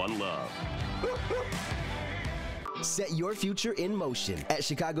 one love. Set your future in motion at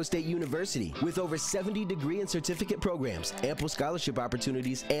Chicago State University with over 70 degree and certificate programs, ample scholarship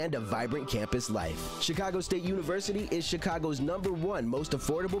opportunities, and a vibrant campus life. Chicago State University is Chicago's #1 most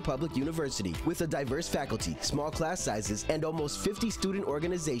affordable public university with a diverse faculty, small class sizes, and almost 50 student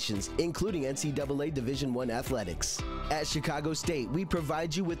organizations, including NCAA Division I athletics. At Chicago State, we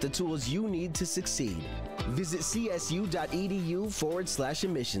provide you with the tools you need to succeed. Visit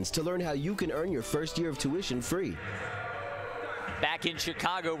csu.edu/admissions to learn how you can earn your first year of tuition free. Back in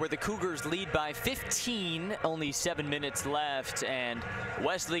Chicago, where the Cougars lead by 15, only 7 minutes left, and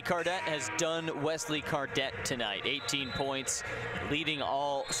Wesley Cardette has done Wesley Cardette tonight. 18 points, leading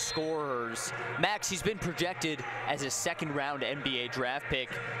all scorers. Max, he's been projected as a second-round NBA draft pick.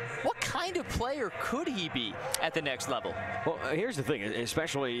 What kind of player could he be at the next level? Well, here's the thing,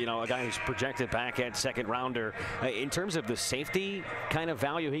 especially, you know, a guy who's projected back at second-rounder. In terms of the safety kind of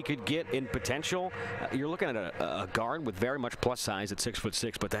value he could get in potential, you're looking at a guard with very much plus size at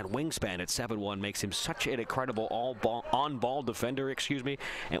 6'6", but that wingspan at 7'1" makes him such an incredible on-ball defender, and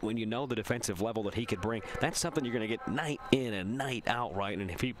when you know the defensive level that he could bring, that's something you're going to get night in and night out, right?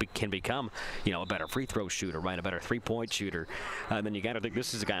 And if he can become, you know, a better free throw shooter, right, a better three-point shooter, then you got to think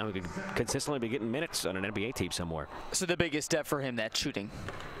this is a guy who can consistently be getting minutes on an NBA team somewhere. So the biggest step for him, that shooting.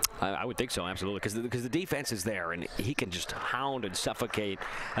 I would think so, absolutely, because the defense is there, and he can just hound and suffocate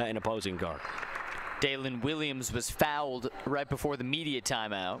an opposing guard. Dalen Williams was fouled right before the media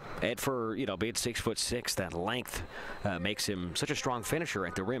timeout. And for, you know, being 6'6", that length makes him such a strong finisher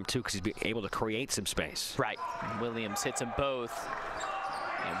at the rim, too, because he's able to create some space. Right. Williams hits them both.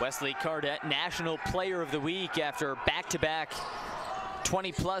 And Wesley Cardette, National Player of the Week after back-to-back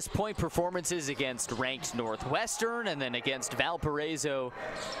 20-plus point performances against ranked Northwestern and then against Valparaiso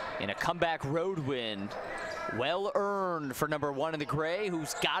in a comeback road win. Well earned for #1 in the gray,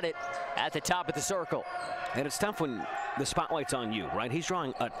 who's got it at the top of the circle. And it's tough when the spotlight's on you, right? He's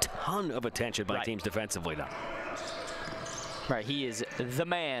drawing a ton of attention by teams defensively now. Right, he is the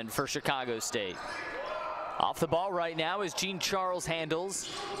man for Chicago State. Off the ball right now is Jean Charles handles,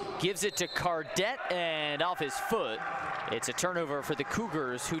 gives it to Cardette, and off his foot. It's a turnover for the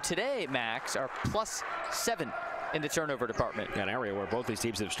Cougars, who today, Max, are +7 in the turnover department. An area where both these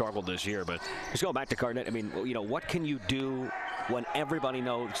teams have struggled this year, but just going back to Cardette, I mean, you know, what can you do when everybody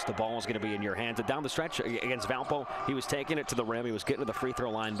knows the ball is going to be in your hands? And down the stretch against Valpo, he was taking it to the rim, he was getting to the free throw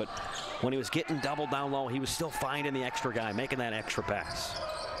line, but when he was getting doubled down low, he was still finding the extra guy, making that extra pass.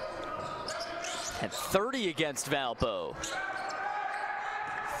 At 30 against Valpo.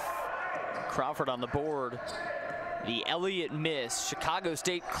 Crawford on the board. The Elliott miss. Chicago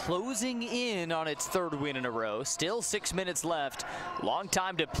State closing in on its 3rd win in a row. Still 6 minutes left. Long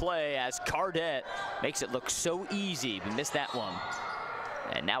time to play as Cardette makes it look so easy. We missed that one.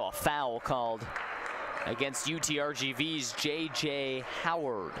 And now a foul called against UTRGV's J.J.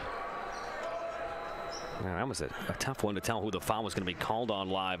 Howard. Man, that was a tough one to tell who the foul was going to be called on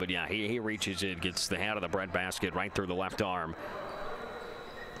live, but yeah, he reaches it, gets the hand of the breadbasket right through the left arm.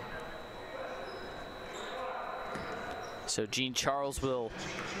 So Gene Charles will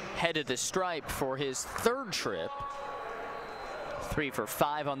head to the stripe for his third trip. 3 for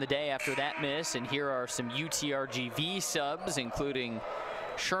 5 on the day after that miss, and here are some UTRGV subs, including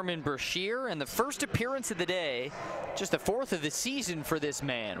Sherman Brashear, and the first appearance of the day, just the 4th of the season for this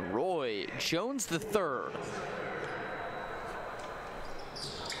man, Roy Jones III.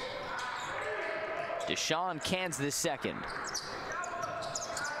 Deshaun Cans the second.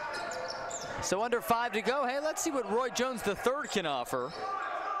 So under 5 to go. Hey, let's see what Roy Jones III can offer.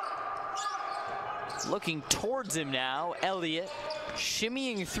 Looking towards him now, Elliott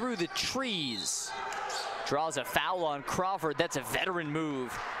shimmying through the trees. Draws a foul on Crawford. That's a veteran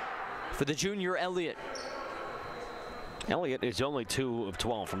move for the junior Elliott. Elliott is only 2 of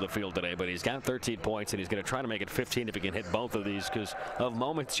 12 from the field today, but he's got 13 points, and he's going to try to make it 15 if he can hit both of these because of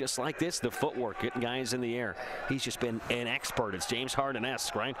moments just like this, the footwork, getting guys in the air. He's just been an expert. It's James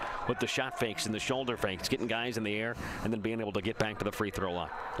Harden-esque, right, with the shot fakes and the shoulder fakes, getting guys in the air and then being able to get back to the free throw line.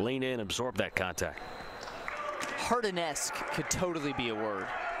 Lean in, absorb that contact. Harden-esque could totally be a word.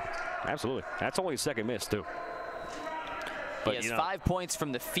 Absolutely. That's only his second miss, too. But he has 5 points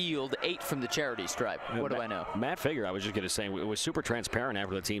from the field, 8 from the charity stripe. What do I know? Matt Figure, I was just going to say, it was super transparent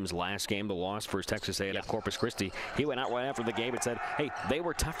after the team's last game, the loss versus Texas A&M Corpus Christi. He went out right after the game and said, hey, they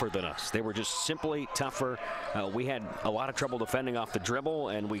were tougher than us. They were just simply tougher. We had a lot of trouble defending off the dribble,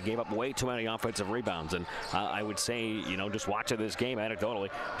 and we gave up way too many offensive rebounds. And I would say, you know, just watching this game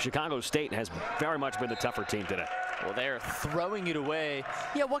anecdotally, Chicago State has very much been the tougher team today. Well, they're throwing it away.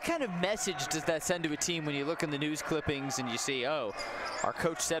 Yeah, what kind of message does that send to a team when you look in the news clippings and you see, oh, our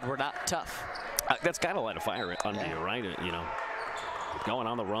coach said we're not tough? That's got to light a fire under you, right? You know, going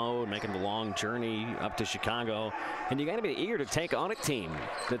on the road, making the long journey up to Chicago, and you got to be eager to take on a team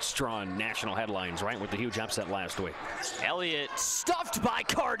that's drawing national headlines, right, with the huge upset last week. Elliott stuffed by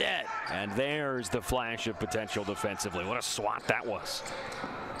Cardette. And there's the flash of potential defensively. What a swat that was.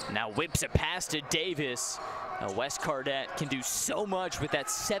 Now whips it past to Davis. Wes Cardette can do so much with that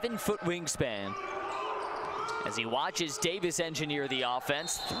 7-foot wingspan. As he watches Davis engineer the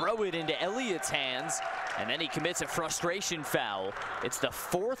offense, throw it into Elliott's hands, and then he commits a frustration foul. It's the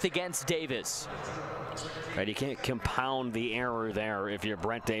 4th against Davis. Right, you can't compound the error there if you're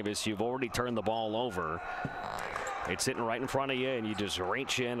Brent Davis. You've already turned the ball over. It's sitting right in front of you, and you just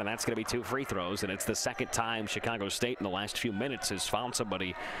reach in, and that's going to be 2 free throws. And it's the second time Chicago State in the last few minutes has found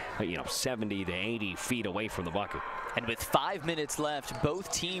somebody, 70 to 80 feet away from the bucket. And with 5 minutes left,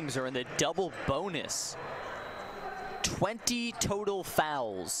 both teams are in the double bonus. 20 total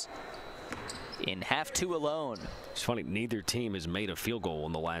fouls in half 2 alone. It's funny, neither team has made a field goal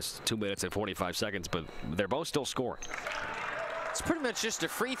in the last 2 minutes and 45 seconds, but they're both still scoring. It's pretty much just a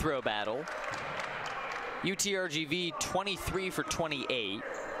free throw battle. UTRGV 23 for 28.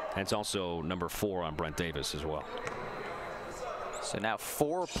 That's also number 4 on Brent Davis as well. So now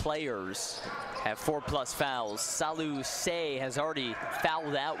 4 players have 4+ fouls. Salu Say has already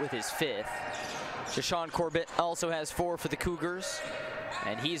fouled out with his 5th. Deshaun Corbett also has 4 for the Cougars,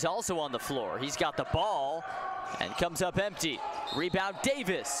 and he's also on the floor. He's got the ball and comes up empty. Rebound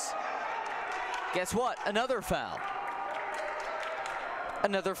Davis. Guess what? Another foul.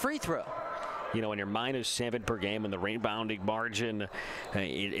 Another free throw. You know, when you're -7 per game in the rebounding margin,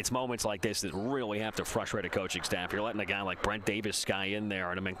 it's moments like this that really have to frustrate a coaching staff. You're letting a guy like Brent Davis guy in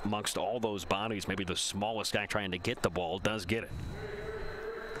there, and amongst all those bodies, maybe the smallest guy trying to get the ball does get it.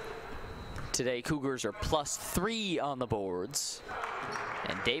 Today, Cougars are +3 on the boards.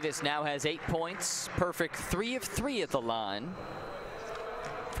 And Davis now has 8 points. Perfect 3 of 3 at the line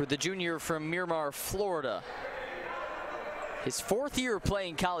for the junior from Miramar, Florida. His 4th year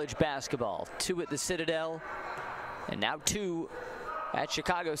playing college basketball. 2 at the Citadel, and now 2 at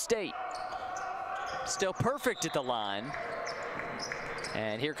Chicago State. Still perfect at the line.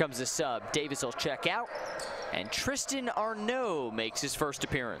 And here comes the sub. Davis will check out, and Tristan Arnaud makes his first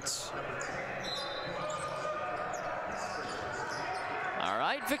appearance. All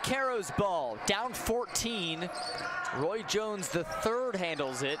right, Vaqueros ball, down 14. Roy Jones III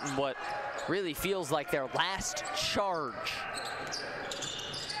handles it in what really feels like their last charge.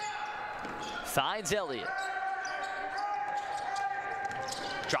 Finds Elliott.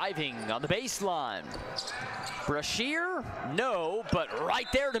 Driving on the baseline. Brashear? No, but right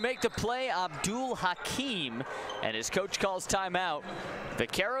there to make the play, Abdul Hakim. And his coach calls timeout.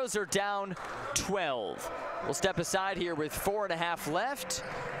 Vaqueros are down 12. We'll step aside here with 4.5 left.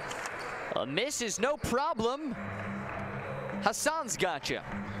 A miss is no problem. Hassan's got you.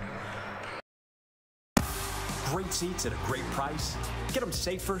 Great seats at a great price. Get them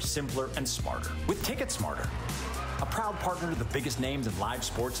safer, simpler, and smarter with Ticket Smarter. A proud partner to the biggest names in live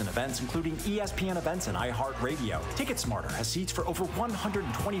sports and events, including ESPN events and iHeartRadio. TicketSmarter has seats for over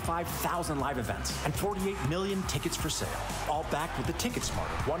 125,000 live events and 48 million tickets for sale. All backed with the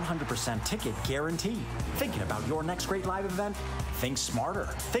TicketSmarter 100% ticket guarantee. Thinking about your next great live event? Think smarter.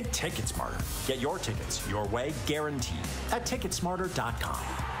 Think TicketSmarter. Get your tickets your way, guaranteed, at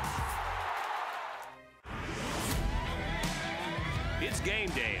TicketSmarter.com. It's game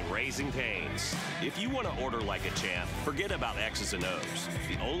day at Raising Cane's. If you want to order like a champ, forget about X's and O's.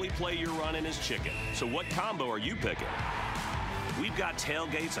 The only play you're running is chicken. So what combo are you picking? We've got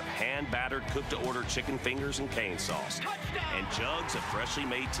tailgates of hand-battered, cooked-to-order chicken fingers and cane sauce, and jugs of freshly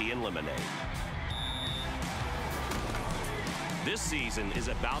made tea and lemonade. This season is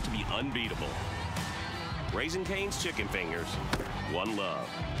about to be unbeatable. Raising Cane's chicken fingers, one love.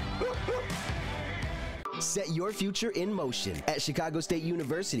 Set your future in motion at Chicago State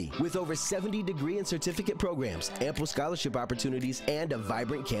University with over 70 degree and certificate programs, ample scholarship opportunities, and a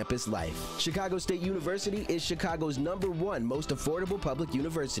vibrant campus life. Chicago State University is Chicago's #1 most affordable public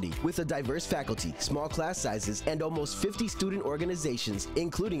university with a diverse faculty, small class sizes, and almost 50 student organizations,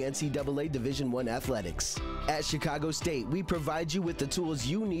 including NCAA Division I athletics. At Chicago State, we provide you with the tools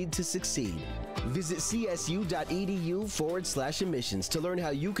you need to succeed. Visit csu.edu/admissions to learn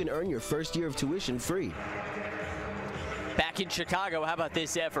how you can earn your first year of tuition free. Back in Chicago, how about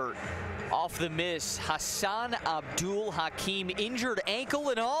this effort? Off the miss, Hassan Abdul Hakim, injured ankle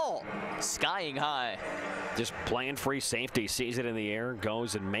and all, skying high. Just playing free safety, sees it in the air,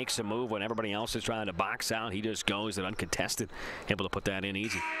 goes and makes a move when everybody else is trying to box out. He just goes and uncontested, able to put that in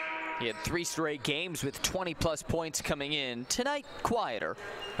easy. He had 3 straight games with 20-plus points coming in. Tonight, quieter.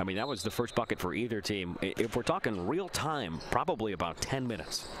 I mean, that was the first bucket for either team. If we're talking real time, probably about 10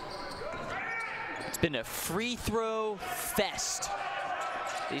 minutes. It's been a free throw fest.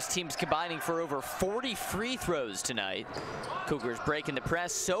 These teams combining for over 40 free throws tonight. Cougars breaking the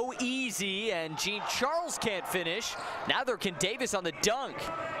press so easy, and Gene Charles can't finish. Now Ken Davis on the dunk.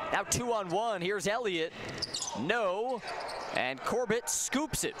 Now 2-on-1. Here's Elliott. No. And Corbett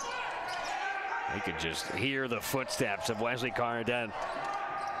scoops it. You could just hear the footsteps of Wesley Carden.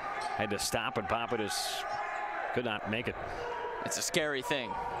 Had to stop and pop it, could not make it. It's a scary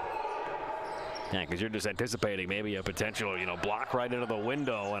thing. Yeah, because you're just anticipating maybe a potential, block right into the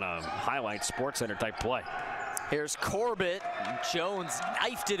window and a highlight Sports Center type play. Here's Corbett. Jones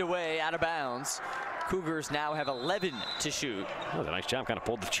knifed it away out of bounds. Cougars now have 11 to shoot. That was a nice job. Kind of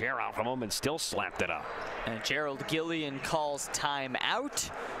pulled the chair out from him and still slapped it up. And Gerald Gillian calls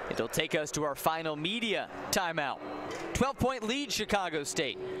timeout. It'll take us to our final media timeout. 12-point lead, Chicago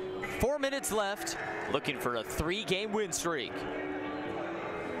State. 4 minutes left, looking for a 3-game win streak.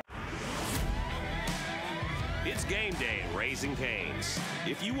 It's game day at Raising Cane's.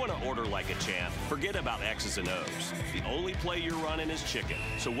 If you want to order like a champ, forget about X's and O's. The only play you're running is chicken.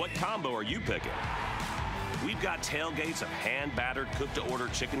 So what combo are you picking? We've got tailgates of hand-battered, cooked-to-order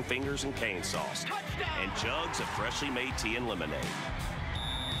chicken fingers and cane sauce, and jugs of freshly made tea and lemonade.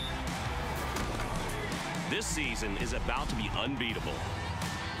 This season is about to be unbeatable.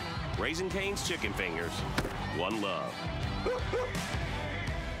 Raising Cane's chicken fingers, one love.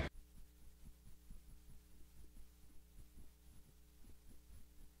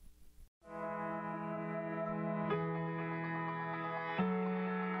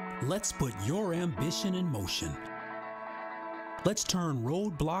 Let's put your ambition in motion. Let's turn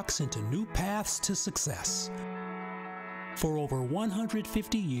roadblocks into new paths to success. For over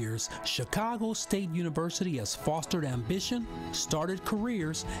 150 years, Chicago State University has fostered ambition, started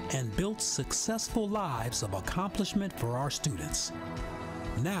careers, and built successful lives of accomplishment for our students.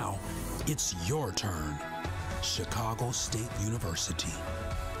 Now, it's your turn. Chicago State University.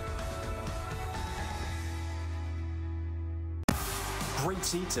 Great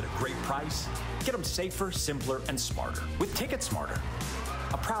seats at a great price. Get them safer, simpler, and smarter with Ticket Smarter.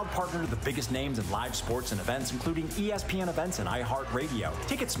 A proud partner to the biggest names in live sports and events, including ESPN events and iHeartRadio.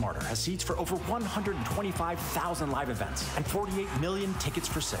 TicketSmarter has seats for over 125,000 live events and 48 million tickets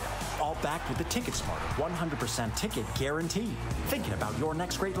for sale. All backed with the TicketSmarter 100% ticket guarantee. Thinking about your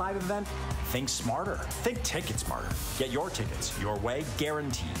next great live event? Think smarter. Think TicketSmarter. Get your tickets your way,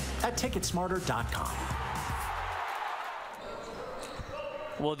 guaranteed, at TicketSmarter.com.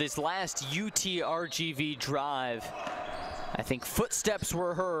 Well, this last UTRGV drive, I think footsteps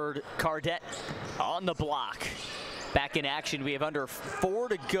were heard. Cardet on the block. Back in action, we have under 4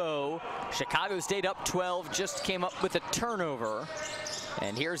 to go. Chicago State up 12, just came up with a turnover.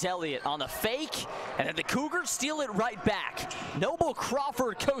 And here's Elliott on the fake, and then the Cougars steal it right back. Noble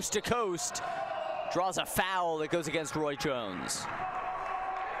Crawford coast to coast. draws a foul that goes against Roy Jones.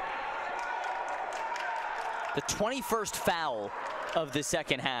 The 21st foul of the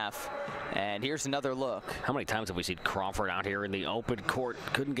second half. And here's another look. How many times have we seen Crawford out here in the open court?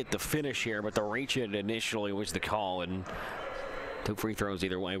 Couldn't get the finish here, but the reach it initially was the call. And 2 free throws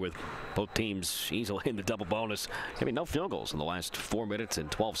either way with both teams easily in the double bonus. I mean, no field goals in the last 4 minutes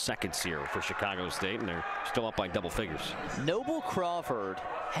and 12 seconds here for Chicago State, and they're still up by double figures. Noble Crawford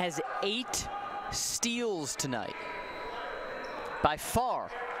has 8 steals tonight. By far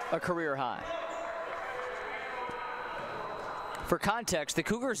a career high. For context, the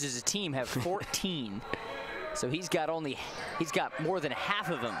Cougars as a team have 14. So he's got more than half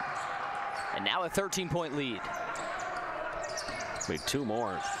of them. And now a 13-point lead. Maybe 2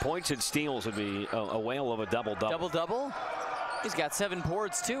 more. Points and steals would be a whale of a double-double. Double-double? He's got 7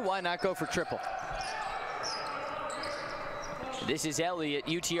 boards too. Why not go for triple? This is Elliott.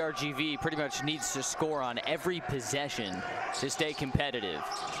 UTRGV pretty much needs to score on every possession to stay competitive.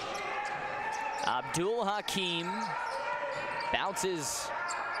 Abdul Hakim bounces,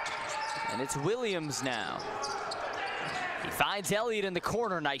 and it's Williams now. He finds Elliott in the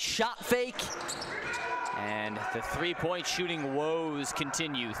corner. Nice shot fake. And the 3-point shooting woes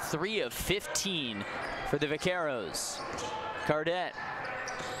continue. 3 of 15 for the Vaqueros. Cardette,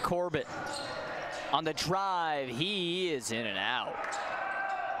 Corbett on the drive. He is in and out.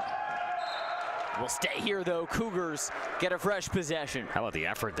 We'll stay here, though. Cougars get a fresh possession. How about the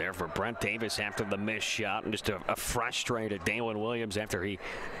effort there for Brent Davis after the missed shot, and just a frustrated Dalen Williams after he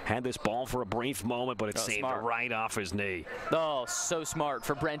had this ball for a brief moment, but it saved right off his knee. Oh, so smart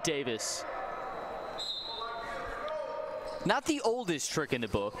for Brent Davis. Not the oldest trick in the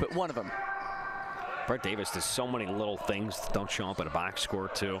book, but one of them. Brent Davis does so many little things that don't show up at a box score,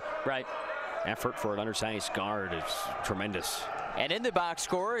 too. Right. Effort for an undersized guard is tremendous. And in the box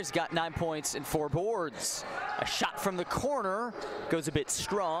score, he's got 9 points and 4 boards. A shot from the corner goes a bit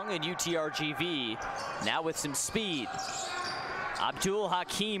strong, and UTRGV now with some speed. Abdul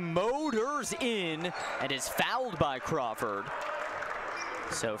Hakim motors in and is fouled by Crawford.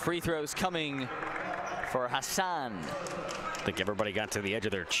 So free throws coming for Hassan. I think everybody got to the edge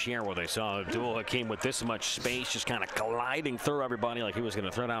of their chair when they saw Abdul Hakim with this much space, just kind of gliding through everybody like he was going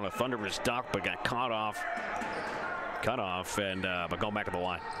to throw down a thunderous duck, but got cut off, but going back to the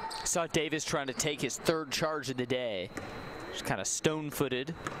line. Saw Davis trying to take his 3rd charge of the day. Just kind of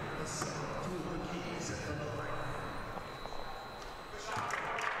stone-footed.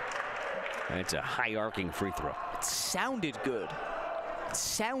 It's a high-arcing free throw. It sounded good. It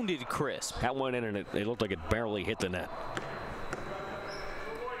sounded crisp. That went in, and it looked like it barely hit the net.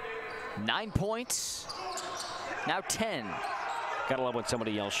 9 points. Now 10. Gotta love when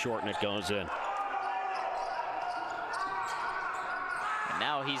somebody yells short and it goes in. And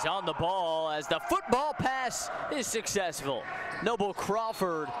now he's on the ball as the football pass is successful. Noble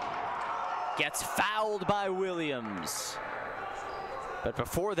Crawford gets fouled by Williams. But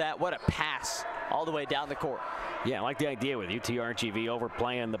before that, what a pass all the way down the court. Yeah, I like the idea with UTRGV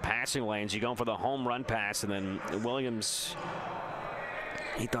overplaying the passing lanes. You go for the home run pass, and then Williams,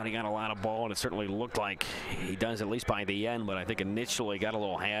 he thought he got a lot of ball, and it certainly looked like he does, at least by the end, but I think initially got a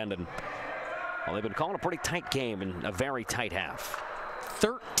little hand, and well, they've been calling a pretty tight game and a very tight half.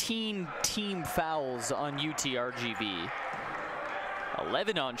 13 team fouls on UTRGV.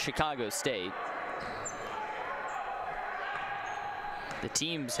 11 on Chicago State. The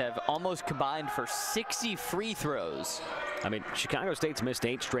teams have almost combined for 60 free throws. I mean, Chicago State's missed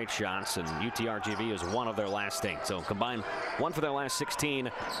 8 straight shots, and UTRGV is 1 of their last 8. So combined 1 for their last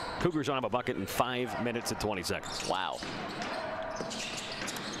 16. Cougars don't have a bucket in 5 minutes and 20 seconds. Wow.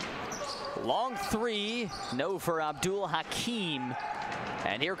 Long 3, no for Abdul Hakim.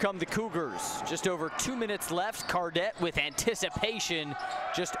 And here come the Cougars. Just over 2 minutes left. Cardette with anticipation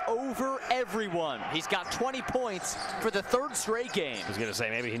just over everyone. He's got 20 points for the 3rd straight game. I was going to say,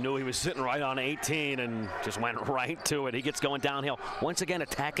 maybe he knew he was sitting right on 18 and just went right to it. He gets going downhill. Once again,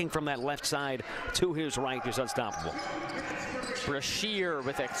 attacking from that left side to his right. He's unstoppable. Brashear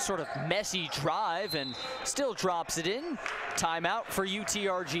with a sort of messy drive and still drops it in. Timeout for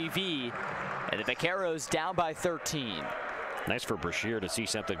UTRGV. And the Vaqueros down by 13. Nice for Brashear to see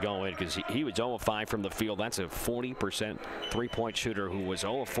something go in, because he was 0 of 5 from the field. That's a 40% three-point shooter who was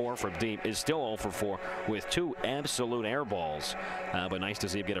 0 of 4 from deep, is still 0 for 4 with 2 absolute air balls. But nice to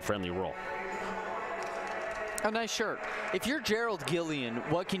see him get a friendly roll. A nice shirt. If you're Gerald Gillian,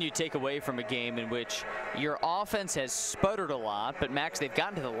 what can you take away from a game in which your offense has sputtered a lot, but Max, they've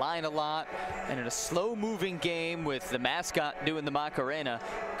gotten to the line a lot, and in a slow-moving game with the mascot doing the Macarena,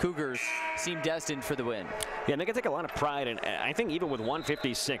 Cougars seem destined for the win. Yeah, and they can take a lot of pride, and I think even with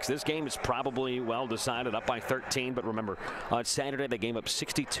 156, this game is probably well decided, up by 13. But remember, on Saturday they gave up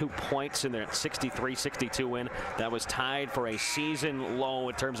 62 points in their 63-62 win. That was tied for a season low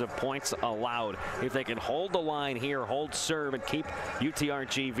in terms of points allowed. If they can hold the line here, hold serve, and keep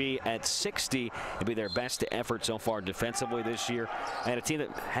UTRGV at 60, it'd be their best effort so far defensively this year. And a team that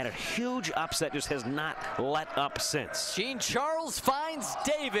had a huge upset just has not let up since. Gene Charles finds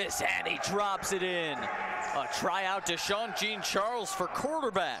Davis, and he drops it in. A tryout to Sean Gene Charles for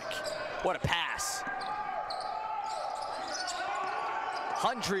quarterback. What a pass.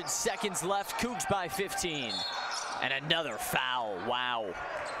 100 seconds left, Cougs by 15. And another foul, wow.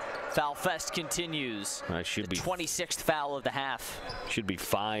 Foul fest continues. Should be 26th foul of the half. Should be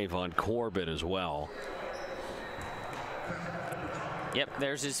 5 on Corbett as well. Yep,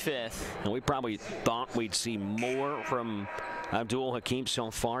 there's his 5th. And we probably thought we'd see more from Abdul Hakim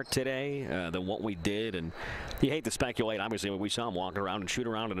so far today than what we did. And you hate to speculate. Obviously, we saw him walking around and shoot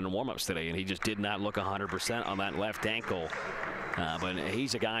around in the warm-ups today, and he just did not look 100% on that left ankle. But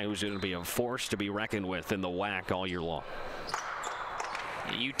he's a guy who's going to be a force to be reckoned with in the WAC all year long.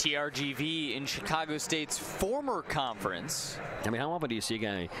 UTRGV in Chicago State's former conference. I mean, how often do you see a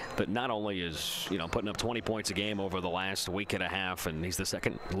guy that not only is, putting up 20 points a game over the last week and a half, and he's the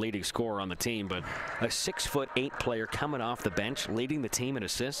second leading scorer on the team, but a 6'8" player coming off the bench leading the team in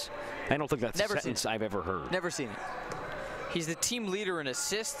assists? I don't think that's a sentence I've ever heard. Never seen it. He's the team leader in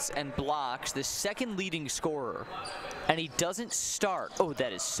assists and blocks, the second leading scorer, and he doesn't start. Oh,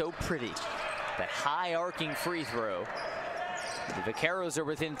 that is so pretty. That high arcing free throw. The Vaqueros are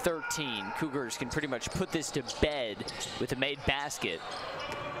within 13. Cougars can pretty much put this to bed with a made basket.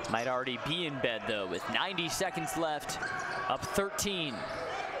 Might already be in bed, though, with 90 seconds left, up 13.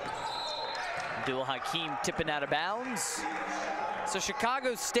 Abdul Hakim tipping out of bounds. So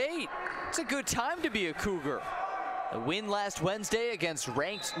Chicago State, it's a good time to be a Cougar. A win last Wednesday against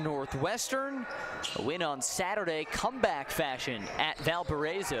ranked Northwestern. A win on Saturday, comeback fashion at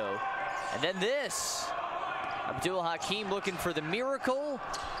Valparaiso. And then this. Abdul Hakim looking for the miracle.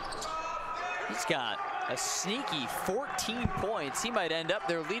 He's got a sneaky 14 points. He might end up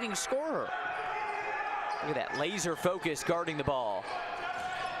their leading scorer. Look at that laser focus guarding the ball.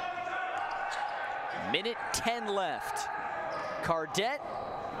 Minute 10 left. Cardette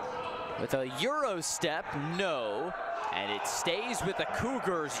with a Euro step, no. And it stays with the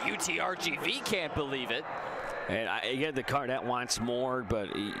Cougars. UTRGV can't believe it. And again, the Cardette wants more,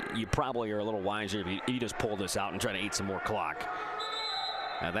 but you probably are a little wiser if you just pull this out and try to eat some more clock.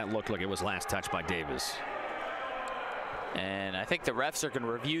 That looked like it was last touched by Davis. And I think the refs are going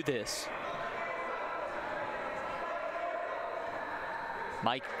to review this.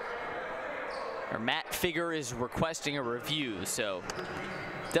 Matt Figure is requesting a review, so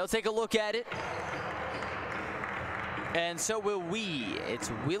they'll take a look at it. And so will we.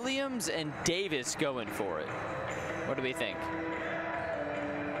 It's Williams and Davis going for it. What do we think?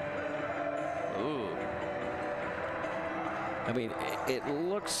 Ooh. I mean, it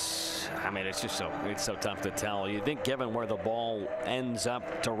looks, it's just so tough to tell. You think given where the ball ends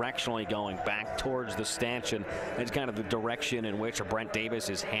up directionally going back towards the stanchion, it's kind of the direction in which Brent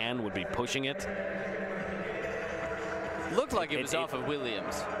Davis's hand would be pushing it. Looked like it was off of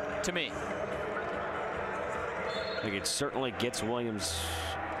Williams, to me. I think it certainly gets Williams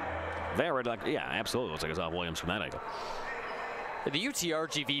there. Yeah, absolutely looks like it's off Williams from that angle. The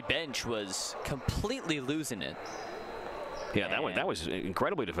UTRGV bench was completely losing it. Yeah, that was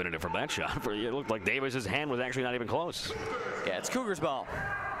incredibly definitive from that shot. It looked like Davis's hand was actually not even close. Yeah, it's Cougars ball.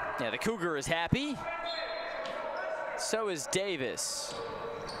 Yeah, the Cougar is happy. So is Davis.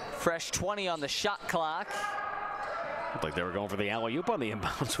 Fresh 20 on the shot clock. Looked like they were going for the alley-oop on the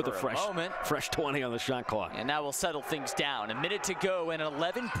inbounds with a fresh 20 on the shot clock. And now we'll settle things down. A minute to go and an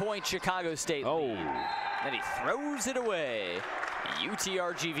 11-point Chicago State lead. Then he throws it away.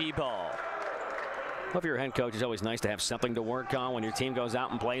 UTRGV ball. Well, if you're a head coach, it's always nice to have something to work on when your team goes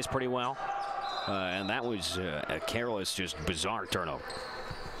out and plays pretty well. And that was a careless, just bizarre turnover.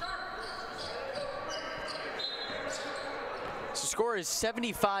 So score is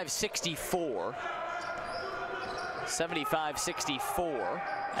 75-64. 75-64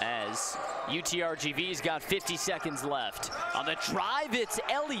 as UTRGV's got 50 seconds left. On the drive, it's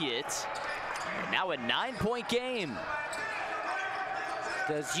Elliott. Now a 9-point game.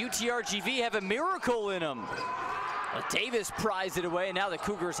 Does UTRGV have a miracle in them? Davis pries it away, and now the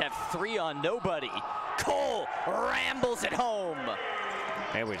Cougars have 3 on nobody. Cole rambles it home.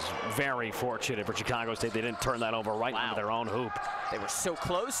 It was very fortunate for Chicago State. They didn't turn that over right into their own hoop. They were so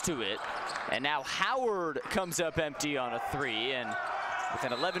close to it. And now Howard comes up empty on a 3. And with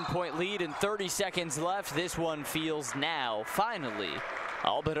an 11-point lead and 30 seconds left, this one feels now, finally,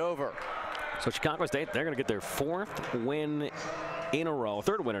 all but over. So Chicago State, they're going to get their third win in a row,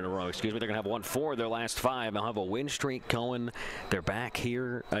 excuse me. They're going to have won 4 of their last 5. They'll have a win streak going. They're back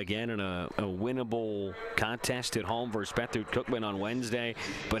here again in a winnable contest at home versus Bethune-Cookman on Wednesday.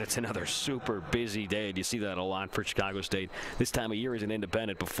 But it's another super busy day, and you see that a lot for Chicago State this time of year as an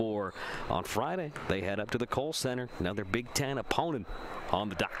independent. Before on Friday, they head up to the Kohl Center. Another Big Ten opponent on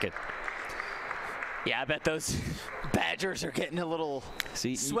the docket. Yeah, I bet those Badgers are getting a little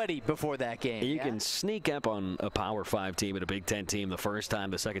sweaty before that game. You can sneak up on a Power 5 team and a Big Ten team the first time.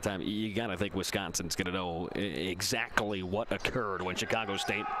 The second time, you got to think Wisconsin's going to know exactly what occurred when Chicago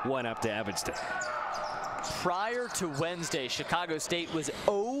State went up to Evanston. Prior to Wednesday, Chicago State was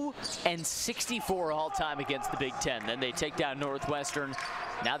 0-64 all-time against the Big Ten. Then they take down Northwestern.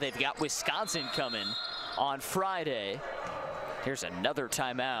 Now they've got Wisconsin coming on Friday. Here's another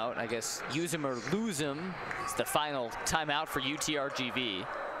timeout. I guess use them or lose them. It's the final timeout for UTRGV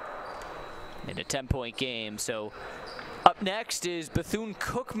in a 10-point game. So up next is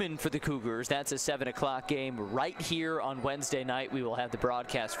Bethune-Cookman for the Cougars. That's a 7 o'clock game right here on Wednesday night. We will have the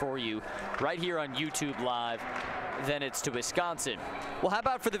broadcast for you right here on YouTube Live. Then it's to Wisconsin. Well, how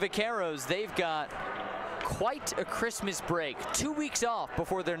about for the Vaqueros? They've got quite a Christmas break. 2 weeks off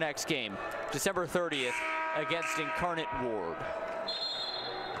before their next game, December 30th. Against Incarnate Ward.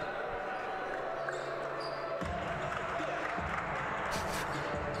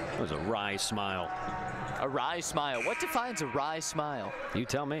 It was a wry smile. A wry smile. What defines a wry smile? You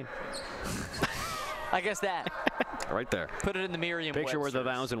tell me. I guess that. Right there. Put it in the Merriam-Webster's. Picture worth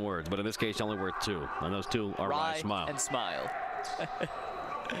 1,000 words, but in this case only worth 2. And those 2 are wry smile. And smile.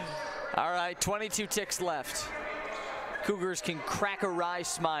 All right, 22 ticks left. Cougars can crack a wry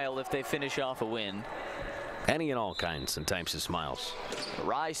smile if they finish off a win. Any and all kinds and types of smiles. A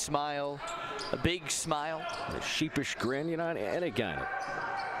wry smile, a big smile. A sheepish grin, you know, any kind of.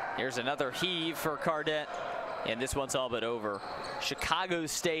 Here's another heave for Cardette, and this one's all but over. Chicago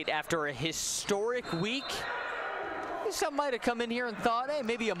State, after a historic week, some might have come in here and thought, hey,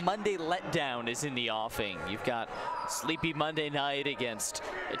 maybe a Monday letdown is in the offing. You've got sleepy Monday night against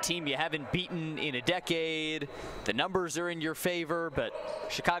a team you haven't beaten in a decade. The numbers are in your favor, but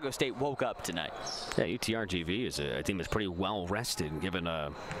Chicago State woke up tonight. Yeah, UTRGV is a team that's pretty well rested, given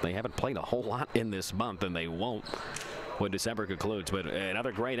they haven't played a whole lot in this month, and they won't when December concludes. But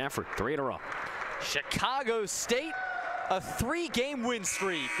another great effort, 3 in a row. Chicago State, a 3-game win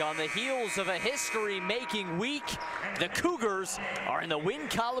streak on the heels of a history-making week. The Cougars are in the win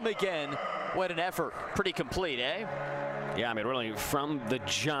column again. What an effort. Pretty complete, eh? Yeah, I mean, really, from the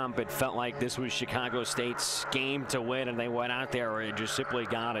jump, it felt like this was Chicago State's game to win, and they went out there and just simply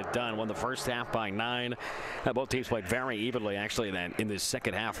got it done. Won the first half by 9. Both teams played very evenly, actually, then in the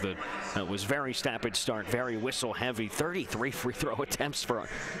second half. That was very stoppage start, very whistle-heavy. 33 free throw attempts for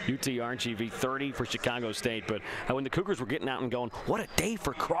UTRGV, 30 for Chicago State. But when the Cougars were getting out and going, what a day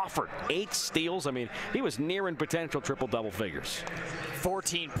for Crawford. 8 steals. I mean, he was nearing potential triple-double figures.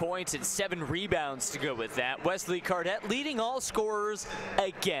 14 points and 7 rebounds to go with that. Wesley Cardette leading all scorers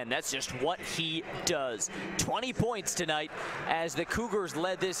again. That's just what he does. 20 points tonight as the Cougars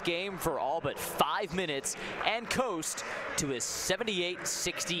led this game for all but 5 minutes and coast to a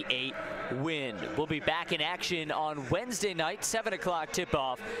 78-68 win. We'll be back in action on Wednesday night, 7 o'clock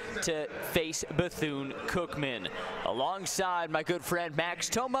tip-off to face Bethune-Cookman. Alongside my good friend Max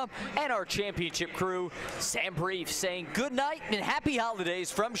Toma and our championship crew, Sam Brief saying good night and happy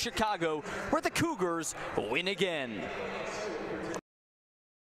holidays from Chicago, where the Cougars win again.